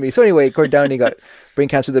doubting me? So anyway, Gord Downie got brain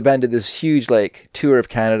cancer. The band did this huge tour of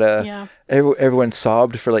Canada. Yeah. Everyone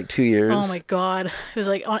sobbed for 2 years. Oh my god. It was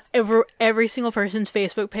like on every single person's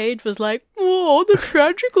Facebook page was like, "Whoa, the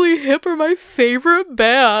Tragically Hip are my favorite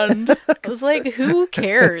band." I was like, who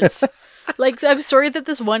cares? I'm sorry that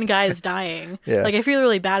this one guy is dying. Yeah. I feel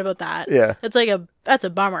really bad about that. Yeah. It's that's a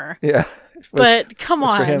bummer. Yeah. But come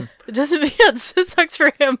was for on, him. it doesn't mean it sucks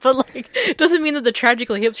for him. But it doesn't mean that the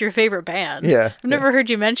Tragically Hip's your favorite band. Yeah, I've never heard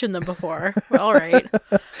you mention them before. Well, all right,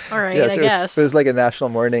 Yeah, I guess. it was like a national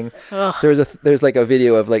mourning. Ugh. There's a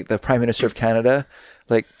video of the Prime Minister of Canada,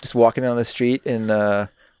 just walking down the street in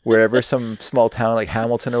wherever, some small town like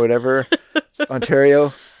Hamilton or whatever,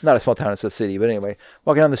 Ontario. Not a small town, it's a city, but anyway,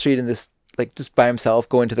 walking down the street in this just by himself,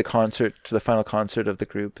 going to the final concert of the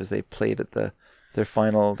group as they played at their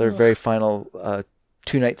very final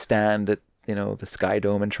 2-night stand at the Sky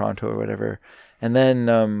Dome in Toronto or whatever. And then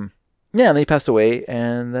and then he passed away,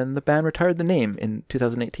 and then the band retired the name in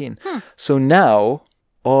 2018. So now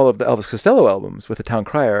all of the Elvis Costello albums with the Town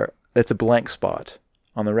Crier, it's a blank spot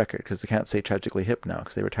on the record because they can't say Tragically Hip now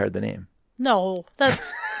because they retired the name. No, that's.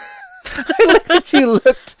 You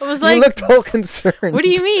looked all concerned. What do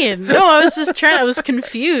you mean? No, I was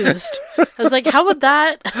confused. I was like, how would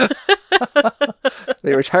that?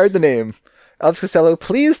 They retired the name. Elvis Costello,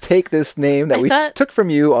 please take this name that we took from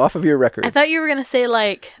you off of your records. I thought you were going to say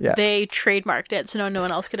they trademarked it so no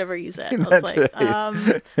one else could ever use it. That's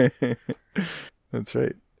right. That's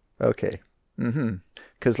right. Okay.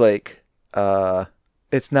 Because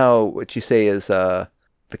it's now what you say is the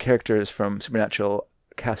characters from Supernatural,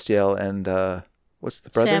 Castiel and what's the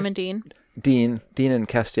brother? Sam and Dean. Dean and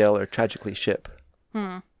Castiel are tragically ship.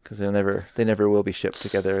 Because they never will be shipped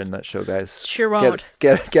together in that show, guys. Sure won't.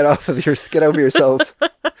 Get over yourselves.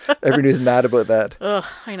 Everybody's mad about that. Ugh,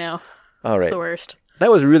 I know. All right. It's the worst. That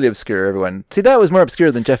was really obscure, everyone. See, that was more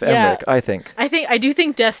obscure than Jeff Emmerich, I think. I do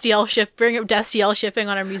think bring up Destiel shipping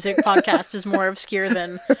on our music podcast is more obscure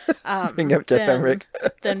than Bring up Jeff Emmerich.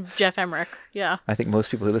 than Jeff Emmerich. Yeah. I think most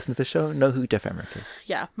people who listen to the show know who Jeff Emmerich is.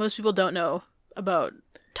 Yeah. Most people don't know about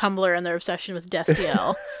Tumblr and their obsession with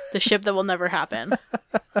Destiel, the ship that will never happen.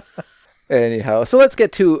 Anyhow, so let's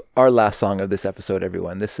get to our last song of this episode,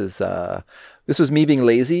 everyone. This was me being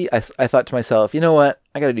lazy. I thought to myself, you know what?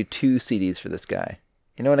 I got to do 2 CDs for this guy.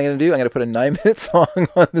 You know what I'm going to do? I'm going to put a 9-minute song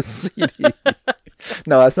on the CD.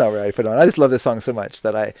 No, that's not where I put it on. I just love this song so much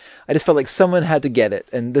that I just felt like someone had to get it,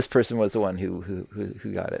 and this person was the one who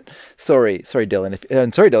got it. Sorry,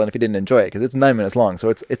 Dylan. Sorry, Dylan, if you didn't enjoy it, because it's 9 minutes long, so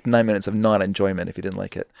it's 9 minutes of non-enjoyment if you didn't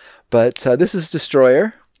like it. But this is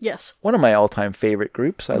Destroyer. Yes. One of my all-time favorite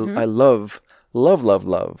groups. I love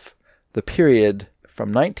the period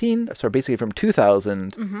from basically from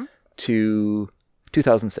 2000 to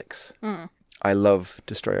 2006. I love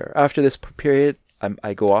Destroyer. After this period,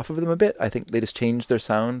 I go off of them a bit. I think they just changed their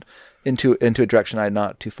sound into a direction I'm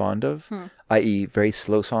not too fond of, i.e. very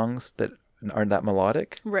slow songs that aren't that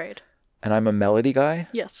melodic. Right. And I'm a melody guy.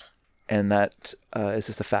 Yes. And that is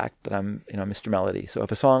just a fact that I'm Mr. Melody. So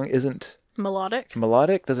if a song isn't melodic,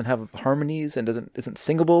 doesn't have harmonies, and isn't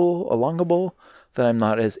singable, alongable, then I'm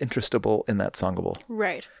not as interestable in that songable.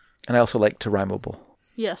 Right. And I also like to rhymeable.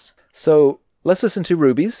 Yes. So let's listen to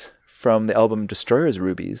Rubies from the album Destroyer's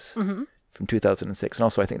Rubies from 2006. And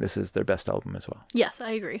also I think this is their best album as well. Yes,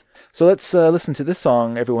 I agree. So let's listen to this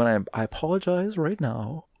song. Everyone, I apologize right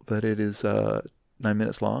now, but it is 9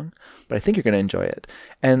 minutes long, but I think you're going to enjoy it.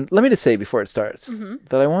 And let me just say before it starts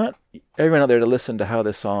that I want everyone out there to listen to how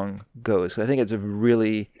this song goes, because I think it's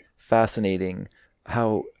really fascinating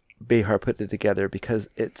how Behar put it together, because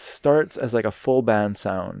it starts as like a full band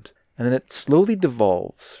sound, and then it slowly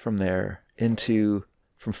devolves from there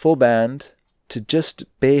from full band to just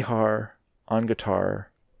Behar on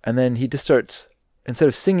guitar, and then he just starts, instead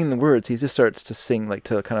of singing the words, he just starts to sing,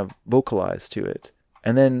 to kind of vocalize to it.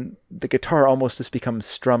 And then the guitar almost just becomes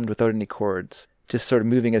strummed without any chords, just sort of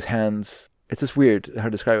moving his hands it's just weird how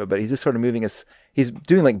to describe it, but he's just sort of moving he's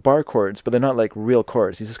doing like bar chords, but they're not like real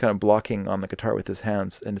chords. He's just kind of blocking on the guitar with his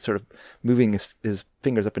hands and sort of moving his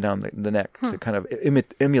fingers up and down the neck to kind of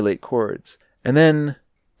emulate chords. And then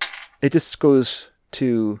it just goes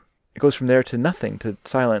from there to nothing, to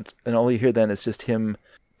silence, and all you hear then is just him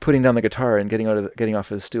putting down the guitar and getting off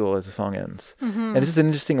his stool as the song ends. Mm-hmm. And it's just an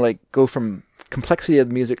interesting like go from complexity of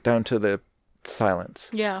the music down to the silence.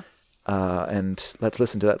 Yeah. And let's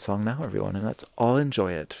listen to that song now, everyone, and let's all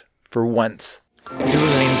enjoy it for once.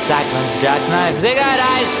 Dueling cyclones, jackknives, they got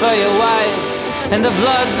eyes for your wife, and the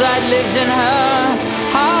blood that lives in her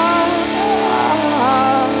heart.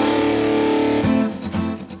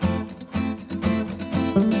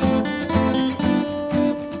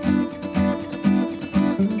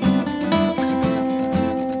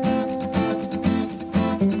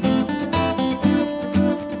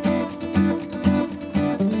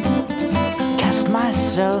 Cast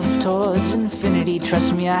myself towards infinity,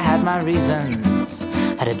 trust me, I had my reasons.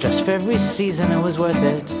 Had a dress for every season, it was worth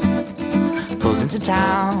it. Pulled into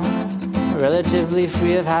town, relatively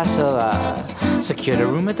free of hassle. Secured a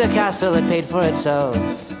room at the castle, it paid for itself.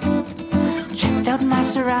 Checked out my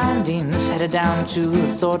surroundings, headed down to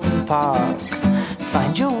Thornton Park.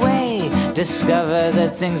 Find your way, discover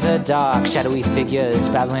that things are dark. Shadowy figures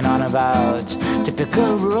babbling on about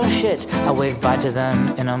typical rural shit. I wave bye to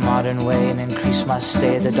them in a modern way and increase my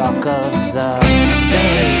stay at the dock of the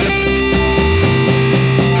bay.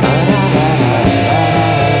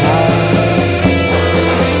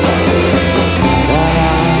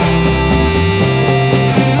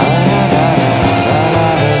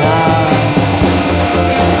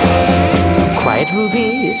 Quiet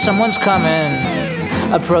Ruby, someone's coming.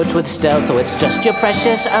 Approach with stealth, oh it's just your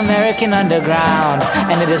precious American underground.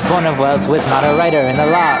 And it is born of wealth with not a writer in the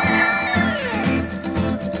lot.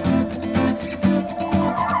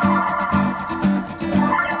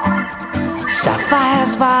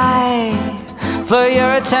 Sapphires vie for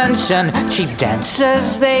your attention. Cheap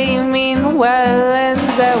dancers, they mean well in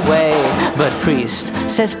their way. But priest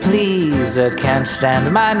says please, can't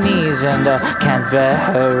stand my knees, and can't bear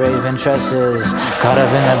her raven tresses caught up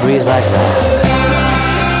in a breeze like that.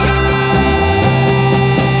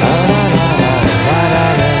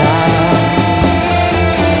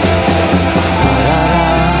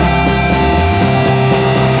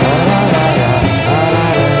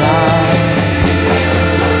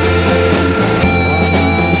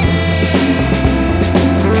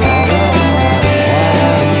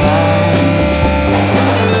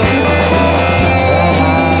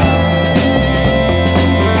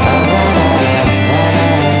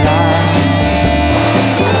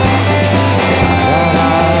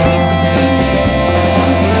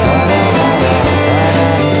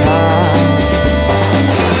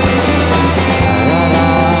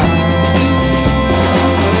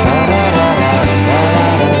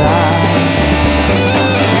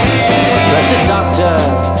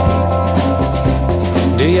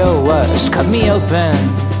 Cut me open,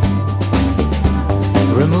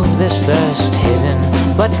 remove this thirst hidden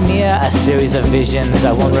but near. A series of visions,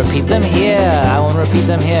 I won't repeat them here, I won't repeat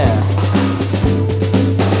them here.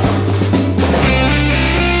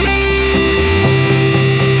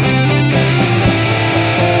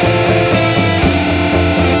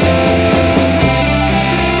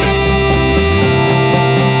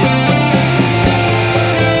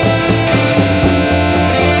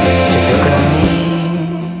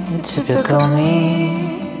 Typical me,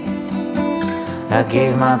 I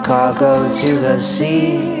gave my cargo to the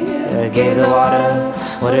sea. I gave the water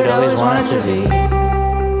what it always wanted to be.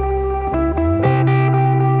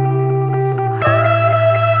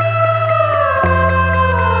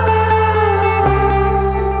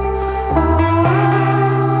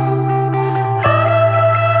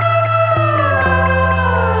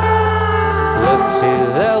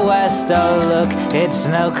 Oh look, it's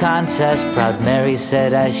no contest, proud Mary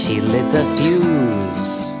said as she lit the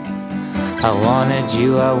fuse. I wanted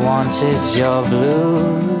you, I wanted your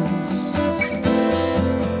blues.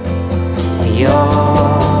 Your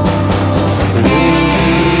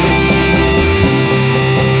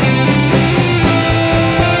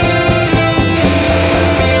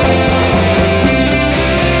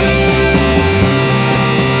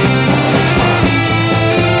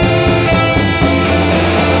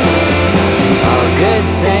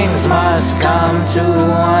must come to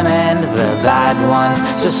one end, the bad ones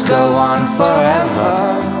just go on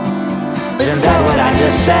forever. Isn't that what I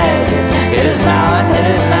just said? It is now and it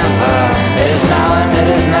is never. It is now and it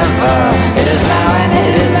is never. It is now and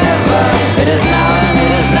it is never. It is now and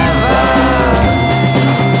it is never.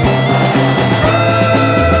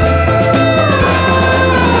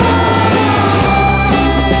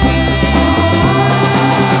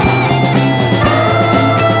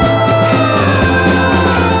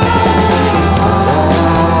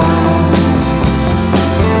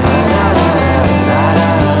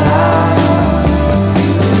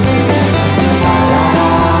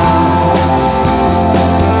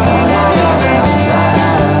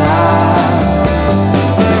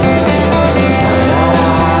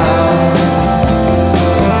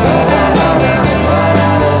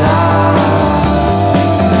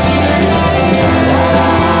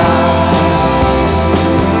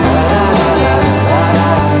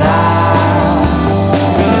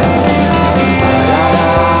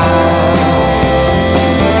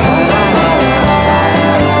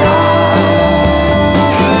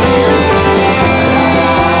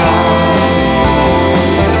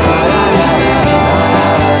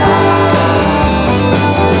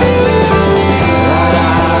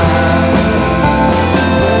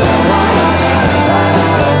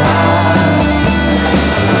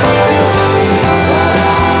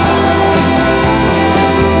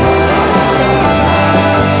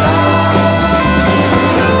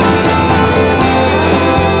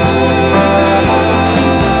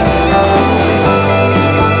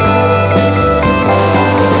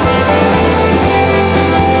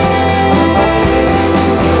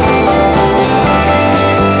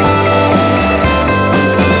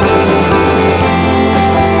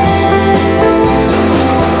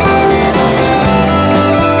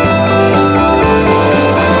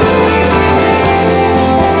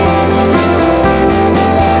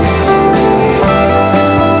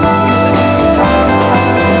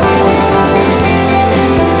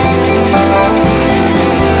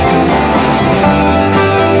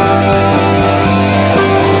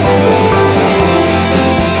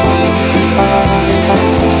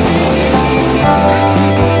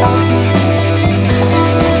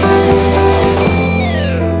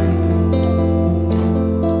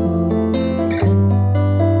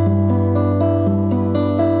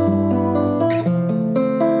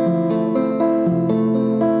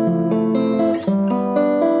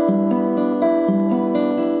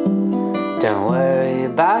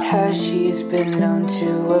 been known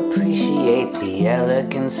to appreciate the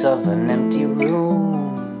elegance of an empty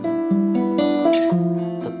room.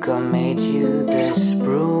 Look, I made you this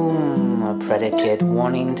broom, a predicate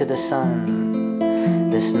warning to the sun.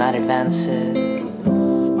 This night advances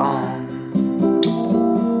on.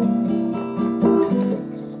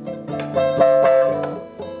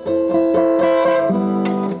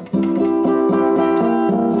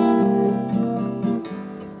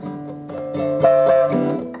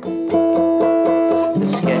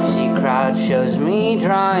 Shows me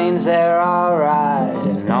drawings, they're alright,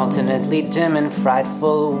 an alternately dim and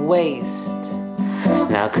frightful waste.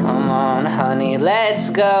 Now come on, honey, let's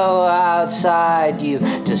go outside. You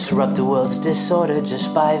disrupt the world's disorder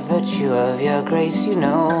just by virtue of your grace. You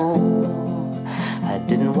know, I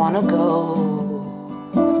didn't want to go,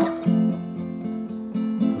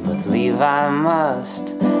 but leave I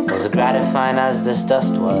must, as gratifying as this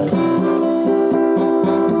dust was.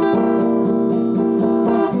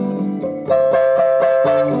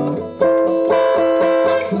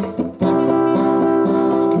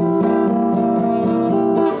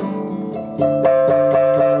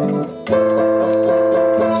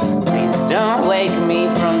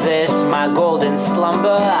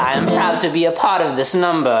 To be a part of this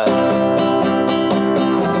number.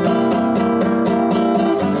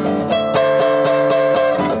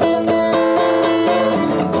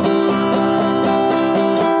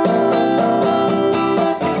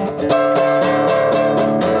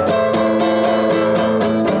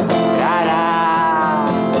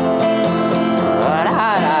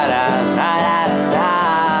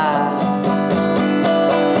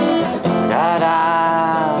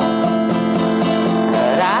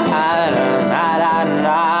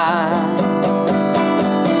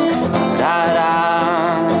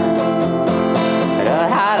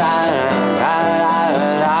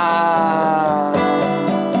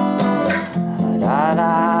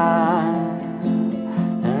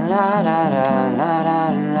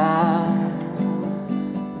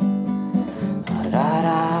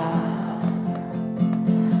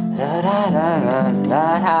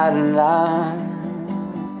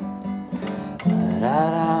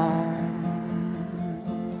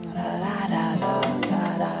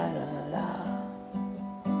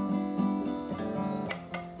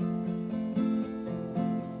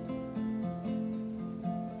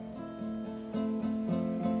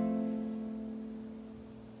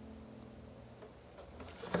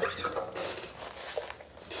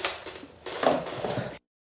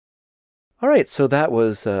 All right, so that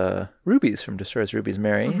was Rubies from Destroyers Rubies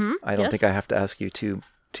Mary. Mm-hmm, I don't think I have to ask you too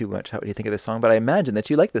much how do you think of this song, but I imagine that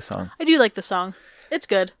you like this song. I do like the song. It's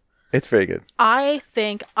good. It's very good. I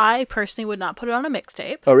think I personally would not put it on a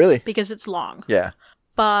mixtape. Oh, really? Because it's long. Yeah.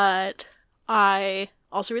 But I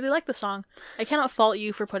also really like the song. I cannot fault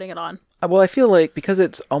you for putting it on. Well, I feel like because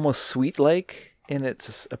it's almost sweet-like in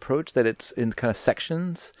its approach, that it's in kind of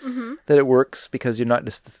sections, that it works because you're not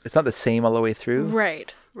just, it's not the same all the way through.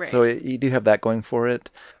 Right, right. So you do have that going for it.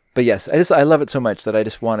 But yes, I love it so much that I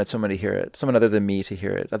just wanted someone to hear it, someone other than me to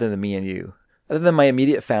hear it, other than me and you, other than my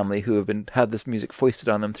immediate family who have had this music foisted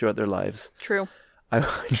on them throughout their lives. True.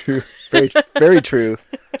 True. Very, very true.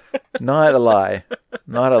 Not a lie.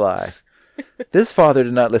 Not a lie. This father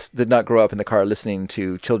did not grow up in the car listening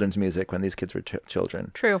to children's music when these kids were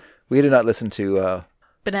children. True. We did not listen to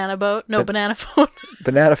Banana Boat. No, Banana Phone.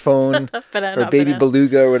 Banana Phone. Or Baby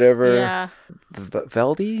Beluga or whatever. Yeah.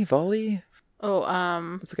 Volley? Oh,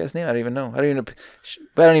 what's the guy's name? I don't even know.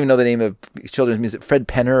 But I don't even know the name of children's music. Fred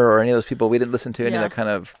Penner or any of those people. We didn't listen to any of that kind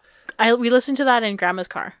of. We listened to that in Grandma's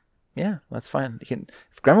car. Yeah, that's fine.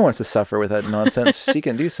 If Grandma wants to suffer with that nonsense, she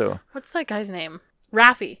can do so. What's that guy's name?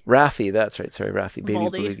 Raffi, that's right. Sorry, Raffi. Baby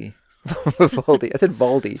Belugi. Vivaldi. I said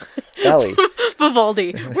Valdi. Valley.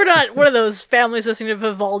 Vivaldi. We're not one of those families listening to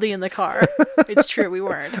Vivaldi in the car. It's true, we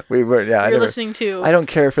weren't. We weren't. Yeah, we were listening to. I don't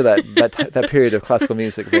care for that period of classical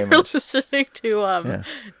music very much. Listening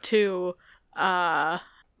to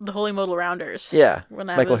the Holy Modal Rounders. Yeah,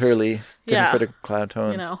 Michael Hurley. For the Cloud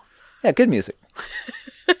Tones. You know. Yeah, good music.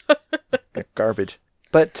 Garbage.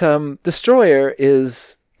 But Destroyer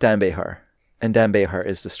is Dan Behar, and Dan Behar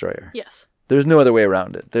is Destroyer. Yes. There's no other way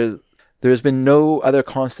around it. There's been no other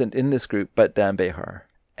constant in this group but Dan Behar.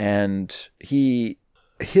 And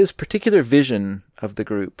his particular vision of the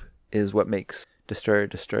group is what makes Destroyer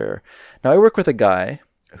Destroyer. Now, I work with a guy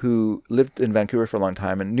who lived in Vancouver for a long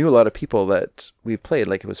time and knew a lot of people that we've played.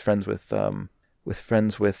 Like, he was friends with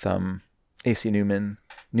AC Newman,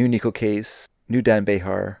 knew Nico Case, knew Dan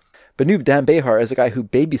Behar. But knew Dan Behar as a guy who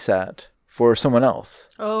babysat for someone else.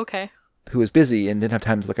 Oh, okay. who was busy and didn't have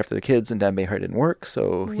time to look after the kids, and Dan Behar didn't work,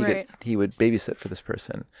 so Right. he would babysit for this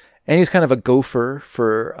person. And he was kind of a gopher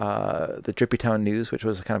for the Drippytown News, which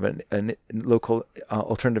was kind of a local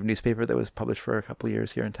alternative newspaper that was published for a couple of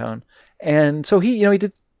years here in town. And so he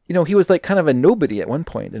was like kind of a nobody at one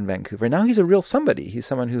point in Vancouver. Now he's a real somebody. He's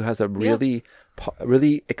someone who has a really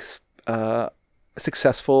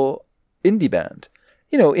successful indie band.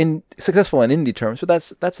 In successful in indie terms,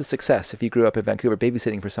 but that's a success if you grew up in Vancouver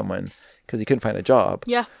babysitting for someone because you couldn't find a job.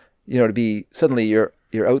 Yeah. To be suddenly you're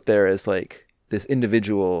out there as like this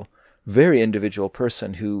very individual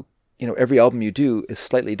person who, every album you do is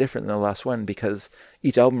slightly different than the last one because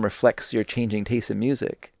each album reflects your changing taste in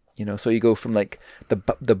music. So you go from like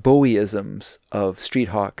the Bowie-isms of Street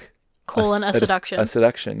Hawk, A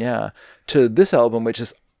Seduction, yeah, to this album, which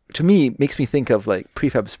is, to me, makes me think of like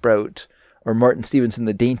Prefab Sprout or Martin Stevenson,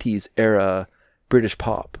 the Dainties era British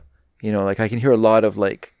pop. Like I can hear a lot of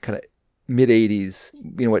like kind of mid-'80s,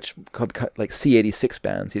 which called like C86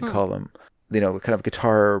 bands, you'd call them. Kind of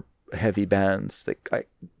guitar heavy bands. Like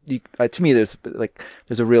to me, there's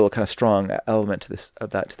a real kind of strong element to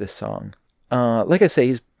this song. Like I say,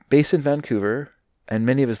 he's based in Vancouver, and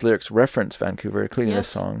many of his lyrics reference Vancouver, including this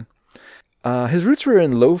song. His roots were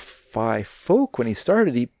in lo-fi folk when he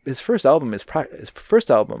started. His first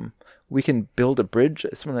album, We Can Build a Bridge,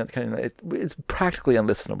 something that kind of, it's practically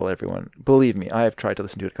unlistenable, everyone. Believe me, I have tried to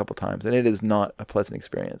listen to it a couple times, and it is not a pleasant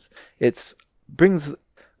experience. Brings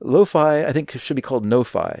lo-fi, I think, should be called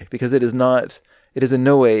no-fi, because it is in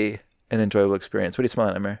no way an enjoyable experience. What are you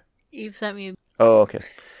smiling at, Mary? You've sent me. Oh, okay.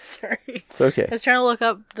 Sorry. It's okay. I was trying to look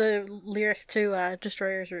up the lyrics to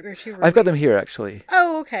Destroyers or to I've got them here, actually.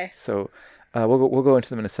 Oh, okay. So we'll go into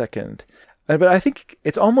them in a second. But I think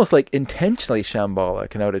it's almost like intentionally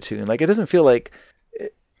shambolic and out of tune. Like it doesn't feel like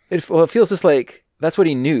it feels just like that's what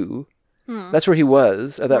he knew. That's where he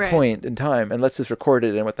was at that point in time, and let's just record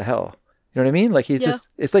it. And what the hell, you know what I mean? Like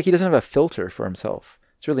it's like he doesn't have a filter for himself.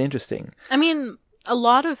 It's really interesting. I mean, a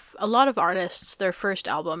lot of artists, their first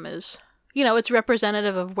album is, it's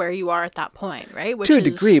representative of where you are at that point, right? To a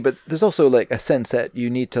degree, but there's also like a sense that you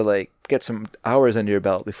need to like get some hours under your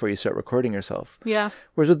belt before you start recording yourself. Yeah.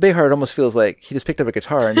 Whereas with Behar, it almost feels like he just picked up a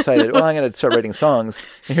guitar and decided, well, I'm going to start writing songs,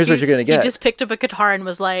 and here's what you're going to get. He just picked up a guitar and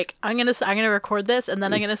was like, I'm gonna record this, and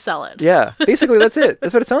then I'm gonna sell it. Yeah, basically that's it.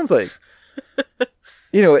 That's what it sounds like.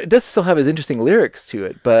 It does still have his interesting lyrics to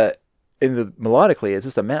it, but melodically, it's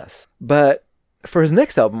just a mess. But for his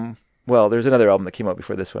next album, well, there's another album that came out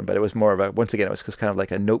before this one, but it was more of it was just kind of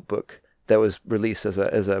like a notebook that was released as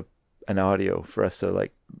an audio for us to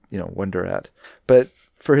like, wonder at. But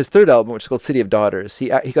for his third album, which is called City of Daughters, he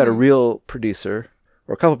got a real producer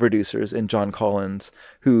or a couple producers in John Collins,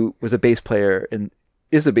 who was a bass player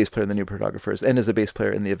is a bass player in the New Pornographers and is a bass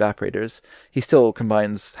player in the Evaporators. He still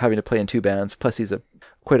combines having to play in two bands. Plus, he's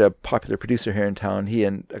quite a popular producer here in town. He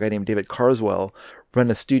and a guy named David Carswell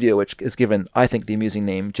run a studio which is given, I think, the amusing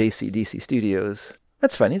name JCDC Studios.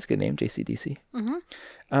 That's funny. It's a good name, JCDC.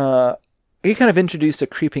 Mm-hmm. He kind of introduced a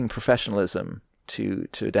creeping professionalism to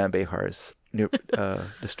Dan Behar's New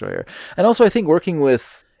Destroyer. And also, I think working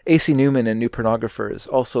with AC Newman and New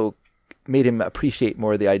Pornographers also made him appreciate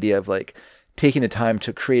more the idea of like taking the time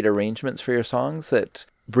to create arrangements for your songs that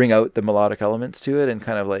bring out the melodic elements to it and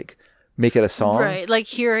kind of like make it a song. Right. Like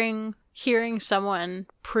hearing someone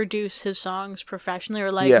produce his songs professionally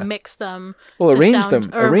or like mix them. Well,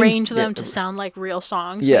 arrange them to sound like real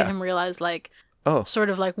songs. Made him realize like sort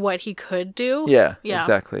of like what he could do. Yeah,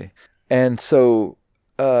 exactly. And so,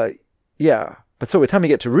 But so by the time you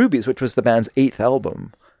get to Rubies, which was the band's 8th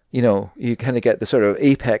album, you kind of get the sort of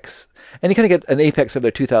apex, and you kind of get an apex of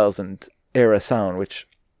their 2000 era sound, which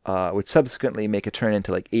would subsequently make a turn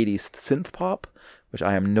into like 80s synth pop, which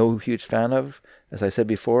I am no huge fan of, as I said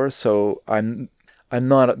before. So I'm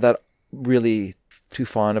not that really too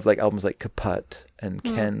fond of like albums like Kaput and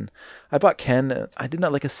Ken. I bought Ken, and I did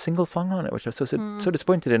not like a single song on it, which I was so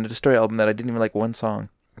disappointed in a Destroyer album that I didn't even like one song.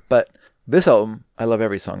 But this album, I love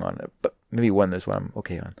every song on it, but maybe there's one I'm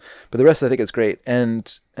okay on. But the rest I think is great. And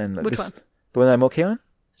which one? The one I'm okay on?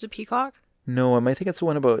 Is it Peacock? No, I think it's the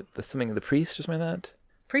one about something of the priest or something like that.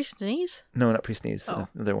 Priest Sneeze? No, not Priest Sneeze. Oh.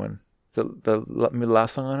 Another one. The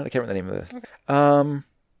last song on it? I can't remember the name of it. Okay.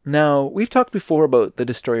 Now, we've talked before about the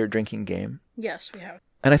Destroyer drinking game. Yes, we have.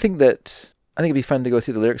 And I think it'd be fun to go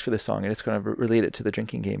through the lyrics for this song and just kind of relate it to the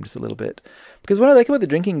drinking game just a little bit. Because what I like about the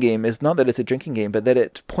drinking game is not that it's a drinking game, but that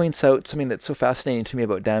it points out something that's so fascinating to me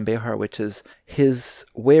about Dan Behar, which is his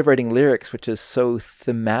way of writing lyrics, which is so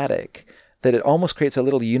thematic that it almost creates a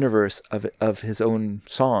little universe of his own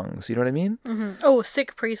songs. You know what I mean? Mm-hmm. Oh,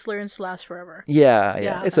 Sick Priest Learns to Last Forever.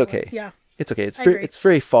 Yeah. It's okay. Yeah. It's okay. I agree. It's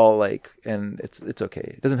very fall-like, and it's okay.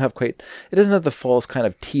 It doesn't have the Fall's kind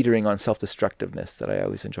of teetering on self-destructiveness that I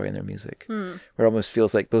always enjoy in their music. Where it almost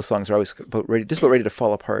feels like those songs are always about ready to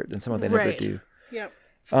fall apart, and somehow they never Right. do. Yep.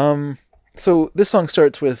 So this song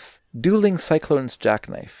starts with dueling cyclones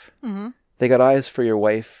jackknife. They got eyes for your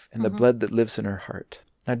wife and the blood that lives in her heart.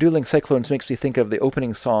 Now, dueling cyclones makes me think of the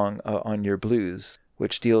opening song on Your Blues,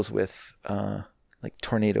 which deals with like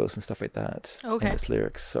tornadoes and stuff like that Okay. in its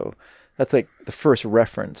lyrics. So that's like the first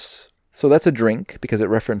reference. So that's a drink because it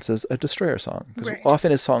references a Destroyer song. Because Right.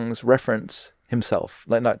 often his songs reference himself,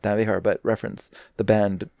 like not Dan Behar, but reference the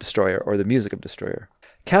band Destroyer or the music of Destroyer.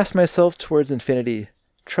 Cast myself towards infinity.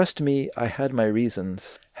 Trust me, I had my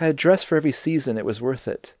reasons. Had a dress for every season, it was worth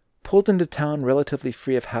it. Pulled into town relatively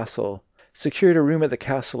free of hassle. Secured a room at the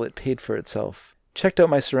castle, it paid for itself. Checked out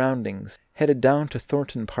my surroundings. Headed down to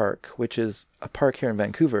Thornton Park, which is a park here in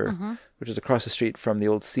Vancouver, which is across the street from the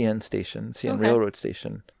old CN station, CN Okay. Railroad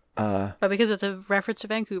Station. But because it's a reference to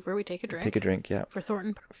Vancouver, we take a drink. Take a drink, yeah. For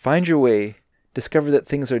Thornton. Find your way. Discover that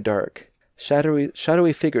things are dark.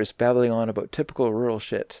 Shadowy figures babbling on about typical rural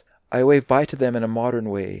shit. I wave bye to them in a modern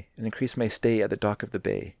way and increase my stay at the dock of the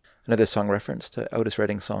bay. Another song reference to Otis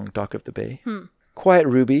Redding's song Dock of the Bay. Quiet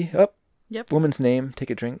Ruby. Up. Yep. Woman's name. Take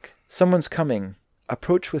a drink. Someone's coming.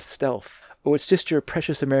 Approach with stealth. Oh, it's just your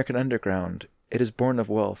precious American underground. It is born of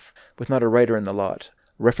wealth, with not a writer in the lot.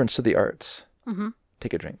 Reference to the arts.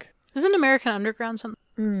 Take a drink. Isn't American Underground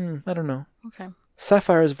something? I don't know. Okay.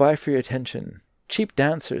 Sapphires vie for your attention. Cheap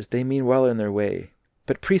dancers, they mean well in their way.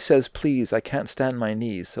 But priest says, please, I can't stand my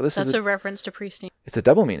knees. So this That's is a reference to Priest. it's a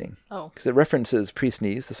double meaning. Oh. Because it references Priest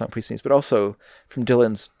Knees, the song Priest Knees, but also from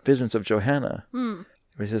Dylan's Visions of Johanna. Where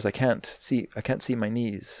he says, I can't see my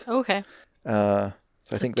knees. Okay. So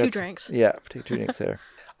I think two that's... drinks. Yeah, take 2 drinks there.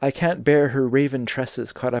 I can't bear her raven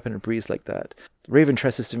tresses caught up in a breeze like that. Raven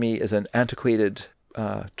tresses to me is an antiquated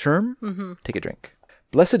term. Take a drink.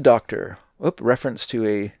 Blessed Doctor. Reference to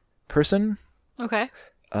a person Okay.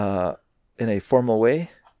 in a formal way.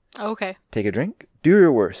 Okay. Take a drink. Do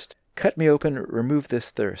your worst. Cut me open, remove this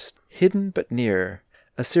thirst. Hidden but near.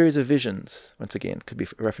 A series of visions. Once again, could be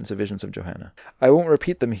a reference to Visions of Johanna. I won't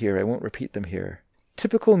repeat them here. I won't repeat them here.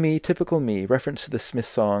 Typical me, typical me. Reference to the Smith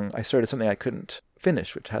song, I started something I couldn't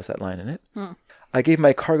finish, which has that line in it. I gave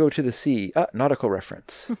my cargo to the sea. Nautical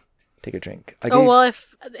reference. Take a drink. Well,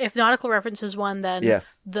 if nautical reference is one, then Yeah.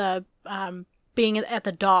 the being at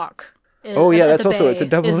the dock. Oh, yeah, at that's the also- bay it's a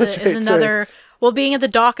double- Is, that's is right, sorry. another. Well, being at the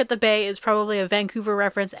dock at the bay is probably a Vancouver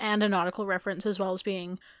reference and a nautical reference, as well as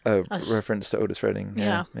being. A reference to Otis Redding.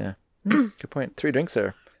 Yeah. Good point. 3 drinks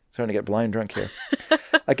there. Starting to get blind drunk here.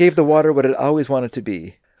 I gave the water what it always wanted to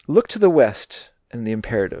be. Look to the west in the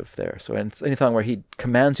imperative there. So anything where he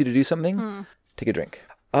commands you to do something, take a drink.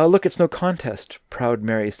 Look, it's no contest, Proud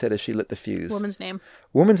Mary said as she lit the fuse. Woman's name.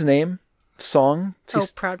 Woman's name, song.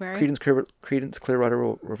 Proud Mary. Creedence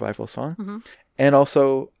Clearwater Revival song. And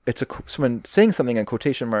also, it's someone saying something in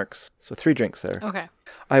quotation marks. So 3 drinks there. Okay.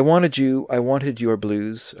 I wanted your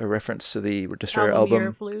blues, a reference to the Destroyer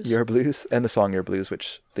album Your Blues. and the song Your Blues,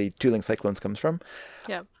 which the Dueling Cyclones comes from.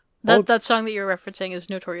 Yeah. That song that you're referencing is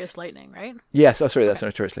Notorious Lightning, right? Yes, that's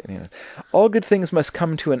Notorious Lightning. All good things must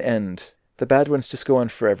come to an end. The bad ones just go on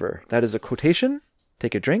forever. That is a quotation.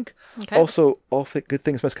 Take a drink. Okay. Also, good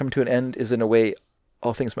things must come to an end is in a way,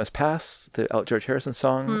 all things must pass. The George Harrison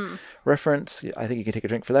song reference. I think you can take a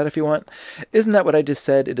drink for that if you want. Isn't that what I just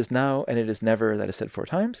said? It is now and it is never. That is said 4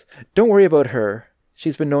 times. Don't worry about her.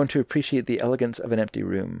 She's been known to appreciate the elegance of an empty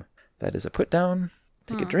room. That is a put down.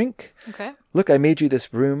 Take a drink. Okay. Look, I made you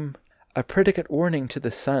this room. A predicate warning to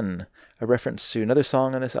the sun. A reference to another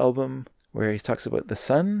song on this album where he talks about the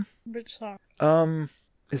sun. Which song?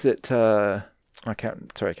 Is it, I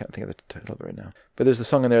can't think of the title of it right now. But there's a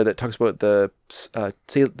song in there that talks about the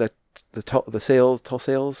tall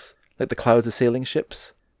sails, like the clouds of sailing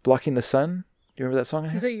ships blocking the sun. Do you remember that song?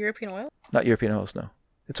 Is it European Oil? Not European Oils, no.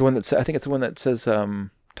 It's the one that I think it's the one that says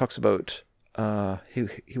talks about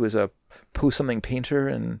he was a something painter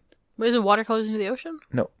and. Is it Watercolors into the Ocean?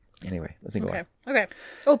 No. Anyway, let me go on. Okay.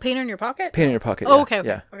 Oh, Painter in Your Pocket? Pain in Your Pocket. Oh, Yeah. okay.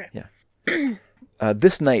 Yeah. Okay. Yeah.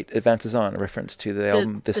 This Night advances on, a reference to the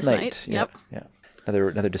album This Night. Yep. Yeah.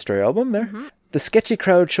 Another Destroyer album there. The sketchy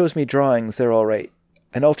crowd shows me drawings, they're all right.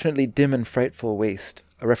 An alternately dim and frightful waste.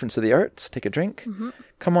 A reference to the arts. Take a drink.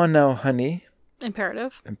 Come on now, honey.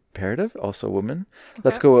 Imperative. Imperative, also woman.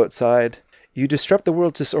 Let's go outside. You disrupt the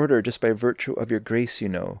world's disorder just by virtue of your grace, you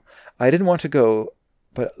know. I didn't want to go,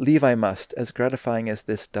 but leave I must, as gratifying as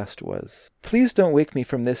this dust was. Please don't wake me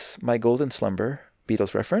from this, my golden slumber.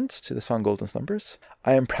 Beatles reference to the song Golden Slumbers.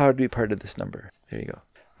 I am proud to be part of this number. There you go.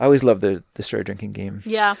 I always love the Destroyer drinking game.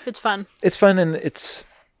 Yeah, it's fun. It's fun, and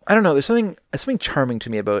I don't know, there's something charming to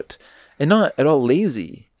me about, and not at all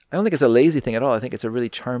lazy. I don't think it's a lazy thing at all. I think it's a really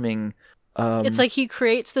charming... it's like he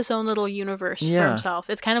creates this own little universe for himself.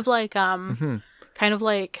 It's kind of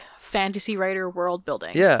like fantasy writer world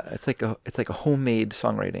building. Yeah, it's like a homemade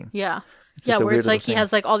songwriting. Yeah. Where it's like he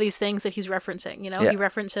has like all these things that he's referencing, he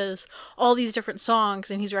references all these different songs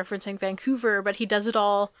and he's referencing Vancouver, but he does it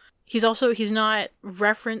all. He's not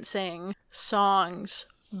referencing songs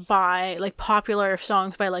by like popular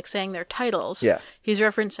songs by like saying their titles. Yeah. He's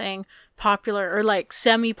referencing popular or like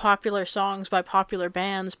semi-popular songs by popular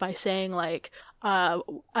bands by saying like a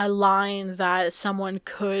line that someone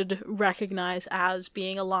could recognize as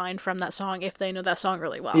being a line from that song if they know that song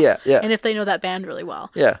really well. Yeah. And if they know that band really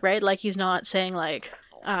well. Yeah. Right? Like he's not saying like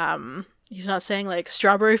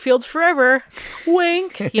Strawberry Fields Forever,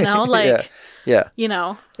 wink, like Yeah.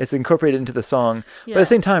 Yeah. It's incorporated into the song. But at the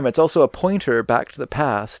same time, it's also a pointer back to the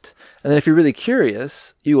past. And then if you're really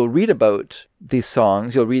curious, you will read about these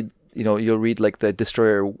songs. You'll read like the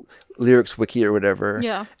Destroyer lyrics wiki or whatever.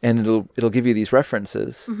 Yeah. And it'll give you these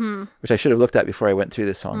references, which I should have looked at before I went through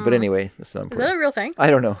this song. But anyway, that's not important. Is that a real thing?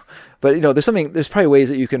 I don't know. But there's probably ways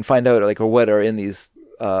that you can find out like what are in these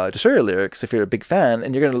Destroyer lyrics if you're a big fan,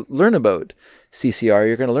 and you're going to learn about CCR,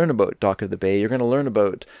 you're going to learn about Dock of the Bay, you're going to learn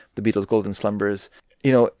about the Beatles' Golden Slumbers.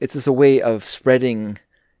 It's just a way of spreading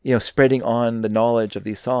on the knowledge of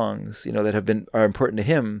these songs, that are important to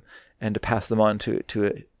him, and to pass them on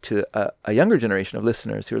to a younger generation of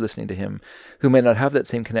listeners who are listening to him, who may not have that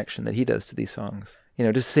same connection that he does to these songs.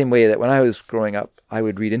 Just the same way that when I was growing up, I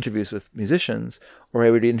would read interviews with musicians, or I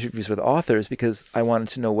would read interviews with authors because I wanted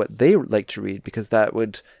to know what they like to read, because that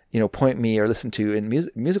would, point me or listen to in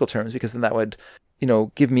musical terms, because then that would,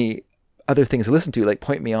 give me other things to listen to, like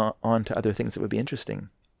point me on to other things that would be interesting.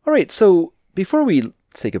 All right, so before we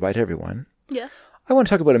say goodbye to everyone, yes, I want to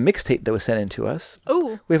talk about a mixtape that was sent in to us.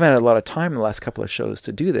 Oh. We've had a lot of time in the last couple of shows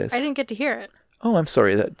to do this. I didn't get to hear it. Oh, I'm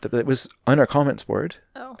sorry. That was on our comments board.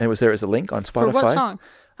 Oh. And it was there as a link on Spotify. For what song?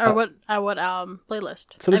 Or what playlist?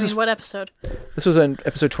 So what episode? This was on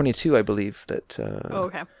episode 22, I believe.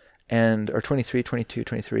 Okay. Or 23, 22,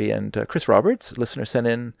 23. And Chris Roberts, listener, sent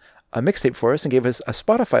in a mixtape for us and gave us a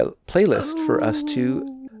Spotify playlist for us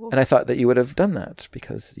to... And I thought that you would have done that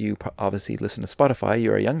because you obviously listen to Spotify.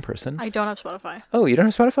 You're a young person. I don't have Spotify. Oh, you don't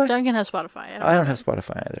have Spotify? Duncan has Spotify. I don't have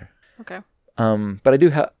Spotify either. Okay. But I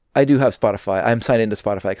do have Spotify. I'm signed into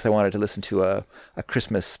Spotify because I wanted to listen to a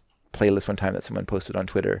Christmas playlist one time that someone posted on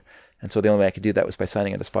Twitter. And so the only way I could do that was by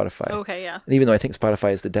signing into Spotify. Okay, yeah. And even though I think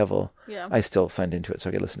Spotify is the devil, yeah, I still signed into it so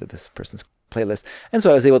I could listen to this person's playlist. And so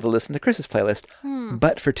I was able to listen to Chris's playlist,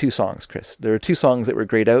 but for 2 songs, Chris. There are 2 songs that were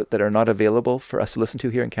grayed out that are not available for us to listen to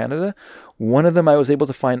here in Canada. One of them I was able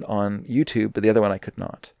to find on YouTube, but the other one I could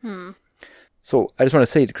not. So I just want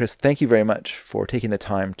to say to Chris, thank you very much for taking the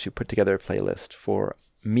time to put together a playlist for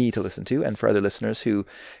me to listen to and for other listeners who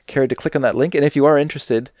cared to click on that link. And if you are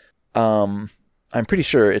interested, I'm pretty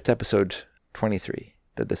sure it's episode 23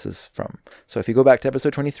 that this is from. So if you go back to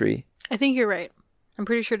episode 23... I think you're right. I'm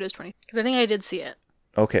pretty sure it is 20. Because I think I did see it.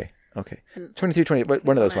 Okay. 23, 20,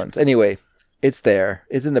 one of those ones. Anyway, it's there.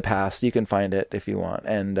 It's in the past. You can find it if you want.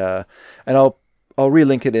 And I'll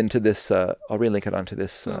relink it into this... I'll relink it onto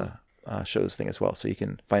this show's thing as well. So you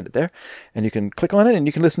can find it there. And you can click on it and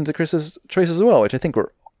you can listen to Chris's choices as well, which I think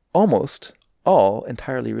were almost all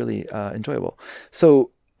entirely really enjoyable.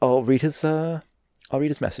 So I'll read his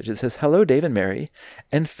message. It says, "Hello, Dave and Mary,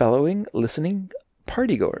 and fellowing listening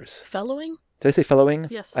partygoers." Fellowing? Did I say fellowing?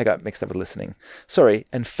 Yes. I got mixed up with listening. Sorry,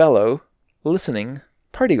 and fellow listening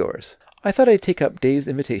partygoers. I thought I'd take up Dave's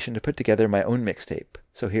invitation to put together my own mixtape.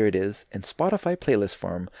 So here it is in Spotify playlist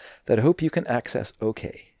form that I hope you can access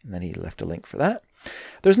okay. And then he left a link for that.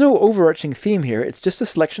 There's no overarching theme here. It's just a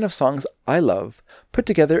selection of songs I love, put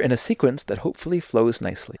together in a sequence that hopefully flows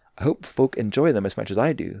nicely. I hope folk enjoy them as much as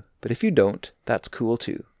I do, but if you don't, that's cool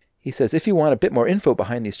too. He says, if you want a bit more info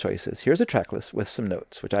behind these choices, here's a track list with some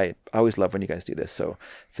notes, which I always love when you guys do this, so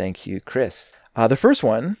thank you, Chris. The first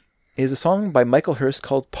one is a song by Michael Hurst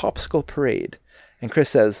called Popsicle Parade. And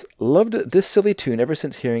Chris says, loved this silly tune ever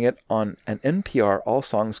since hearing it on an NPR All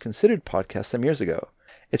Songs Considered podcast some years ago.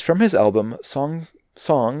 It's from his album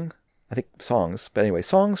Songs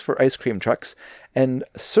for Ice Cream Trucks, and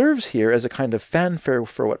serves here as a kind of fanfare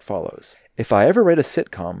for what follows. If I ever write a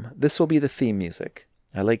sitcom, this will be the theme music.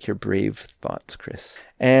 I like your brave thoughts, Chris.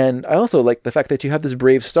 And I also like the fact that you have this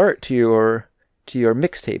brave start to your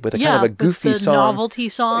mixtape with a kind of a goofy song. Novelty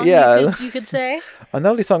song, you could say. A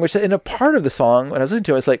novelty song, which in a part of the song, when I was listening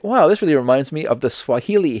to it, I was like, wow, this really reminds me of the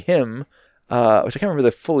Swahili hymn, which I can't remember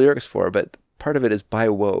the full lyrics for, but part of it is by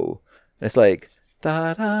woe. And it's like,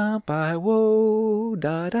 da-da, by woe,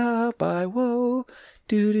 da-da, by woe,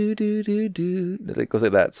 do-do-do-do-do. It goes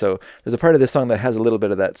like that. So there's a part of this song that has a little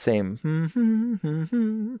bit of that same,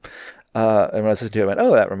 and when I listened to it, I went,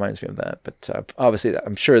 oh, that reminds me of that. But obviously,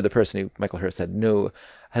 I'm sure the person who, Michael Hurst, has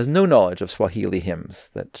no knowledge of Swahili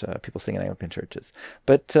hymns that people sing in Anglican churches.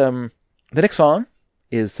 But the next song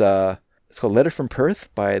is, it's called Letter from Perth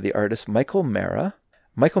by the artist Michael Mara.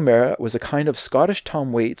 Michael Mara was a kind of Scottish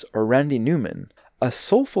Tom Waits or Randy Newman, a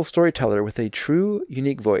soulful storyteller with a true,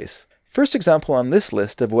 unique voice. First example on this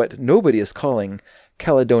list of what nobody is calling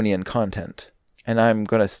Caledonian content. And I'm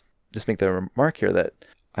going to just make the remark here that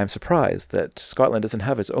I'm surprised that Scotland doesn't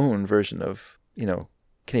have its own version of,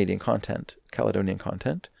 Canadian content, Caledonian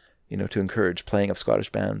content, to encourage playing of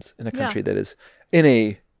Scottish bands in a country that is, in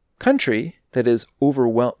a country that is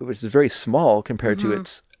overwhelmed, which is very small compared to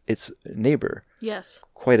its neighbor. Yes.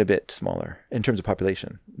 Quite a bit smaller in terms of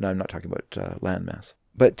population. No, I'm not talking about landmass.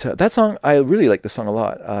 But that song, I really like the song a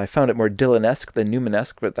lot. I found it more Dylan-esque than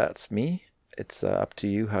Newman-esque, but that's me. It's up to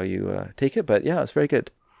you how you take it. But yeah, it's very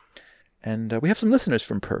good. And we have some listeners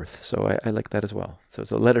from Perth, so I like that as well. So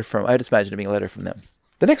it's a letter from, I just imagine it being a letter from them.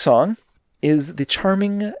 The next song is the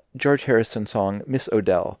charming George Harrison song, Miss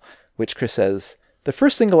Odell, which Chris says, the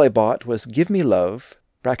first single I bought was Give Me Love,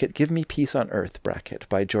 bracket, Give Me Peace on Earth, bracket,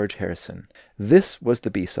 by George Harrison. This was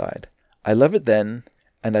the B-side. I love it then,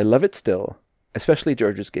 and I love it still, especially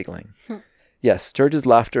George's giggling. Yes, George's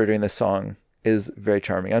laughter during this song is very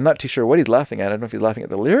charming. I'm not too sure what he's laughing at. I don't know if he's laughing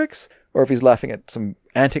at the lyrics or if he's laughing at some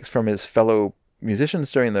antics from his fellow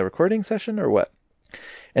musicians during the recording session or what.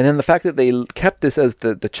 And then the fact that they kept this as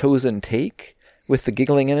the chosen take with the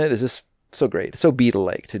giggling in it is just so great. It's so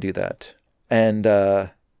Beatle-like to do that. And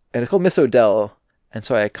it's called Miss Odell. And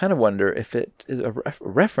so I kind of wonder if it is a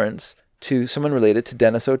reference to someone related to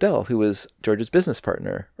Dennis O'Dell, who was George's business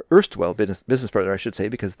partner, erstwhile business partner, I should say,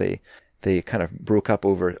 because they kind of broke up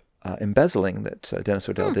over embezzling that Dennis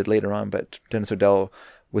O'Dell did later on. But Dennis O'Dell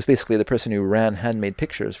was basically the person who ran Handmade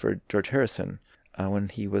Pictures for George Harrison when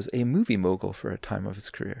he was a movie mogul for a time of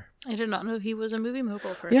his career. I did not know he was a movie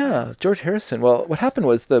mogul for a time. Yeah, George Harrison. Well, what happened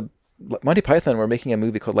was the Monty Python were making a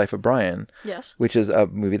movie called Life of Brian, yes, which is a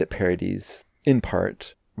movie that parodies, in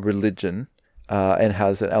part, religion, and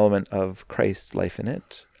has an element of Christ's life in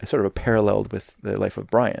it, sort of a paralleled with the Life of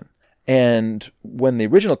Brian. And when the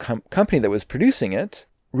original company that was producing it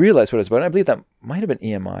realized what it was about, and I believe that might have been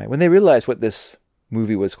EMI, when they realized what this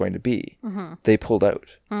movie was going to be, they pulled out.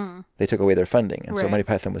 They took away their funding, and so Monty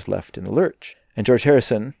Python was left in the lurch. And George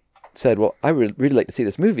Harrison said, well, I would really like to see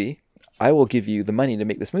this movie. I will give you the money to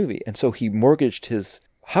make this movie. And so he mortgaged his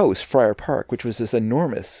house, Friar Park, which was this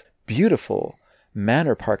enormous, beautiful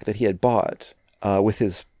manor park that he had bought with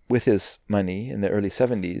his money in the early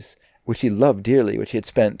 70s, which he loved dearly, which he had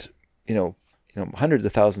spent, hundreds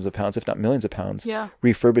of thousands of pounds, if not millions of pounds,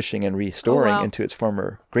 refurbishing and restoring into its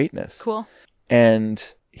former greatness. Cool.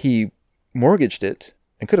 And he mortgaged it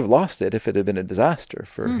and could have lost it if it had been a disaster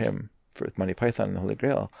for him, for Monty Python and the Holy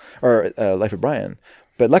Grail, or Life of Brian.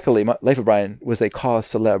 But luckily, Life of Brian was a cause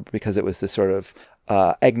célèbre because it was this sort of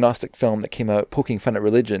agnostic film that came out poking fun at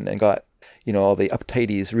religion and got, all the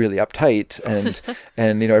uptighties really uptight,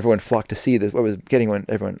 and everyone flocked to see this. What was getting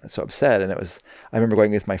everyone so upset, and I remember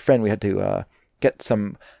going with my friend. We had to get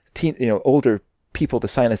some older people to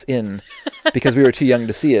sign us in because we were too young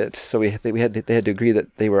to see it. So they had to agree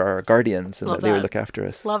that they were our guardians and that they would look after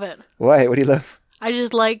us. Love it. Why? What do you love? I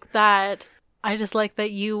just like that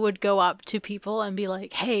you would go up to people and be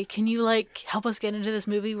like, hey, can you help us get into this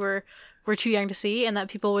movie we're too young to see? And that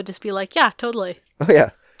people would just be like, yeah, totally. Oh yeah.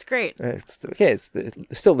 It's great. It's okay. It's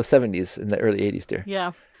still the 70s and the early 80s, dear.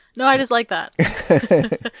 Yeah. No, I just like that.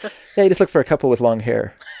 Yeah, you just look for a couple with long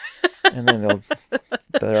hair and then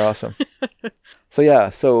they're awesome. So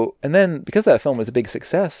yeah, and then because that film was a big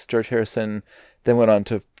success, George Harrison then went on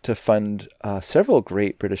to fund several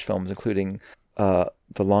great British films, including The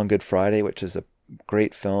Long Good Friday, which is a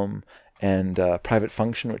great film, and Private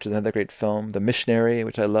Function, which is another great film, The Missionary,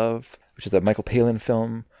 which I love, which is a Michael Palin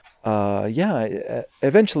film.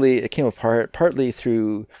 Eventually it came apart, partly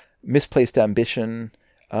through misplaced ambition.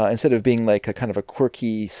 Instead of being like a kind of a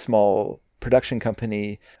quirky, small production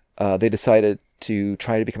company, they decided to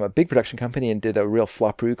try to become a big production company and did a real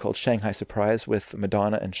flop-roo called Shanghai Surprise with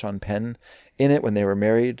Madonna and Sean Penn in it when they were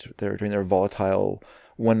married. They were doing their volatile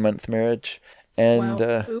 1-month marriage. And,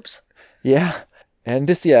 wow. Oops. Yeah. And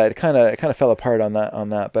just, it kind of fell apart on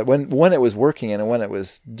that. But when it was working and when it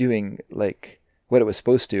was doing what it was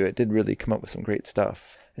supposed to, it did really come up with some great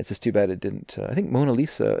stuff. It's just too bad it didn't. I think Mona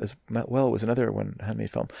Lisa as well was another one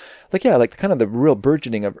handmade film. Like kind of the real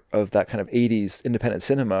burgeoning of that kind of 80s independent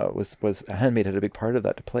cinema was Handmade had a big part of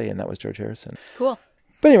that to play, and that was George Harrison. Cool.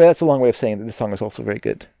 But anyway, that's a long way of saying that this song is also very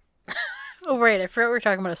good. Oh, right. I forgot we were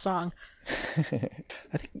talking about a song.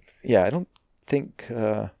 I think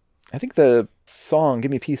the song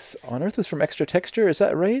 "Give Me Peace on Earth" was from Extra Texture. Is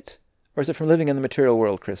that right? Or is it from Living in the Material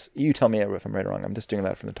World, Chris? You tell me if I'm right or wrong. I'm just doing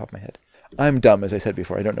that from the top of my head. I'm dumb, as I said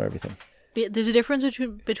before. I don't know everything. There's a difference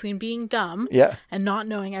between being dumb and not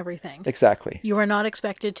knowing everything. Exactly. You are not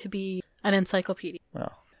expected to be an encyclopedia.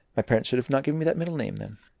 Well, my parents should have not given me that middle name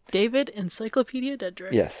then. David Encyclopedia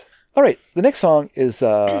Dedrick. Yes. All right. The next song is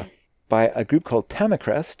by a group called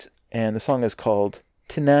Tamacrest, and the song is called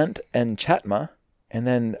Tinant and Chatma. And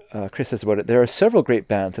then Chris says about it, there are several great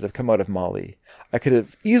bands that have come out of Mali. I could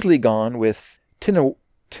have easily gone with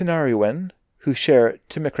Tinariwen, who share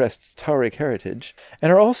Timacrest's Tuareg heritage,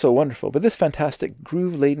 and are also wonderful, but this fantastic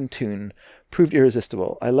groove-laden tune proved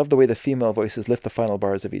irresistible. I love the way the female voices lift the final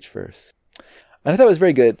bars of each verse. And I thought it was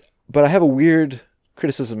very good, but I have a weird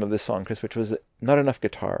criticism of this song, Chris, which was not enough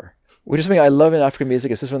guitar. Which is something I love in African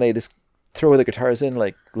music, is this when they just throw the guitars in,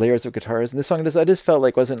 like layers of guitars, and this song I just felt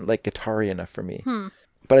like wasn't like guitar-y enough for me.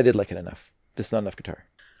 But I did like it enough. Just not enough guitar.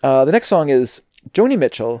 The next song is Joni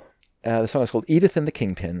Mitchell. The song is called Edith and the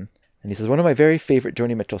Kingpin. And he says, one of my very favorite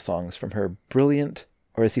Joni Mitchell songs from her brilliant,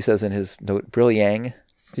 or as he says in his note, brilliang.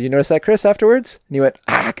 Did you notice that, Chris, afterwards? And he went,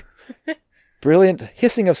 brilliant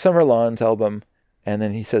Hissing of Summer Lawns album. And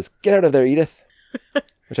then he says, get out of there, Edith.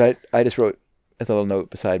 Which I just wrote as a little note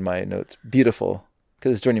beside my notes. Beautiful.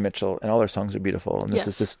 Because it's Joni Mitchell, and all her songs are beautiful. And this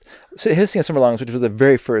is just... So Hissing of Summer Lawns, which was the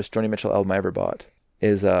very first Joni Mitchell album I ever bought,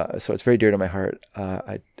 is so it's very dear to my heart.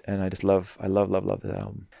 I love that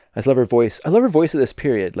album. I just love her voice. I love her voice at this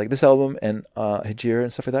period, like this album and Hajir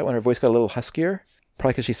and stuff like that, when her voice got a little huskier,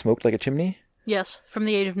 probably because she smoked like a chimney. Yes, from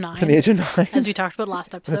the age of 9. From the age of 9. As we talked about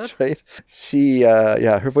last episode. That's right. She,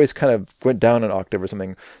 her voice kind of went down an octave or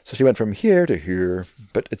something. So she went from here to here,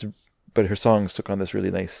 but her songs took on this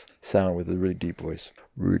really nice sound with a really deep voice.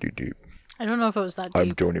 Really deep. I don't know if it was that deep.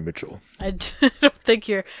 I'm Joni Mitchell. I don't think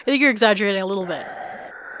you're exaggerating a little bit.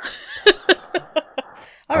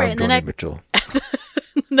 All right, I'm Joni Mitchell.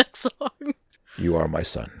 Next song. You are my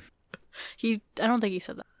son. I don't think he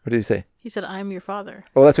said that. What did he say? He said, I'm your father.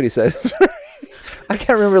 Oh, that's what he said. Sorry. I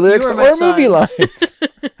can't remember lyrics or movie lines.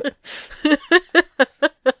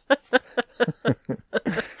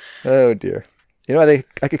 Oh, dear. You know what?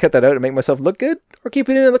 I could cut that out and make myself look good, or keep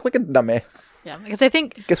it in and look like a dummy. Yeah, because I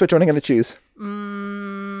think... Guess which one I'm going to choose?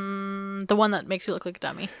 The one that makes you look like a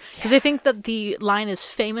dummy. Because I think that the line is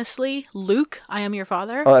famously, Luke, I am your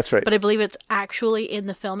father. Oh, that's right. But I believe it's actually in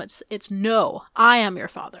the film, it's no, I am your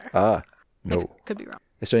father. Ah, no. Could be wrong.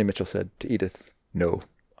 As Joni Mitchell said to Edith, no,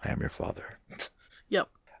 I am your father. Yep.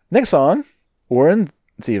 Next song, Warren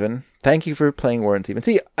Zevon. Thank you for playing Warren Zevon.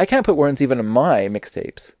 See, I can't put Warren Zevon in my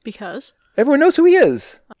mixtapes. Because? Everyone knows who he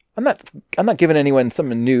is. I'm not giving anyone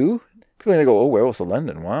something new. People are going to go, oh, Werewolves of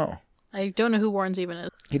London, wow. I don't know who Warren Zevon is.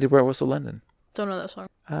 He did Werewolves of London. Don't know that song.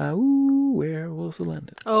 Ooh, Werewolves of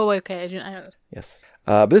London. Oh, okay. I know that. Yes.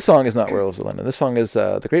 But this song is not Werewolves of London. This song is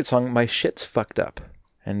the great song, My Shit's Fucked Up.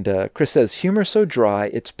 And Chris says, humor so dry,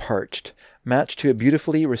 it's parched, matched to a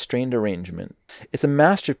beautifully restrained arrangement. It's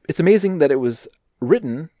amazing that it was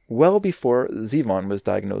written well before Zevon was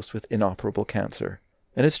diagnosed with inoperable cancer.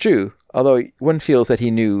 And it's true, although one feels that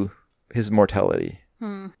he knew his mortality.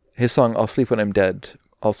 His song, I'll Sleep When I'm Dead,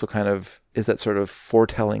 also kind of is that sort of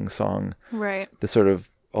foretelling song. Right. That sort of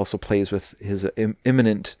also plays with his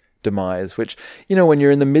imminent demise, which, you know, when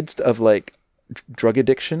you're in the midst of like drug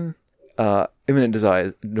addiction, imminent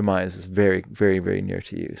demise is very, very, very near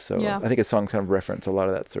to you. So yeah. I think his songs kind of reference a lot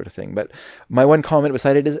of that sort of thing. But my one comment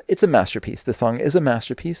beside it is it's a masterpiece. The song is a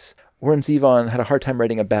masterpiece. Warren Zevon had a hard time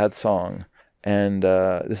writing a bad song. And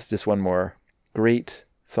this is just one more great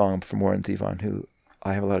song from Warren Zevon, who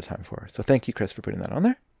I have a lot of time for. So thank you, Chris, for putting that on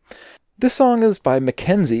there. This song is by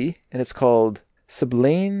Mackenzie, and it's called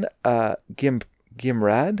Siblain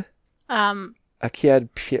Gimrad. Akiad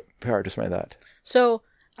Piar, just like that. So,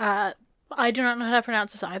 I do not know how to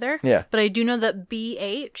pronounce this either. Yeah. But I do know that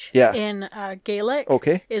BH in Gaelic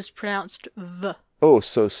is pronounced V. Oh,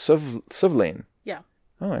 so Siblain. Yeah.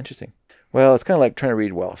 Oh, interesting. Well, it's kind of like trying to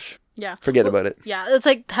read Welsh. Yeah. Forget about it. Yeah, it's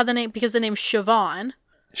like how the name, because the name Siobhan.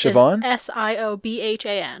 Siobhan?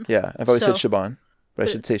 Siobhan. Yeah, I've always said Siobhan, but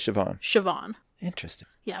I should say Siobhan. Siobhan. Interesting.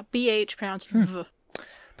 Yeah, BH pronounced V.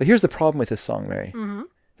 But here's the problem with this song, Mary. Mm-hmm.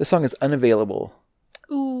 This song is unavailable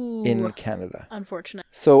in Canada. Unfortunate.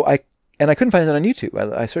 So I couldn't find it on YouTube.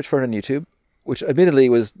 I searched for it on YouTube, which admittedly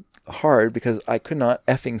was hard because I could not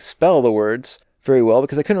effing spell the words very well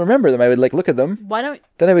because I couldn't remember them. I would like look at them. Why don't...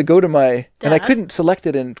 Then I would go to my... And I Dad? couldn't select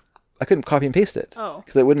it and I couldn't copy and paste it. Oh.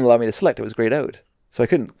 Because it wouldn't allow me to select. It was grayed out. So I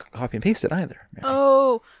couldn't copy and paste it either. Mary.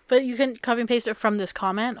 Oh, but you can copy and paste it from this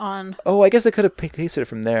comment on... Oh, I guess I could have pasted it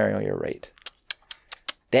from there. Oh, you're right.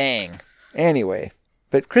 Dang. Anyway.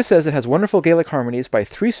 But Chris says it has wonderful Gaelic harmonies by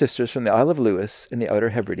 3 sisters from the Isle of Lewis in the Outer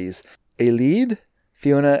Hebrides. Ailid,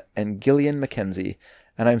 Fiona, and Gillian Mackenzie.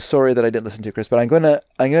 And I'm sorry that I didn't listen to Chris, but I'm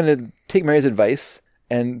gonna take Mary's advice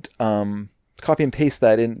and copy and paste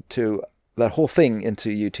that into that whole thing into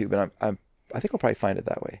YouTube, and I think I'll probably find it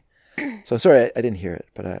that way. So sorry I didn't hear it,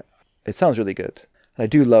 but it sounds really good. And I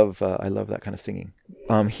do love I love that kind of singing.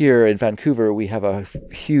 Here in Vancouver, we have a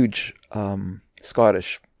huge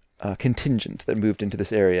Scottish contingent that moved into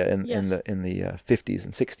this area in the 50s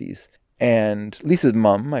and 60s. And Lisa's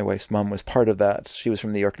mum, my wife's mum, was part of that. She was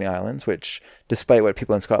from the Orkney Islands, which, despite what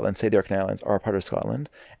people in Scotland say, the Orkney Islands are part of Scotland.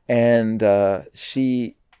 And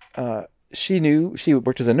she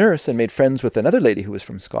worked as a nurse and made friends with another lady who was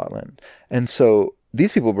from Scotland. And so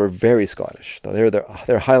these people were very Scottish, though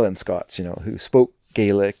they're Highland Scots, who spoke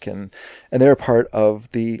Gaelic, and they're part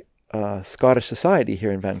of the Scottish society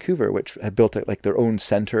here in Vancouver, which had built like their own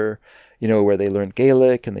centre, where they learned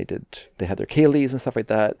Gaelic and they had their Céilís and stuff like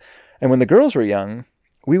that. And when the girls were young,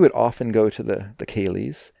 we would often go to the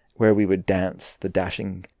Céilís, where we would dance the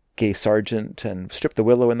dashing gay sergeant and strip the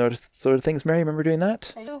willow and those sort of things. Mary, remember doing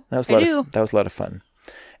that? I do. That was a lot of fun.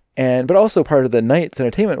 But also part of the night's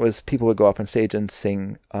entertainment was people would go up on stage and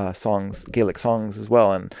sing songs, Gaelic songs as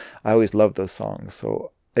well. And I always loved those songs. So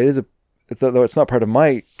it is though it's not part of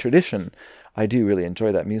my tradition, I do really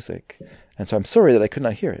enjoy that music. And so I'm sorry that I could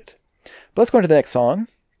not hear it. But let's go on to the next song.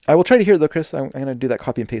 I will try to hear it though, Chris. I'm going to do that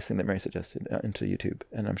copy and paste thing that Mary suggested into YouTube,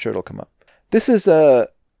 and I'm sure it'll come up. This is,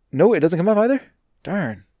 no, it doesn't come up either?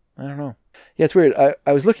 Darn. I don't know. Yeah, it's weird.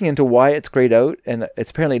 I was looking into why it's grayed out, and it's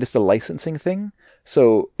apparently just a licensing thing.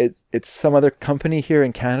 So it's some other company here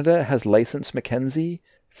in Canada has licensed Mackenzie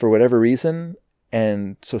for whatever reason,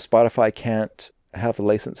 and so Spotify can't have a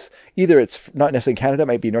license. Either it's not necessarily in Canada, it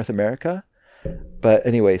might be North America. But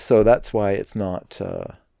anyway, so that's why it's not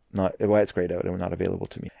why it's grayed out and not available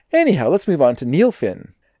to me. Anyhow, let's move on to Neil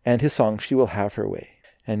Finn and his song She Will Have Her Way.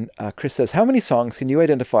 And Chris says, how many songs can you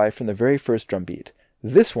identify from the very first drum beat?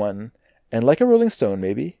 This one, and Like a Rolling Stone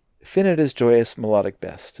maybe, Finn at his joyous melodic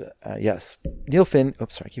best. Yes, Neil Finn,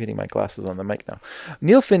 oops, sorry, I keep hitting my glasses on the mic now.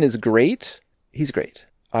 Neil Finn is great. He's great.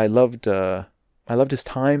 I loved his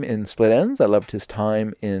time in Split Enz. I loved his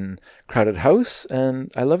time in Crowded House,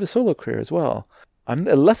 and I love his solo career as well. I'm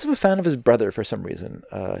less of a fan of his brother for some reason.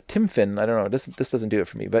 Tim Finn, I don't know, this doesn't do it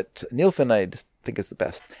for me, but Neil Finn I just think is the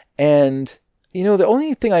best. And, the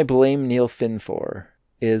only thing I blame Neil Finn for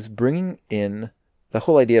is bringing in the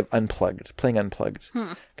whole idea of unplugged, playing unplugged.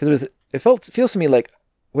 Because it feels to me like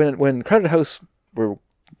when Crowded House were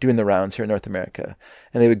doing the rounds here in North America,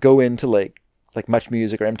 and they would go into like Much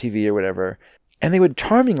Music or MTV or whatever, and they would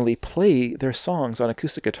charmingly play their songs on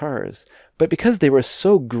acoustic guitars. But because they were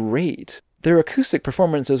so great, their acoustic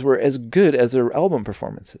performances were as good as their album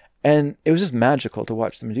performances. And it was just magical to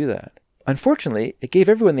watch them do that. Unfortunately, it gave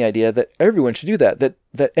everyone the idea that everyone should do that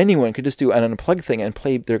anyone could just do an unplugged thing and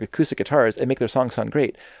play their acoustic guitars and make their songs sound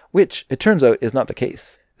great, which it turns out is not the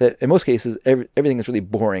case. That in most cases, everything is really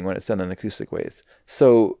boring when it's done in acoustic ways.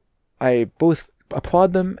 So I both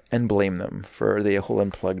applaud them and blame them for the whole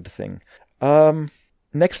unplugged thing.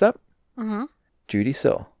 Next up, Judy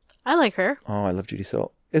Sill. I like her. Oh, I love Judy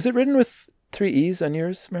Sill. Is it written with 3 E's on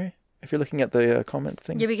yours, Mary? If you're looking at the comment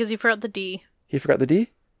thing. Yeah, because you forgot the D. He forgot the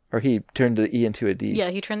D? Or he turned the E into a D? Yeah,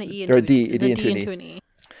 he turned the E into or a D into an E.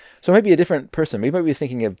 So it might be a different person. We might be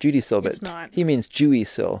thinking of Judy Sill, but it's not. He means Jewy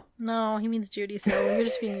Sill. No, he means Judy Sill. You're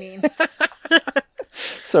just being mean.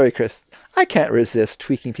 Sorry, Chris. I can't resist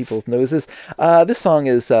tweaking people's noses. This song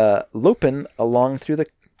is Lopin' Along Through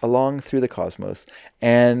the Cosmos.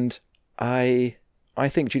 And I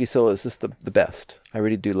think Judy Sill is just the best. I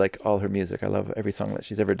really do like all her music. I love every song that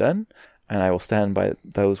she's ever done. And I will stand by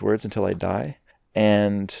those words until I die.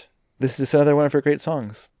 And this is another one of her great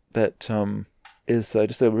songs that is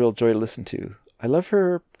just a real joy to listen to. I love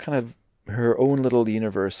her kind of her own little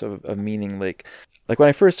universe of meaning. Like when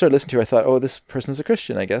I first started listening to her, I thought, oh, this person's a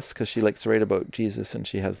Christian, I guess, because she likes to write about Jesus and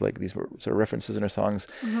she has like these sort of references in her songs.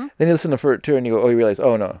 Mm-hmm. Then you listen to her and you go, oh, you realize,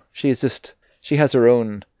 oh no, she has her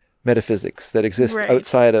own metaphysics that exist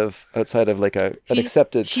outside of like an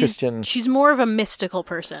accepted Christian. She's more of a mystical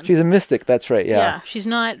person. She's a mystic. That's right. Yeah. Yeah. She's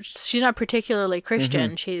not particularly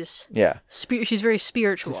Christian. Mm-hmm. She's very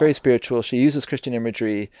spiritual. She's very spiritual. She uses Christian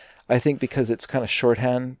imagery, I think, because it's kind of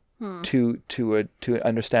shorthand to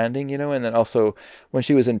understanding, you know. And then also when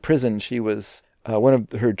she was in prison, she was one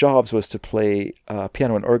of her jobs was to play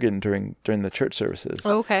piano and organ during the church services.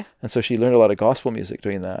 Oh, okay. And so she learned a lot of gospel music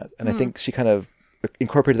doing that. And I think she kind of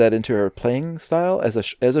incorporated that into her playing style as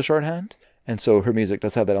a shorthand. And so her music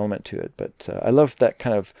does have that element to it. But I love that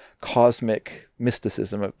kind of cosmic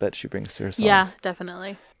mysticism that she brings to her songs. Yeah,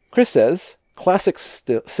 definitely. Chris says, classic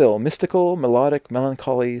still, mystical, melodic,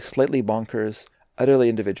 melancholy, slightly bonkers, utterly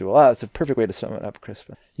individual. That's a perfect way to sum it up, Chris.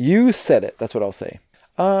 You said it. That's what I'll say.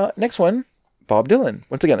 Next one, Bob Dylan.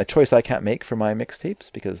 Once again, a choice I can't make for my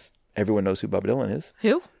mixtapes because everyone knows who Bob Dylan is.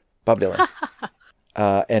 Who? Bob Dylan.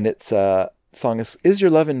 And its song is Your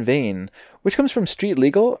Love in Vain, which comes from Street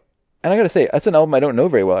Legal. And I got to say, that's an album I don't know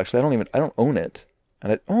very well, actually. I don't own it.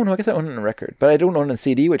 And I guess I own it on a record. But I don't own it on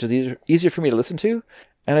CD, which is easier for me to listen to.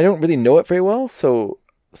 And I don't really know it very well. So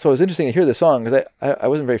it was interesting to hear the song because I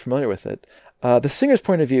wasn't very familiar with it. The singer's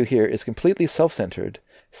point of view here is completely self-centered,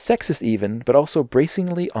 sexist even, but also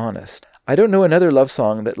bracingly honest. I don't know another love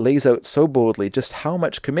song that lays out so boldly just how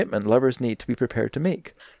much commitment lovers need to be prepared to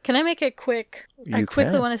make. Can I make it quick? I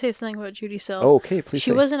quickly can. want to say something about Judy Sill. Oh, okay, please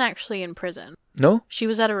She say. wasn't actually in prison. No? She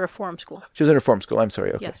was at a reform school. She was in reform school. I'm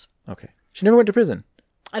sorry. Okay. Yes. Okay. She never went to prison.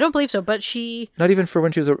 I don't believe so, but she... Not even for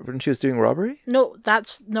when she was doing robbery? No,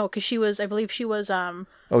 because she was... I believe she was...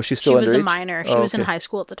 Oh, she's still She was a underage? minor. She Oh, was in okay. high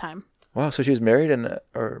school at the time. Wow, so she was married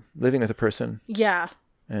or living with a person. Yeah.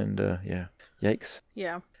 And yeah, yikes.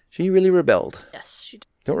 Yeah. She really rebelled. Yes, she did.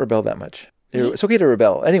 Don't rebel that much. It's okay to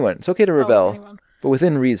rebel. Anyone, it's okay to rebel, anyone. but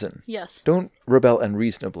within reason. Yes. Don't rebel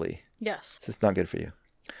unreasonably. Yes. It's not good for you.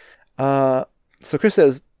 So Chris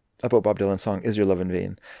says about Bob Dylan's song "Is Your Love in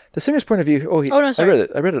Vain." The singer's point of view. Oh, no, sorry.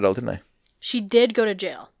 I read it all, didn't I? She did go to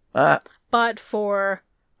jail. Ah, But for...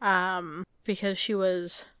 because she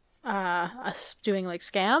was doing like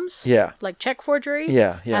scams. yeah, Like check forgery.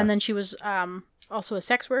 yeah. And then she was also a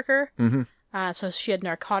sex worker. Mm-hmm. So she had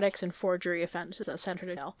narcotics and forgery offenses that sent her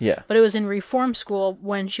to jail. Yeah. But it was in reform school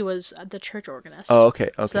when she was the church organist. Oh, okay.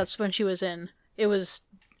 So that's when she was in. It was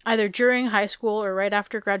either during high school or right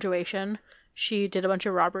after graduation. She did a bunch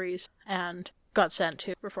of robberies and got sent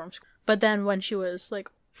to reform school. But then when she was like,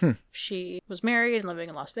 she was married and living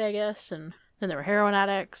in Las Vegas, and then there were heroin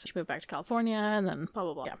addicts. She moved back to California, and then blah,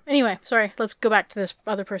 blah, blah. Yeah. Anyway, sorry. Let's go back to this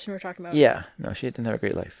other person we were talking about. Yeah. No, she didn't have a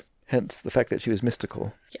great life. Hence the fact that she was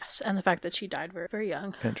mystical. Yes, and the fact that she died very, very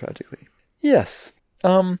young. And tragically. Yes.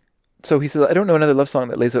 So he says, I don't know another love song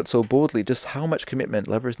that lays out so boldly just how much commitment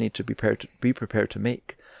lovers need to be prepared to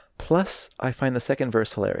make. Plus, I find the second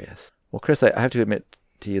verse hilarious. Well, Chris, I have to admit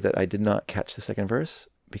to you that I did not catch the second verse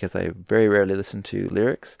because I very rarely listen to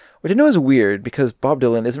lyrics, which I know is weird because Bob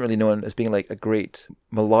Dylan isn't really known as being like a great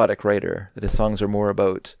melodic writer, that his songs are more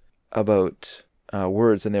about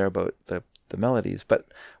words than they're about the melodies. But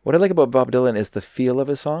what I like about Bob Dylan is the feel of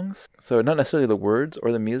his songs. So not necessarily the words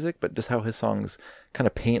or the music, but just how his songs kind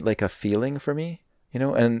of paint like a feeling for me, you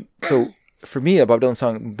know? And so for me, a Bob Dylan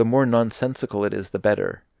song, the more nonsensical it is, the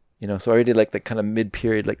better, you know? So I really like the kind of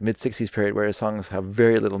mid-period, like mid-60s period where his songs have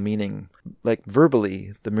very little meaning. Like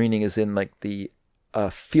verbally, the meaning is in like the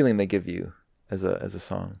feeling they give you as a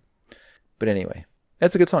song. But anyway,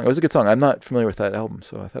 that's a good song. It was a good song. I'm not familiar with that album,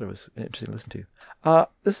 so I thought it was interesting to listen to.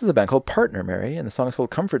 This is a band called Partner, Mary, and the song is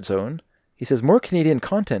called Comfort Zone. He says, more Canadian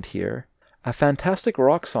content here. A fantastic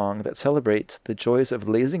rock song that celebrates the joys of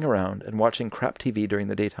lazing around and watching crap TV during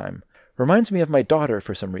the daytime. Reminds me of my daughter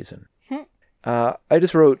for some reason. I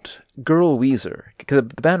just wrote Girl Weezer, because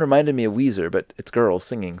the band reminded me of Weezer, but it's girls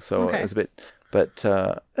singing, so Okay. it was a bit... But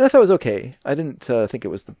and I thought it was okay. I didn't think it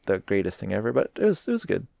was the greatest thing ever, but it was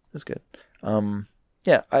good. It was good.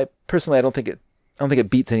 Yeah, I don't think it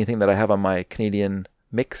beats anything that I have on my Canadian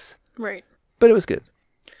mix, Right. but it was good.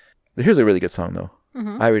 Here's a really good song though.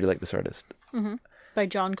 Mm-hmm. I really like this artist, By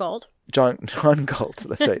John Galt. John Galt.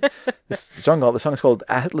 That's right. John Galt. The song is called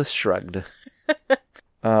Atlas Shrugged.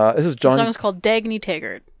 This is The John song is called Dagny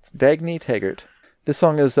Taggart. Dagny Taggart. This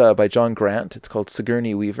song is by John Grant. It's called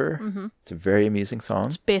Sigourney Weaver. Mm-hmm. It's a very amusing song.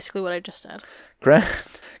 It's basically what I just said.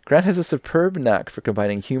 Grant has a superb knack for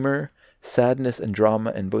combining humor, sadness, and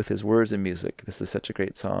drama in both his words and music. This is such a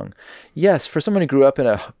great song. Yes, for someone who grew up in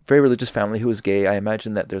a very religious family who was gay, I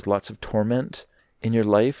imagine that there's lots of torment in your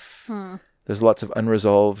life. There's lots of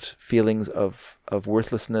unresolved feelings of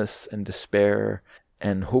worthlessness and despair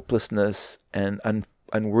and hopelessness and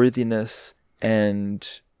unworthiness,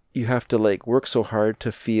 and you have to like work so hard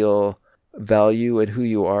to feel value at who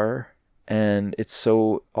you are, and it's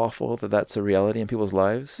so awful that that's a reality in people's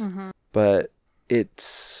lives. But it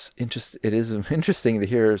is interesting to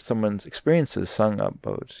hear someone's experiences sung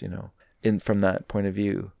about, you know, from that point of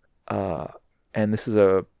view. And this is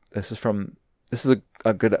a This is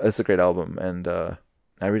a great album, and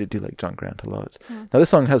I really do like John Grant a lot. Now this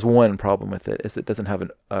song has one problem with it, is it doesn't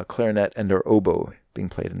have a clarinet and or oboe being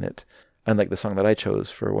played in it, unlike the song that I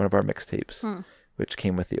chose for one of our mixtapes, which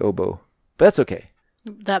came with the oboe. But that's okay.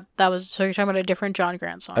 That was, so you're talking about a different John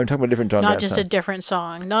Grant song. I'm talking about a different John Grant song. Not just a different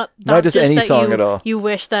song. Not just any song at all. You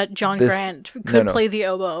wish that John Grant could play the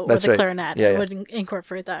oboe or the clarinet and would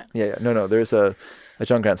incorporate that. Yeah. No. There's a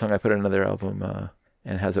John Grant song I put in another album,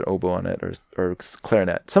 and it has an oboe on it or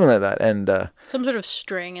clarinet, something like that, and some sort of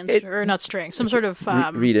string or not string, some sort of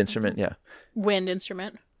reed instrument, wind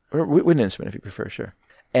instrument, or wind instrument if you prefer, sure.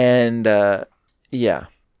 And I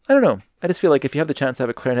don't know. I just feel like if you have the chance to have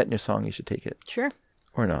a clarinet in your song, you should take it. Sure.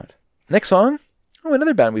 Or not. Next song. Oh,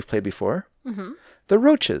 another band we've played before. Mm-hmm. The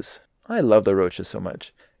Roaches. I love the Roaches so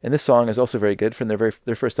much. And this song is also very good from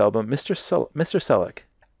their first album, Mr.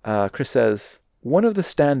 Selleck. Chris says, one of the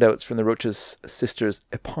standouts from the Roaches sisters'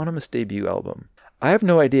 eponymous debut album. I have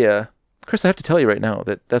no idea. Chris, I have to tell you right now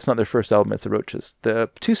that that's not their first album, it's the Roaches. The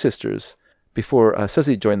two sisters, before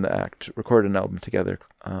Suzy joined the act, recorded an album together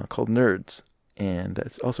called Nerds. And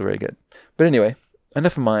it's also very good. But anyway,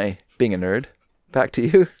 enough of my being a nerd. Back to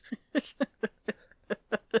you.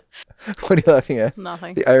 What are you laughing at?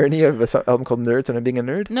 Nothing. The irony of an album called Nerds and I'm being a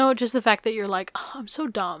nerd? No, just the fact that you're like, oh, I'm so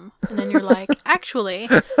dumb. And then you're like, actually,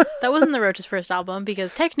 that wasn't the Roaches' first album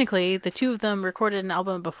because technically the two of them recorded an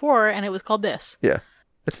album before and it was called this. Yeah.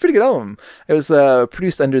 It's a pretty good album. It was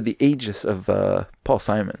produced under the aegis of Paul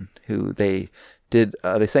Simon, who they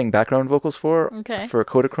sang background vocals for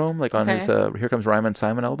Kodachrome, like on his Here Comes Ryman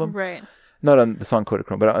Simon album. Right. Not on the song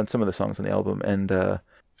Kodachrome, but on some of the songs on the album. And it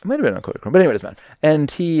might have been on Kodachrome, but anyway, it doesn't matter. And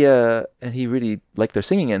he really liked their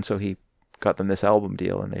singing, and so he got them this album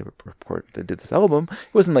deal, and they did this album.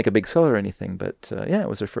 It wasn't like a big seller or anything, but it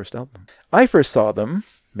was their first album. I first saw them,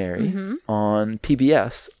 Mary, on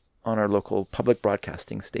PBS, on our local public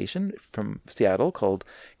broadcasting station from Seattle called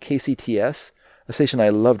KCTS, a station I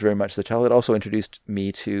loved very much as a child. It also introduced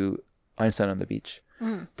me to Einstein on the Beach.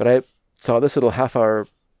 But I saw this little half-hour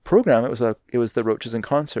program. It was the Roaches in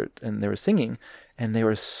concert, and they were singing, and they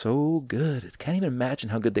were so good. I can't even imagine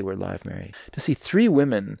how good they were live, Mary. To see three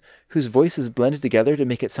women whose voices blended together to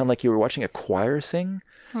make it sound like you were watching a choir sing.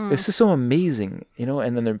 It was just so amazing,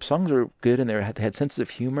 and then their songs were good, and they had senses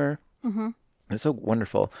of humor. It was so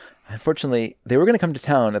wonderful. Unfortunately, they were going to come to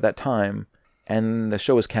town at that time, and the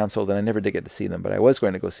show was canceled, and I never did get to see them, but I was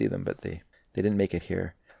going to go see them, but they didn't make it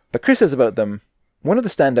here. But Chris says about them, one of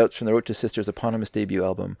the standouts from the Roaches sisters' eponymous debut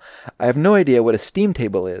album. I have no idea what a steam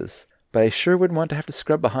table is, but I sure wouldn't want to have to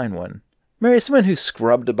scrub behind one. Mary, as someone who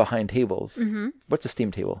scrubbed behind tables, what's a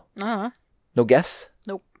steam table? No guess?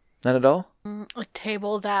 Nope. None at all? A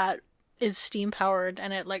table that is steam powered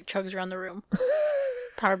and it like chugs around the room.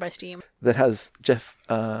 Powered by steam. That has Jeff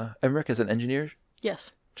Emmerich as an engineer?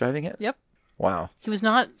 Yes. Driving it? Yep. Wow. He did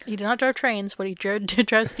not drive trains, but he did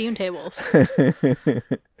drive steam tables.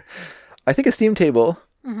 I think a steam table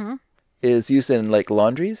is used in like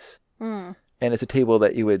laundries, and it's a table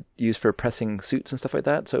that you would use for pressing suits and stuff like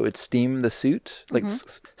that. So it would steam the suit, like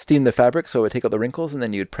steam the fabric, so it would take out the wrinkles, and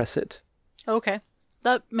then you'd press it. Okay,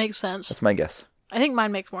 that makes sense. That's my guess. I think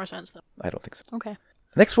mine makes more sense though. I don't think so. Okay.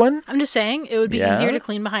 Next one. I'm just saying it would be easier to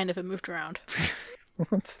clean behind if it moved around.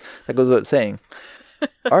 That goes without saying.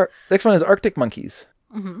 Next one is Arctic Monkeys.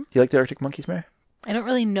 Do you like the Arctic Monkeys, Mary? I don't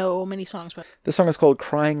really know many songs, but this song is called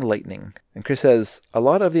Crying Lightning. And Chris says, a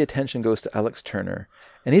lot of the attention goes to Alex Turner.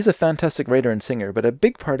 And he's a fantastic writer and singer, but a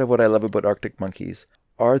big part of what I love about Arctic Monkeys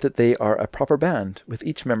are that they are a proper band, with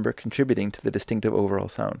each member contributing to the distinctive overall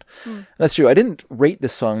sound. That's true. I didn't rate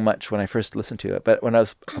this song much when I first listened to it, but when I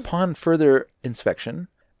was upon further inspection,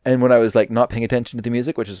 and when I was like not paying attention to the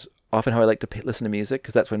music, which is often how I like to listen to music,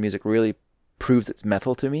 because that's when music really proves its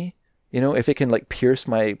metal to me. If it can like pierce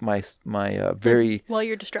my very while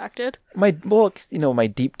you're distracted, my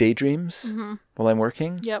deep daydreams while I'm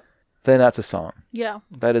working. Yep. Then that's a song. Yeah.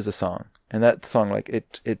 That is a song, and that song like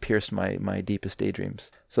it pierced my deepest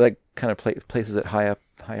daydreams. So that kind of places it high up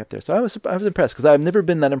there. So I was impressed because I've never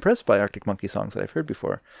been that impressed by Arctic Monkey songs that I've heard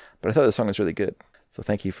before, but I thought the song was really good. So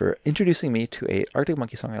thank you for introducing me to a Arctic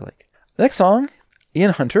Monkey song I like. The next song,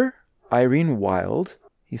 Ian Hunter, Irene Wild.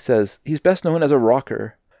 He says he's best known as a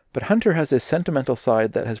rocker. But Hunter has a sentimental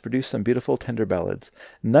side that has produced some beautiful, tender ballads,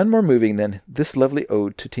 none more moving than this lovely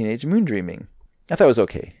ode to teenage moondreaming. I thought it was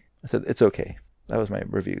okay. I said, it's okay. That was my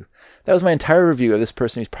review. That was my entire review of this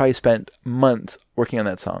person who's probably spent months working on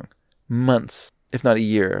that song. Months. if not a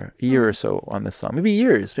year or so on this song. Maybe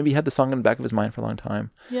years. Maybe he had the song in the back of his mind for a long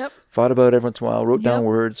time. Yep. Thought about it every once in a while, wrote down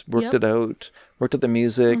words, worked Yep. it out, worked out the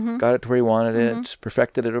music, got it to where he wanted it,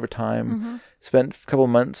 perfected it over time. Spent a couple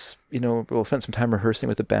of months, spent some time rehearsing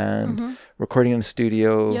with the band, recording in the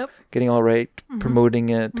studio, Yep. getting all right, promoting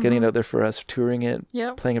it, getting it out there for us, touring it,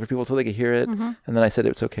 Yep. playing it for people so they could hear it. And then I said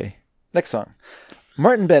it's okay. Next song.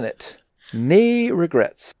 Martin Bennett, Nay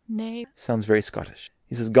Regrets. Nay. Sounds very Scottish.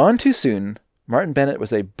 He says, gone too soon, Martin Bennett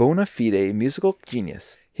was a bona fide musical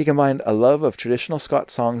genius. He combined a love of traditional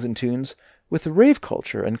Scots songs and tunes with rave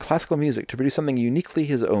culture and classical music to produce something uniquely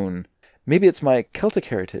his own. Maybe it's my Celtic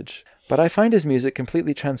heritage, but I find his music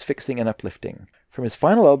completely transfixing and uplifting. From his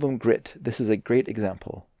final album, Grit, this is a great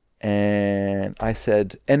example. And I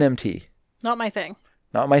said, NMT. Not my thing.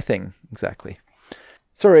 Not my thing, exactly.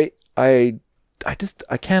 Sorry, I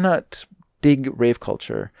cannot dig rave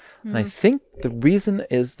culture. And I think the reason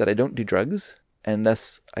is that I don't do drugs, and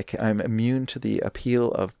thus I'm immune to the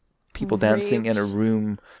appeal of people dancing in a Raves.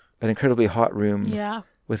 room, an incredibly hot room Yeah.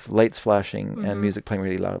 with lights flashing and music playing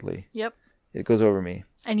really loudly. Yep. It goes over me.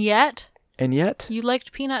 And yet, And yet, you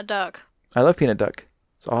liked Peanut Duck. I love Peanut Duck.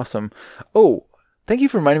 It's awesome. Oh, thank you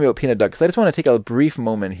for reminding me about Peanut Duck, because I just want to take a brief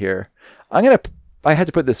moment here. I had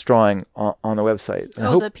to put this drawing on the website. And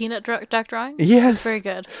I hope, The Peanut Duck drawing? yes. Very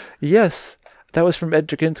good. Yes. That was from Ed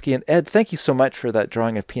Draginski. And Ed, thank you so much for that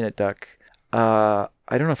drawing of Peanut Duck. I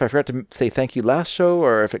don't know if I forgot to say thank you last show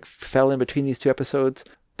or if it fell in between these two episodes,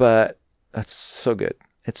 but that's so good.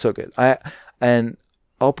 It's so good. And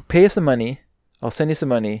I'll pay you some money. I'll send you some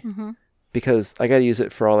money because I got to use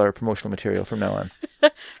it for all our promotional material from now on.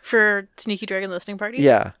 For Sneaky Dragon Listening Party?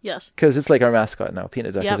 Yeah. Yes. Because it's like our mascot now.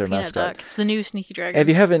 Peanut Duck Yeah, is our Peanut mascot. Duck. It's the new Sneaky Dragon. If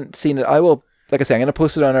you haven't seen it, I will, like I say, I'm going to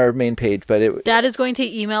post it on our main page, but Dad is going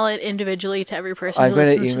to email it individually to every person I'm who going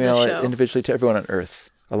listens to to email the it show. individually to everyone on Earth,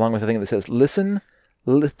 along with a thing that says,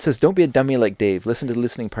 it says, don't be a dummy like Dave. Listen to the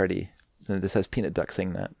listening party. And it just has Peanut Duck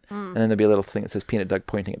saying that. And then there'll be a little thing that says Peanut Duck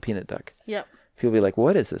pointing at Peanut Duck. Yep. People will be like,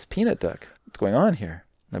 what is this Peanut Duck? What's going on here?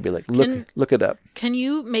 And I'll be like, look it up. Can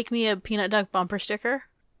you make me a Peanut Duck bumper sticker?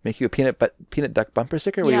 Make you a Peanut Duck bumper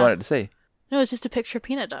sticker? What do you Yeah. want it to say? No, it's just a picture of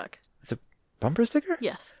Peanut Duck. It's a bumper sticker?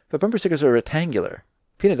 Yes. But bumper stickers are rectangular.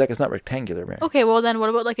 Peanut Duck is not rectangular, Mary. Okay, well then what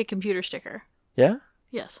about like a computer sticker? Yeah?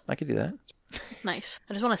 Yes. I could do that. Nice.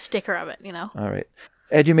 I just want a sticker of it, you know? All right.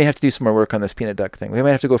 Ed, you may have to do some more work on this Peanut Duck thing. We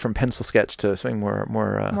might have to go from pencil sketch to something more,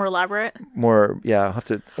 More elaborate? yeah, I'll have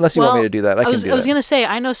to, unless you want me to do that. I was can do going that. to say,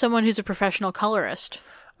 I know someone who's a professional colorist.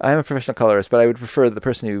 I'm a professional colorist, but I would prefer the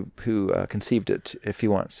person who conceived it, if he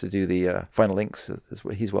wants to do the final links,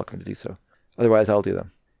 he's welcome to do so. Otherwise, I'll do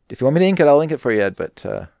them. If you want me to ink it, I'll ink it for you, Ed, but,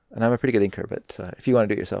 and I'm a pretty good inker, but if you want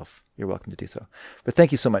to do it yourself, you're welcome to do so. But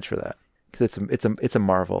thank you so much for that, because it's a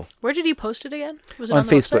marvel. Where did he post it again? Was it On on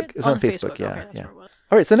the Facebook. website? It's on Facebook, yeah, Okay, that's yeah. where it was.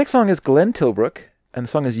 All right, so the next song is Glenn Tilbrook, and the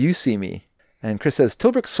song is You See Me. And Chris says,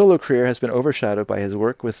 Tilbrook's solo career has been overshadowed by his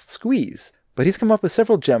work with Squeeze, but he's come up with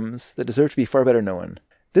several gems that deserve to be far better known.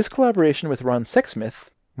 This collaboration with Ron Sexsmith,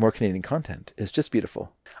 more Canadian content, is just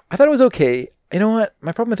beautiful. I thought it was okay. You know what?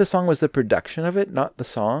 My problem with this song was the production of it, not the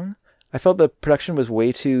song. I felt the production was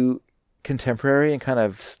way too contemporary and kind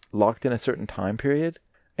of locked in a certain time period.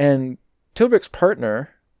 And Tilbrook's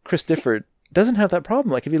partner, Chris Difford, doesn't have that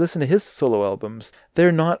problem. Like if you listen to his solo albums,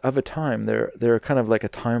 they're not of a time. They're kind of like a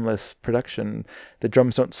timeless production. The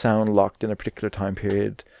drums don't sound locked in a particular time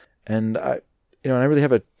period. And I really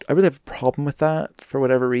have a problem with that for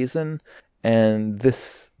whatever reason. And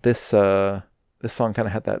this song kind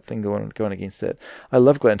of had that thing going against it. I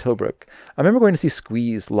love Glenn Tilbrook. I remember going to see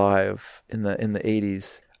Squeeze live in the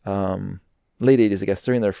 80s, late 80s, I guess,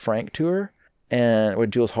 during their Frank tour. And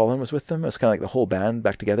when Jules Holland was with them, it was kind of like the whole band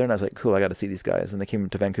back together. And I was like, cool, I got to see these guys. And they came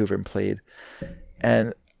to Vancouver and played.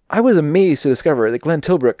 And I was amazed to discover that Glenn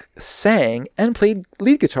Tilbrook sang and played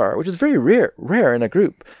lead guitar, which is very rare in a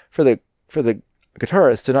group for the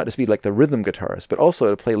guitarist to not just be like the rhythm guitarist, but also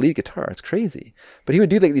to play lead guitar. It's crazy. But he would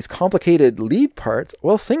do like these complicated lead parts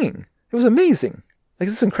while singing. It was amazing. Like,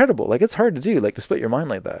 it's incredible. Like, it's hard to do, like, to split your mind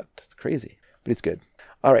like that. It's crazy, but it's good.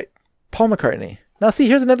 All right. Paul McCartney. Now, see,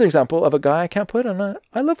 here's another example of a guy I can't put on a...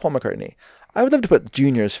 I love Paul McCartney. I would love to put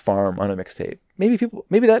Junior's Farm on a mixtape.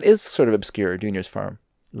 Maybe that is sort of obscure, Junior's Farm.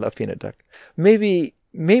 Love Peanut Duck. Maybe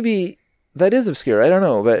that is obscure. I don't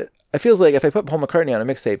know, but it feels like if I put Paul McCartney on a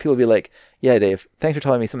mixtape, people will be like, yeah, Dave, thanks for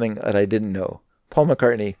telling me something that I didn't know. Paul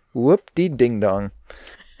McCartney, whoop-dee-ding-dong.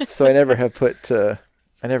 So I never have put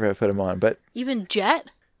him on, but... Even Jet,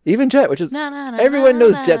 which is... Everyone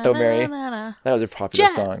knows Jet, though, Mary. That was a popular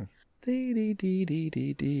Jet. song.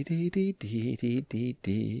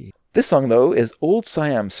 This song, though, is Old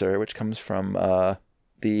Siam Sir, which comes from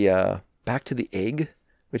the Back to the Egg,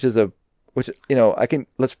 which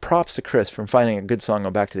let's props to Chris from finding a good song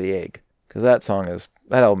on Back to the Egg, because that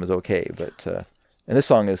album is okay, but and this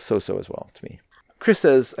song is so-so as well to me. Chris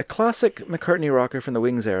says, a classic McCartney rocker from the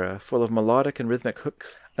Wings era, full of melodic and rhythmic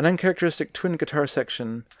hooks, an uncharacteristic twin guitar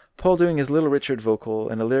section, Paul doing his Little Richard vocal,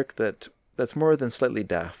 and a lyric that's more than slightly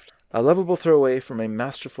daft. A lovable throwaway from a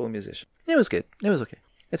masterful musician. It was good. It was okay.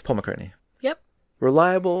 It's Paul McCartney. Yep.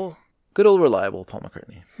 Reliable, good old reliable Paul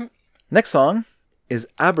McCartney. Next song is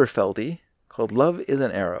Aberfeldy, called Love is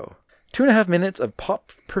an Arrow. 2.5 minutes of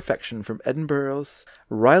pop perfection from Edinburgh's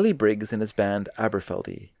Riley Briggs and his band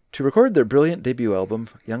Aberfeldy. To record their brilliant debut album,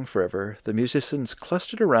 Young Forever, the musicians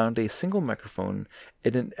clustered around a single microphone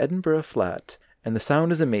in an Edinburgh flat, and the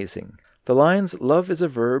sound is amazing. The lines, love is a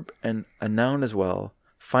verb and a noun as well,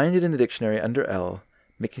 find it in the dictionary under L,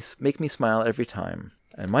 make me smile every time.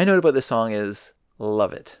 And my note about this song is,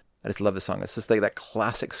 love it. I just love this song. It's just like that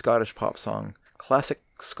classic Scottish pop song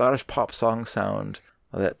sound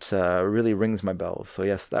that really rings my bells. So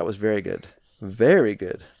yes, that was very good. Very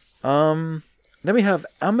good. Then we have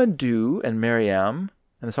Amadou and Mariam,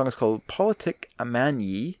 and the song is called Politic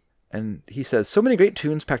Amanyi, and he says, so many great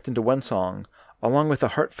tunes packed into one song, along with a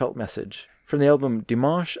heartfelt message. From the album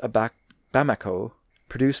Dimanche à Bamako,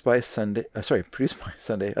 produced by Sunday. I started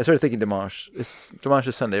thinking Dimanche. Dimanche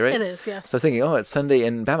is Sunday, right? It is, yes. So I was thinking, it's Sunday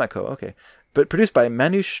in Bamako, okay. But produced by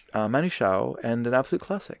Manu Chao, and an absolute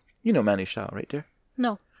classic. You know Manu Chao, right, dear?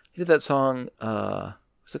 No. He did that song,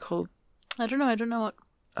 what's it called? I don't know what.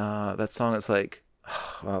 That song is like,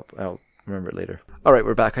 well, I'll remember it later. All right,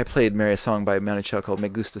 we're back. I played Mary a song by Manu Chao called Me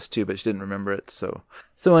Gustas too, but she didn't remember it. So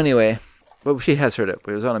anyway, well, she has heard it.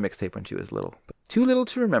 But it was on a mixtape when she was little. But too little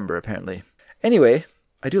to remember, apparently. Anyway,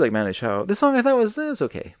 I do like Manu Chao. This song I thought was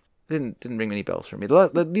okay. Didn't ring any bells for me.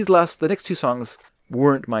 The next two songs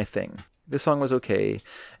weren't my thing. This song was okay.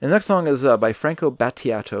 And the next song is by Franco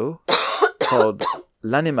Battiato called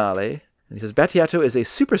L'Animale. And he says, Battiato is a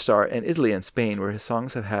superstar in Italy and Spain, where his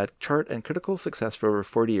songs have had chart and critical success for over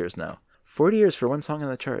 40 years now. 40 years for one song on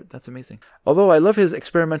the chart. That's amazing. Although I love his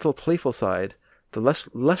experimental, playful side, the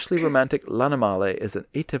lushly romantic L'Animale is an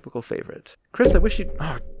atypical favorite. Chris, I wish you'd...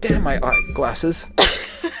 Oh, damn my glasses.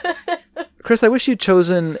 Chris, I wish you'd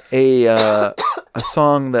chosen a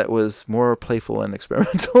song that was more playful and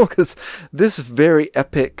experimental, because this very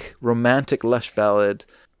epic, romantic, lush ballad,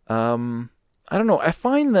 I don't know. I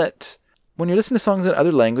find that when you listen to songs in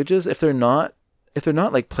other languages, if they're not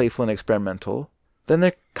like playful and experimental, then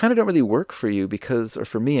they kind of don't really work for you or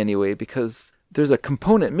for me anyway, because there's a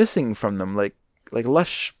component missing from them. Like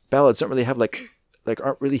lush ballads don't really have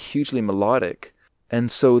aren't really hugely melodic, and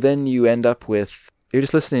so then you end up with, you're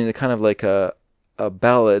just listening to kind of like a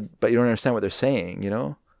ballad, but you don't understand what they're saying,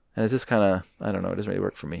 and it's just kind of, I don't know, it doesn't really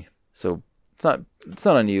work for me. So it's not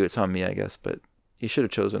on you, it's on me, I guess. But you should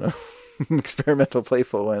have chosen a experimental,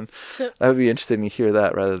 playful one. I would be interested in hear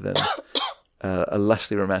that rather than a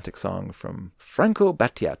lushly romantic song from Franco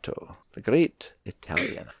Battiato, the great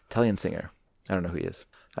Italian singer. I don't know who he is.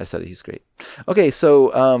 I just said he's great. Okay,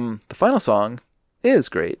 so the final song is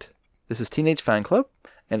great. This is Teenage Fan Club,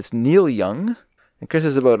 and it's Neil Young. And Chris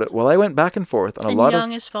is about it. Well, I went back and forth on a lot of...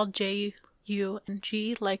 Young is spelled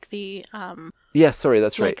J-U-N-G, like the... Yes, sorry,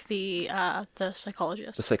 that's right. Like the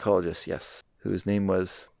psychologist. The psychologist, yes. Whose name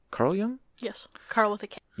was Carl Jung? Yes, Carl with a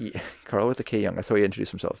K. Yeah, Carl with a K Young. That's how he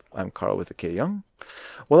introduced himself. I'm Carl with a K Young.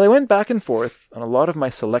 Well, I went back and forth on a lot of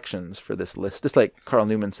my selections for this list. Just like Carl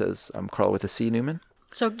Newman says, I'm Carl with a C Newman.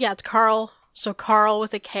 So, yeah, it's Carl. So Carl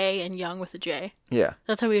with a K and Young with a J. Yeah.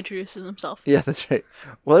 That's how he introduces himself. Yeah, that's right.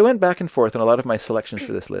 Well, I went back and forth on a lot of my selections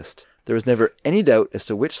for this list. There was never any doubt as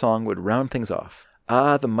to which song would round things off.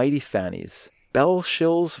 Ah, the Mighty Fannies. Bell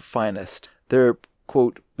Shill's finest. They're,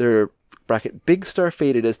 quote, bracket, big star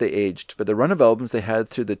faded as they aged, but the run of albums they had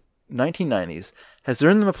through the 1990s has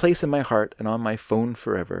earned them a place in my heart and on my phone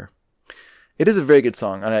forever. It is a very good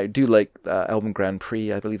song, and I do like the album Grand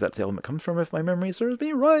Prix. I believe that's the album it comes from, if my memory serves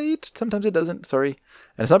me right. Sometimes it doesn't, sorry.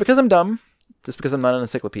 And it's not because I'm dumb, just because I'm not an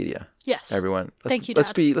encyclopedia. Yes. Everyone. Thank you,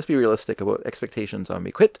 Dad. Let's be realistic about expectations on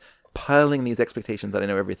me. Quit piling these expectations that I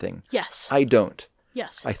know everything. Yes. I don't.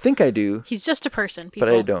 Yes. I think I do. He's just a person, people.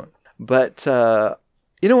 But I don't. But,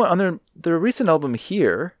 you know what, on their recent album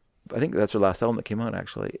here, I think that's their last album that came out,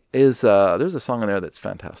 actually, is there's a song on there that's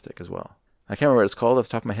fantastic as well. I can't remember what it's called off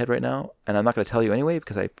the top of my head right now, and I'm not going to tell you anyway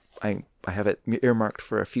because I have it earmarked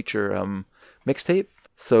for a future mixtape.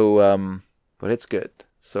 So, but it's good.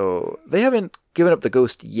 So they haven't given up the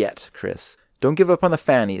ghost yet, Chris. Don't give up on the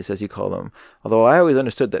fannies, as you call them. Although I always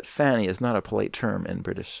understood that fanny is not a polite term in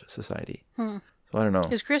British society. So I don't know.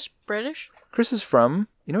 Is Chris British? Chris is from,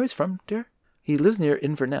 you know where he's from, dear? He lives near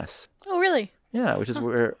Inverness. Oh, Yeah, which is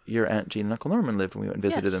where your Aunt Jean and Uncle Norman lived when we went and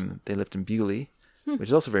visited them. They lived in Bewley, which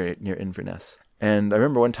is also very near Inverness. And I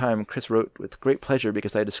remember one time Chris wrote with great pleasure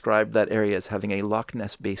because I described that area as having a Loch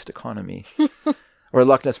Ness-based economy. Or a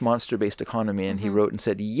Loch Ness Monster-based economy. And he wrote and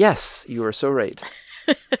said, yes, you are so right.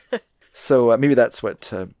 So maybe that's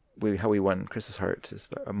what how we won Chris's heart, is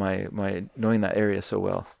my knowing that area so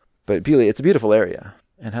well. But Bewley, it's a beautiful area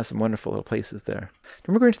and has some wonderful little places there.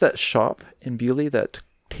 Remember going to that shop in Bewley that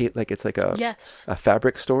it's like a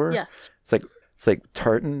fabric store? Yes. It's like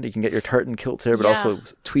tartan. You can get your tartan kilts there, but also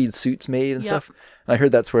tweed suits made and stuff. And I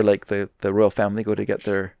heard that's where like the royal family go to get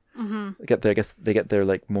their I guess they get their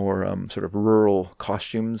like more sort of rural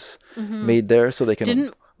costumes made there, so they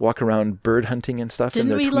can walk around bird hunting and stuff in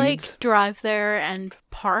their tweeds. Didn't we like drive there and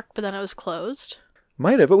park, but then it was closed?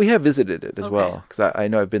 Might have, but we have visited it as well, because I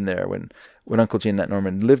know I've been there when Uncle Jean and Aunt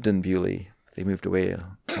Norman lived in Bewley. They moved away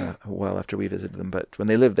a while after we visited them, but when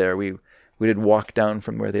they lived there, we did walk down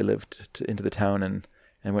from where they lived into the town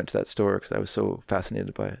and went to that store because I was so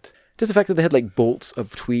fascinated by it. Just the fact that they had like bolts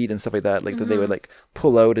of tweed and stuff like that, like that they would like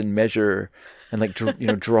pull out and measure and like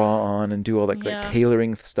draw on and do all like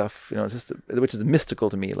tailoring stuff, it's just, which is mystical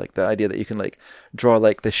to me, like the idea that you can like draw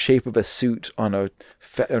like the shape of a suit on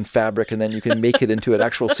on fabric and then you can make it into an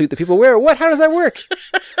actual suit that people wear. How does that work?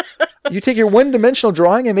 You take your one-dimensional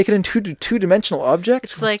drawing and make it into two-dimensional object?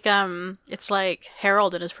 It's like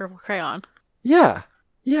Harold and his purple crayon. Yeah,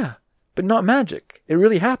 but not magic. It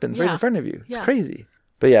really happens right in front of you. It's crazy.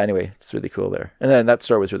 But yeah, anyway, it's really cool there. And then that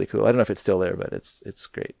store was really cool. I don't know if it's still there, but it's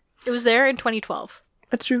great. It was there in 2012.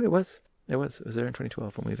 That's true. It was. It was there in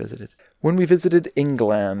 2012 when we visited. When we visited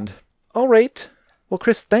England. All right. Well,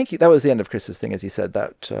 Chris, thank you. That was the end of Chris's thing, as he said.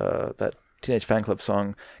 That Teenage Fan Club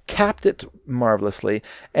song capped it marvelously.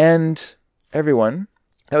 And everyone,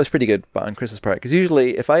 that was pretty good on Chris's part. Because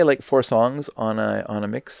usually, if I like 4 songs on a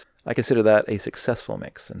mix, I consider that a successful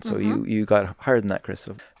mix. And so you got higher than that, Chris.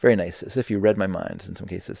 So very nice. As if you read my mind in some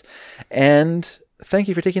cases. And thank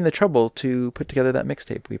you for taking the trouble to put together that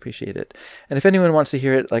mixtape. We appreciate it. And if anyone wants to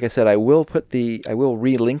hear it, like I said, I will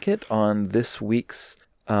relink it on this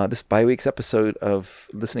bi-week's episode of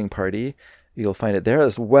Listening Party. You'll find it there,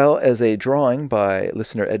 as well as a drawing by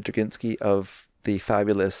listener Ed Draginski of the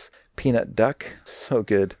fabulous Peanut Duck. So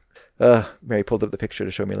good. Mary pulled up the picture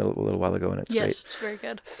to show me a little while ago, and it's great. Yes, it's very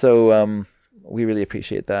good. So we really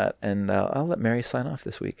appreciate that, and I'll let Mary sign off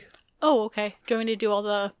this week. Oh, okay. Do you want me to do all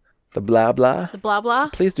the blah blah? The blah blah?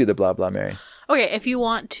 Please do the blah blah, Mary. Okay, if you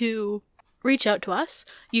want to reach out to us,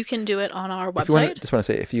 you can do it on our website. Just want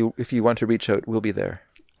to say, if you want to reach out, we'll be there.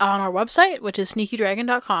 On our website, which is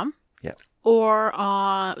sneakydragon.com. Yeah. Or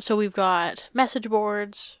so we've got message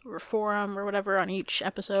boards or forum or whatever on each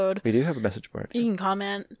episode. We do have a message board. You can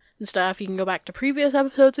comment and stuff. You can go back to previous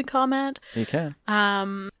episodes and comment. You can.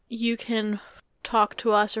 You can talk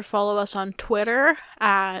to us or follow us on Twitter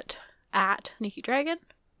at Sneaky Dragon.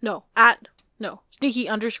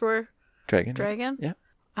 Sneaky_Dragon. Yeah.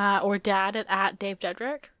 Or Dad at Dave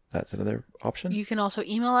Dedrick. That's another option. You can also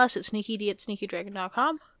email us at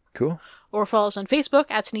sneakyd@sneakydragon.com. Cool. Or follow us on Facebook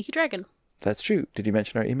at Sneaky Dragon. That's true. Did you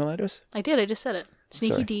mention our email address? I did. I just said it.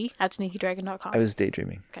 sneakyd@sneakydragon.com. I was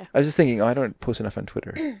daydreaming. Okay. I was just thinking, I don't post enough on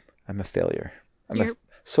Twitter. I'm a failure. I'm a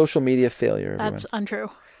social media failure, everyone. That's untrue.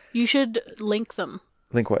 You should link them.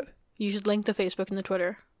 Link what? You should link the Facebook and the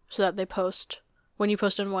Twitter so that they post. When you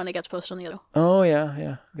post on one, it gets posted on the other. Oh, yeah.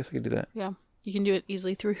 I guess I could do that. Yeah. You can do it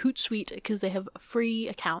easily through Hootsuite because they have free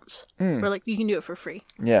accounts. Or you can do it for free.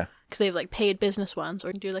 Yeah. Because they have paid business ones, or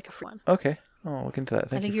you can do a free one. Okay. I'll look into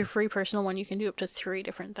that. I think your free personal one, you can do up to 3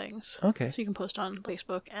 different things. Okay. So you can post on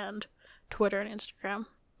Facebook and Twitter and Instagram.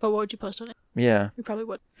 But what would you post on it? Yeah. You probably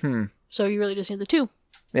would. So you really just need the 2.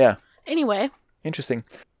 Yeah. Anyway. Interesting.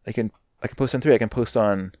 I can post on 3. I can post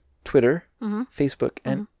on Twitter, Facebook,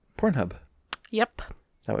 and Pornhub. Yep.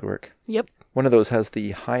 That would work. Yep. One of those has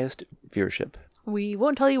the highest viewership. We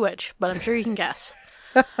won't tell you which, but I'm sure you can guess.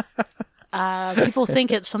 People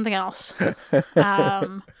think it's something else.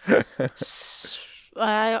 Are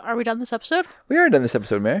we done this episode? We are done this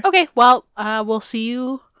episode, Mary. Okay, well, we'll see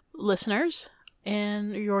you, listeners,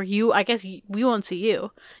 and I guess we won't see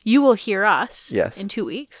you. You will hear us in 2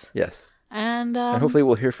 weeks. Yes. And hopefully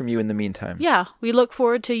we'll hear from you in the meantime. Yeah, we look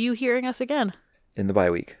forward to you hearing us again. In the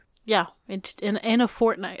bye-week. Yeah, in a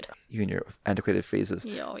fortnight. You and your antiquated phrases.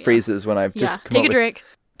 Yeah. Phrases when I've just come take a drink.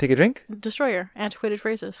 Take a drink? Destroy your antiquated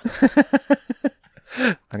phrases. I'm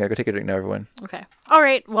going to go take a drink now, everyone. Okay. All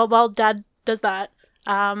right. Well, while Dad does that,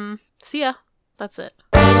 see ya. That's it.